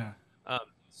different people. Yeah. Um,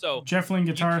 so Jeff Lynne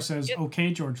you Guitar can says, get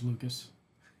 "Okay, George Lucas."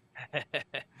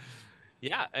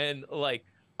 yeah, and like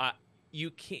you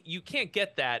can't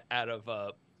get that out of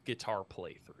a guitar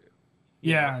playthrough.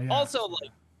 Yeah, yeah, Also,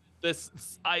 like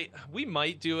this, we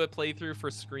might do a playthrough for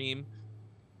Scream.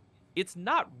 It's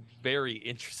not very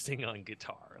interesting on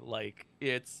guitar. Like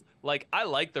it's like I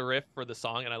like the riff for the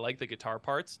song and I like the guitar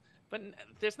parts, but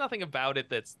there's nothing about it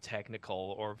that's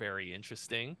technical or very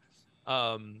interesting.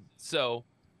 So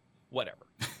whatever.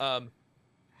 Um,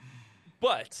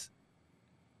 but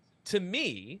to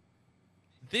me,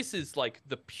 this is like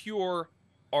the pure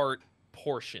art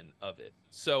portion of it.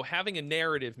 So having a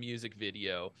narrative music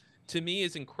video to me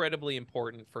is incredibly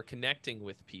important for connecting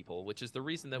with people, which is the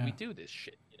reason that we yeah, do this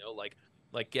shit,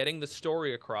 like getting the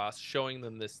story across, showing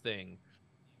them this thing.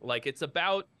 Like it's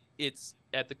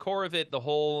at the core of it, the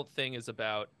whole thing is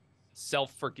about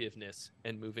self-forgiveness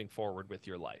and moving forward with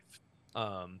your life.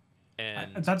 Um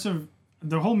and that's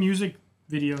the whole music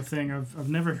video thing. I've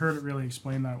never heard it really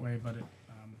explained that way, but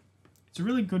it's a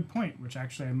really good point. Which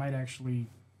actually I might actually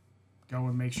go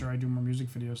and make sure I do more music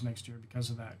videos next year because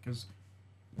of that. Because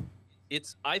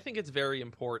I think it's very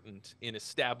important in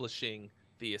establishing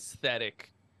the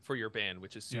aesthetic for your band,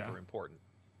 which is super yeah, important.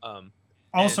 Um,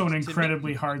 also and an to me,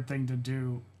 incredibly hard thing to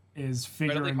do is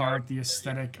incredibly figuring hard. out the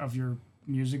aesthetic of your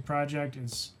music project.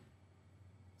 It's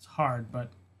hard,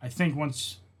 but I think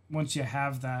once you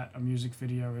have that, a music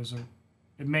video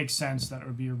it makes sense that it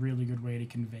would be a really good way to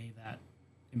convey that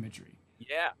imagery.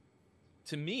 Yeah,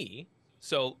 to me,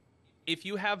 so if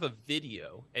you have a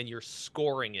video and you're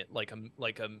scoring it like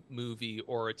a movie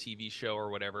or a TV show or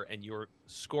whatever, and you're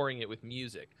scoring it with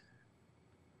music,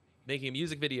 making a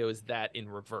music video is that in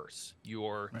reverse.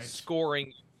 You're Right.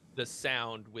 scoring the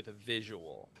sound with a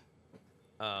visual.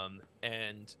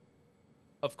 And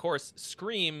of course,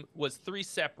 Scream was 3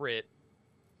 separate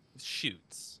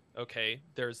shoots. Okay,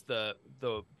 there's the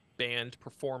band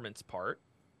performance part.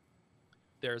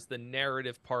 There's the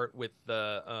narrative part with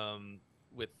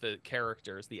the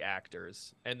characters, the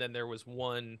actors, and then there was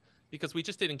one because we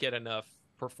just didn't get enough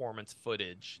performance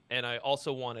footage, and I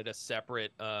also wanted a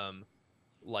separate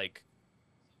like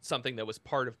something that was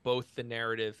part of both the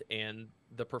narrative and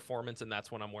the performance, and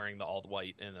that's when I'm wearing the all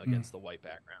white and against the white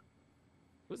background.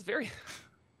 It was very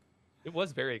it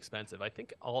was very expensive. I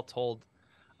think all told,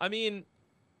 I mean,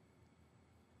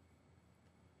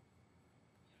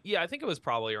 yeah, I think it was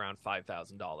probably around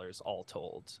 $5,000 all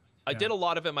told. I did a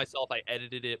lot of it myself. I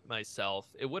edited it myself.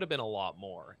 It would have been a lot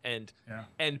more. And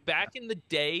back in the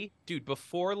day, dude,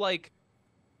 before like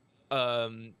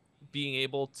being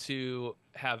able to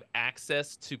have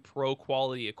access to pro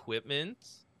quality equipment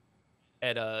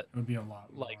at it would be a lot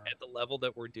like more. at the level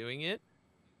that we're doing it,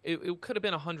 it could have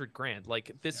been $100,000.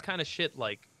 Like this kind of shit.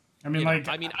 Like, I mean, like,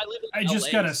 I live in I LA,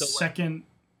 just got a so second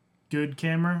good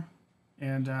camera,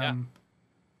 and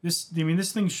this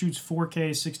thing shoots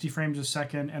 4K 60 frames a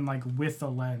second, and like with a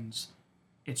lens,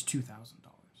 it's $2,000.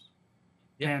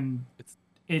 Yeah, and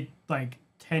it like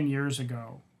 10 years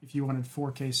ago, if you wanted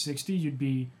 4K 60, you'd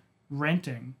be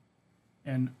renting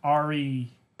an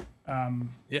RE. I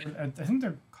think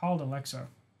they're called Alexa.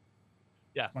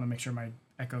 Yeah, I want to make sure my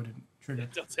Echo didn't trigger.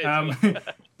 Don't say it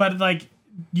but like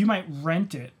you might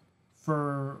rent it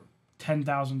for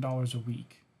 $10,000 a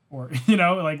week, or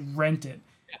like rent it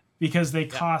because they would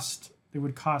cost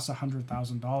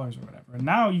 $100,000 or whatever. And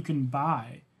now you can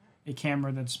buy a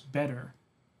camera that's better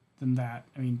than that.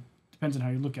 I mean, depends on how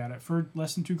you look at it, for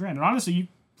less than $2,000. And honestly,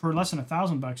 for less than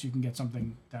 $1,000, you can get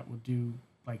something that would do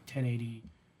like 1080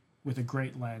 with a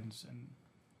great lens, and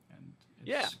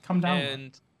it's come down.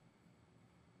 And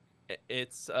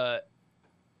it's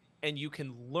and you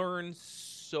can learn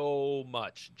so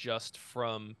much just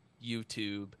from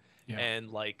YouTube,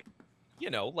 and like,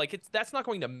 like that's not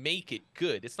going to make it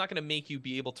good. It's not going to make you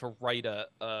be able to write a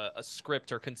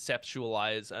script or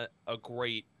conceptualize a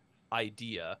great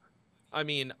idea. I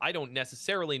mean, I don't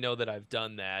necessarily know that I've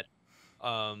done that,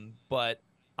 but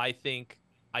I think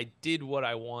I did what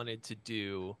I wanted to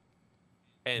do,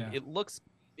 and it looks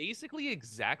basically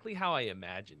exactly how I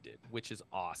imagined it, which is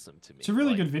awesome to me. It's a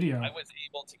really good video. I was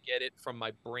able to get it from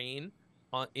my brain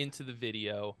into the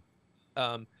video.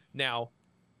 Now,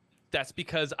 that's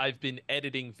because I've been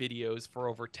editing videos for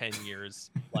over 10 years,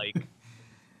 like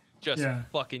just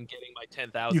fucking getting my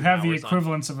 10,000. You have the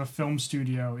equivalence of a film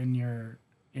studio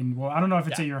well, I don't know if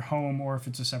it's at your home or if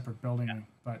it's a separate building,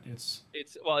 but it's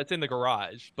in the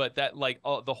garage. But that like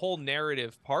the whole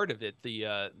narrative part of it,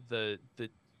 the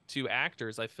two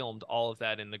actors, I filmed all of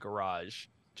that in the garage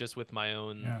just with my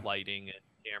own lighting and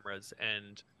cameras,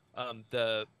 and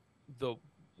the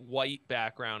white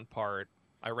background part,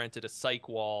 I rented a Psych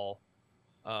Wall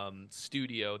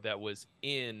studio that's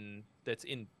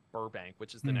in Burbank,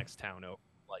 which is the next town over.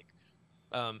 Like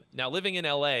now living in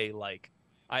LA, like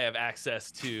I have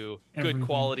access to good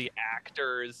quality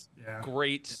actors,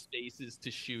 great spaces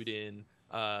to shoot in.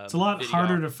 It's a lot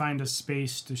harder to find a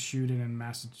space to shoot in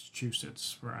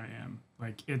Massachusetts, where I am.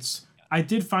 Like I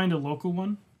did find a local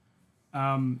one,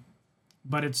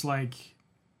 but it's like,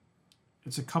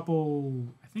 it's a couple,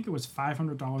 I think it was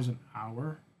 $500 an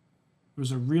hour. It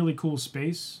was a really cool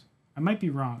space. I might be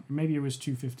wrong. Maybe it was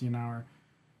 $250 an hour,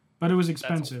 but it was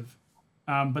expensive.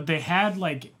 But they had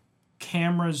like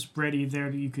cameras ready there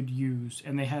that you could use,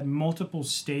 and they had multiple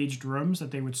staged rooms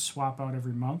that they would swap out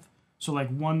every month. So like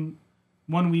one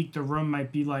week the room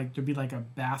might be like, there'd be like a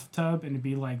bathtub, and it'd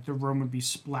be like the room would be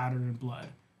splattered in blood.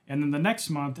 And then the next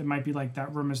month it might be like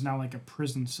that room is now like a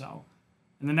prison cell.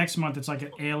 And the next month it's like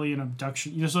an alien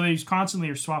abduction. So they constantly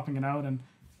are swapping it out. And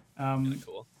really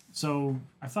cool. So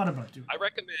I thought about doing I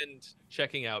recommend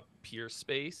checking out Peer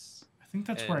Space. I think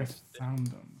that's where I found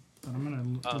them. But I'm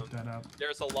gonna look that up.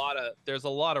 There's a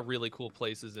lot of really cool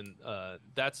places, and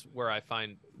that's where I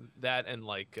find that, and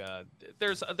like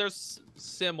there's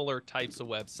similar types of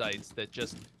websites that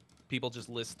just people just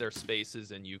list their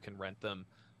spaces and you can rent them.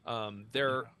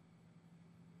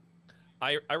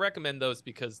 I recommend those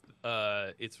because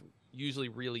it's usually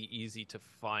really easy to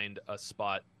find a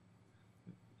spot.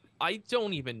 I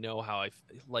don't even know how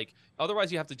like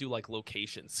otherwise you have to do like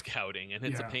location scouting, and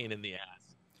it's a pain in the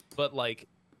ass. But like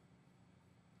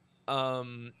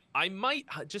I might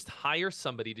just hire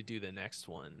somebody to do the next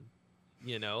one,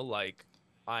 like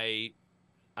I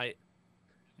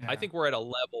think we're at a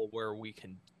level where we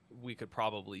could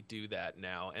probably do that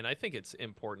now. And I think it's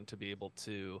important to be able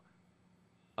to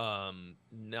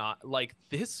not like,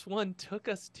 this one took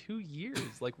us 2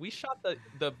 years. Like we shot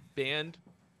the band,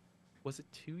 was it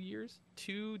 2 years?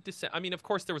 I mean, of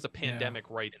course there was a pandemic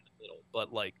right in the middle,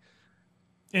 but like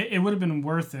it would have been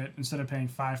worth it instead of paying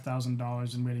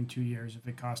 $5,000 and waiting 2 years if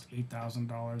it cost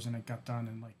 $8,000 and it got done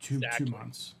in like two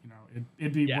months.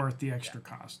 It'd be worth the extra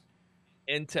cost.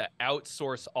 and to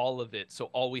outsource all of it, so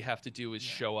all we have to do is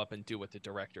Yeah. show up and do what the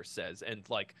director says, and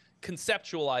like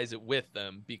conceptualize it with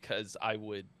them, because I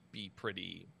would be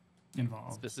pretty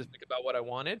Involved. specific about what I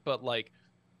wanted. But like,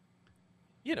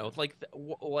 you know,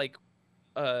 like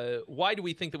why do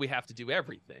we think that we have to do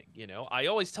everything? You know, I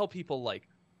always tell people, like,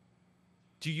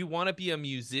 do you want to be a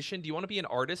musician? Do you want to be an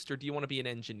artist, or do you want to be an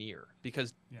engineer?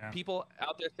 Because Yeah. people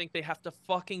out there think they have to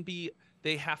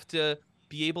they have to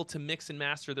be able to mix and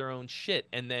master their own shit.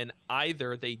 And then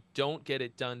either they don't get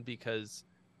it done because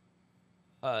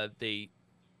they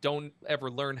don't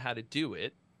ever learn how to do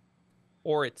it,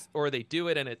 or they do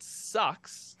it and it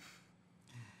sucks.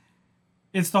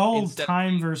 It's the whole Instead of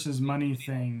time being- versus money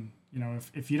thing. You know,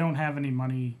 if you don't have any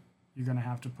money, you're gonna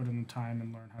have to put in the time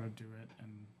and learn how to do it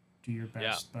and do your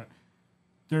best. But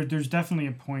there's definitely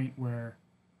a point where,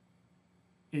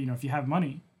 you know, if you have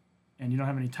money and you don't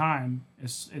have any time,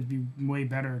 it'd be way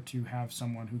better to have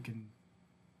someone who can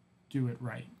do it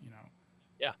right. You know.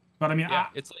 Yeah. But I mean, Yeah,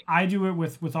 it's like, I do it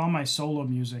with all my solo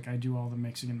music. I do all the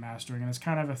mixing and mastering, and it's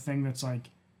kind of a thing that's like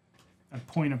a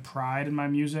point of pride in my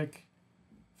music.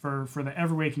 For the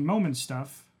Ever Waking Moments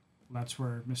stuff, that's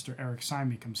where Mr. Eric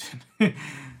Simey comes in.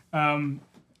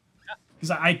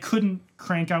 Because I couldn't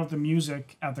crank out the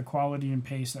music at the quality and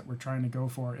pace that we're trying to go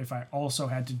for if I also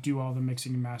had to do all the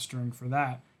mixing and mastering for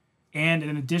that, and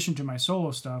in addition to my solo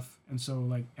stuff. And so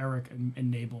like Eric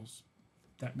enables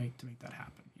to make that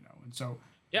happen, you know. And so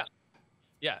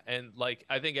yeah, and like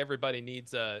I think everybody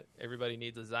needs a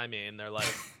Zyme in their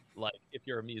life. Like, if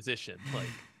you're a musician, like,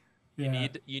 you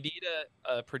need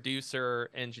a producer,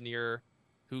 engineer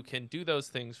who can do those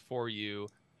things for you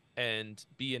and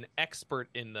be an expert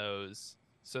in those,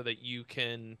 so that you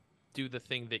can do the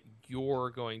thing that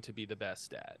you're going to be the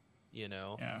best at, you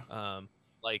know?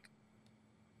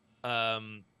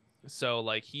 So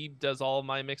like he does all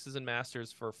my mixes and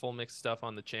masters for full mix stuff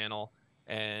on the channel.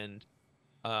 And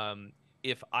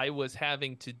if I was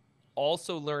having to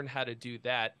also learn how to do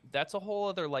that, that's a whole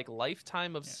other like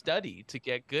lifetime of study to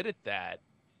get good at that.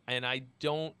 And I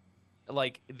don't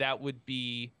like that would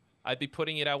be, I'd be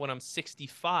putting it out when I'm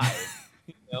 65.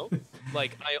 You know,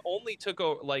 like I only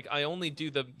do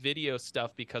the video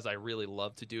stuff because I really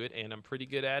love to do it and I'm pretty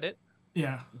good at it.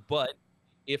 Yeah. But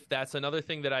if that's another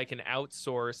thing that I can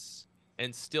outsource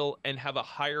and have a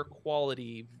higher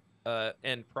quality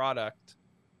end product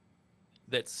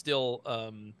that still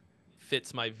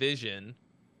fits my vision,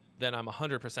 then I'm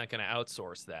 100% going to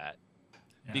outsource that.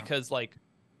 Yeah. Because like,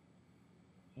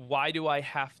 why do I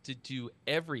have to do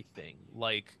everything?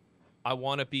 Like, I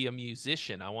want to be a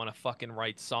musician. I want to fucking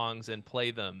write songs and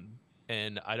play them.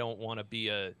 And I don't want to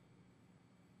be I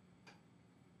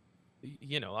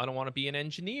don't want to be an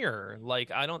engineer.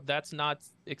 Like, that's not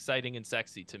exciting and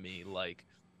sexy to me. Like,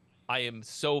 I am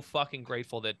so fucking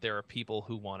grateful that there are people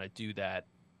who want to do that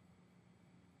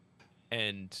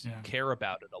and care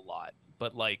about it a lot.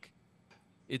 But like,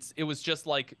 it was just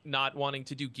like not wanting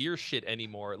to do gear shit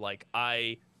anymore. Like,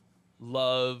 I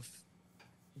love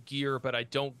gear, but I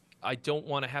don't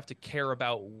want to have to care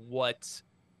about what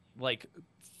like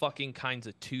fucking kinds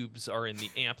of tubes are in the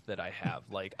amp that I have.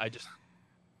 Like, I just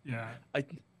I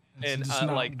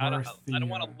don't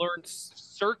want to learn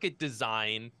circuit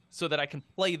design so that I can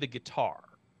play the guitar.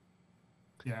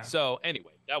 Yeah. So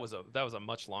anyway, that was a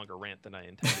much longer rant than I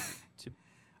intended to.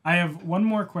 I have one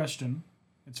more question.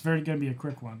 It's going to be a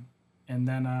quick one, and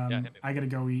then I gotta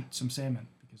go eat some salmon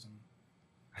because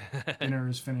dinner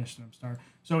is finished and I'm starved.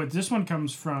 So this one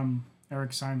comes from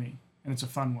Eric Simey, and it's a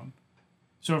fun one.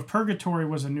 So if Purgatory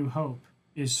was a New Hope,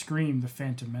 is Scream the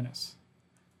Phantom Menace?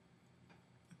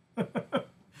 I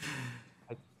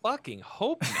fucking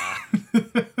hope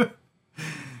not.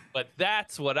 But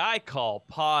that's what I call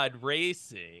pod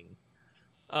racing.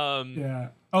 Yeah.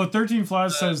 Oh, 13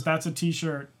 Flaws says that's a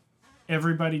t-shirt.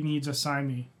 Everybody needs a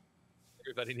Simey.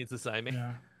 Everybody needs a Simey.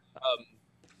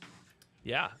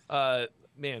 Yeah.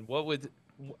 Man, what would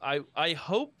I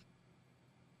hope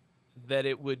that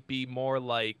it would be more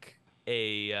like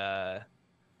a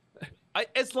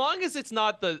as long as it's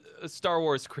not the Star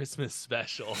Wars Christmas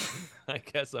special, I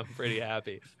guess I'm pretty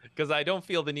happy, because I don't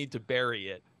feel the need to bury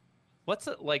it.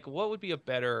 What would be a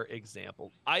better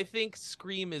example? I think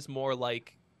Scream is more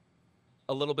like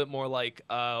a little bit more like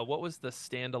what was the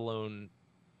standalone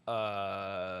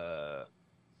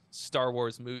Star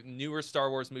Wars movie, newer Star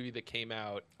Wars movie that came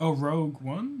out? Oh, Rogue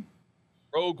One?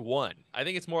 Rogue One. I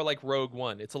think it's more like Rogue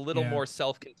One. It's a little more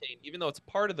self-contained, even though it's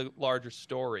part of the larger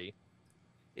story.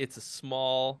 It's a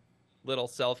small, little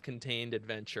self-contained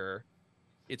adventure.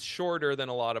 It's shorter than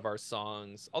a lot of our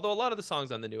songs, although a lot of the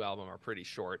songs on the new album are pretty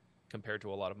short compared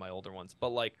to a lot of my older ones. But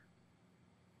like,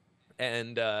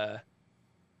 and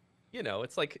you know,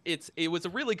 it's like it was a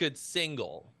really good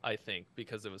single, I think,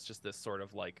 because it was just this sort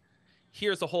of like,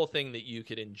 here's a whole thing that you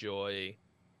could enjoy.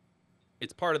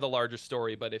 It's part of the larger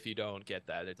story, but if you don't get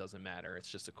that, it doesn't matter. It's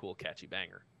just a cool, catchy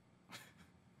banger.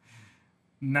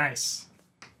 Nice.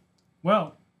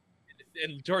 Well,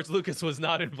 and George Lucas was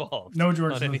not involved. No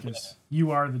George Lucas.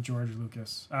 You are the George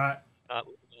Lucas. Not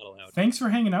allowed. Thanks for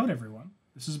hanging out, everyone.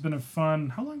 This has been a fun.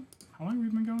 How long have we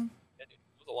been going? It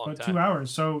was a long About time. 2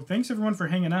 hours. So thanks everyone for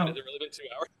hanging out. Has it really been 2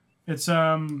 hours? It's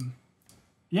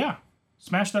yeah.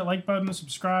 Smash that like button and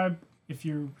subscribe if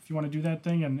you want to do that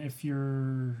thing. And if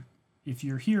you're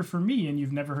here for me and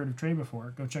you've never heard of Trey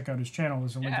before, go check out his channel.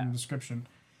 There's a link in the description.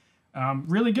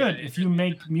 Really good. If you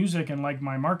make music and like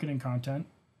my marketing content,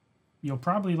 you'll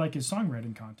probably like his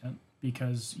songwriting content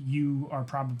because you are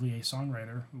probably a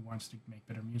songwriter who wants to make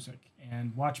better music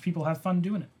and watch people have fun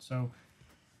doing it. So,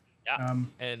 yeah,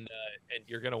 and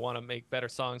you're gonna want to make better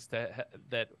songs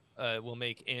that will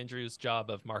make Andrew's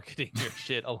job of marketing your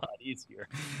shit a lot easier.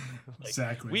 Like,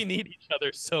 exactly. We need each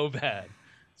other so bad.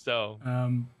 So,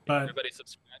 but everybody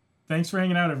subscribe. Thanks for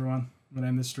hanging out, everyone. I'm gonna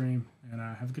end the stream and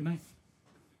have a good night.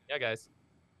 Yeah, guys.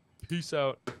 Peace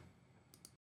out.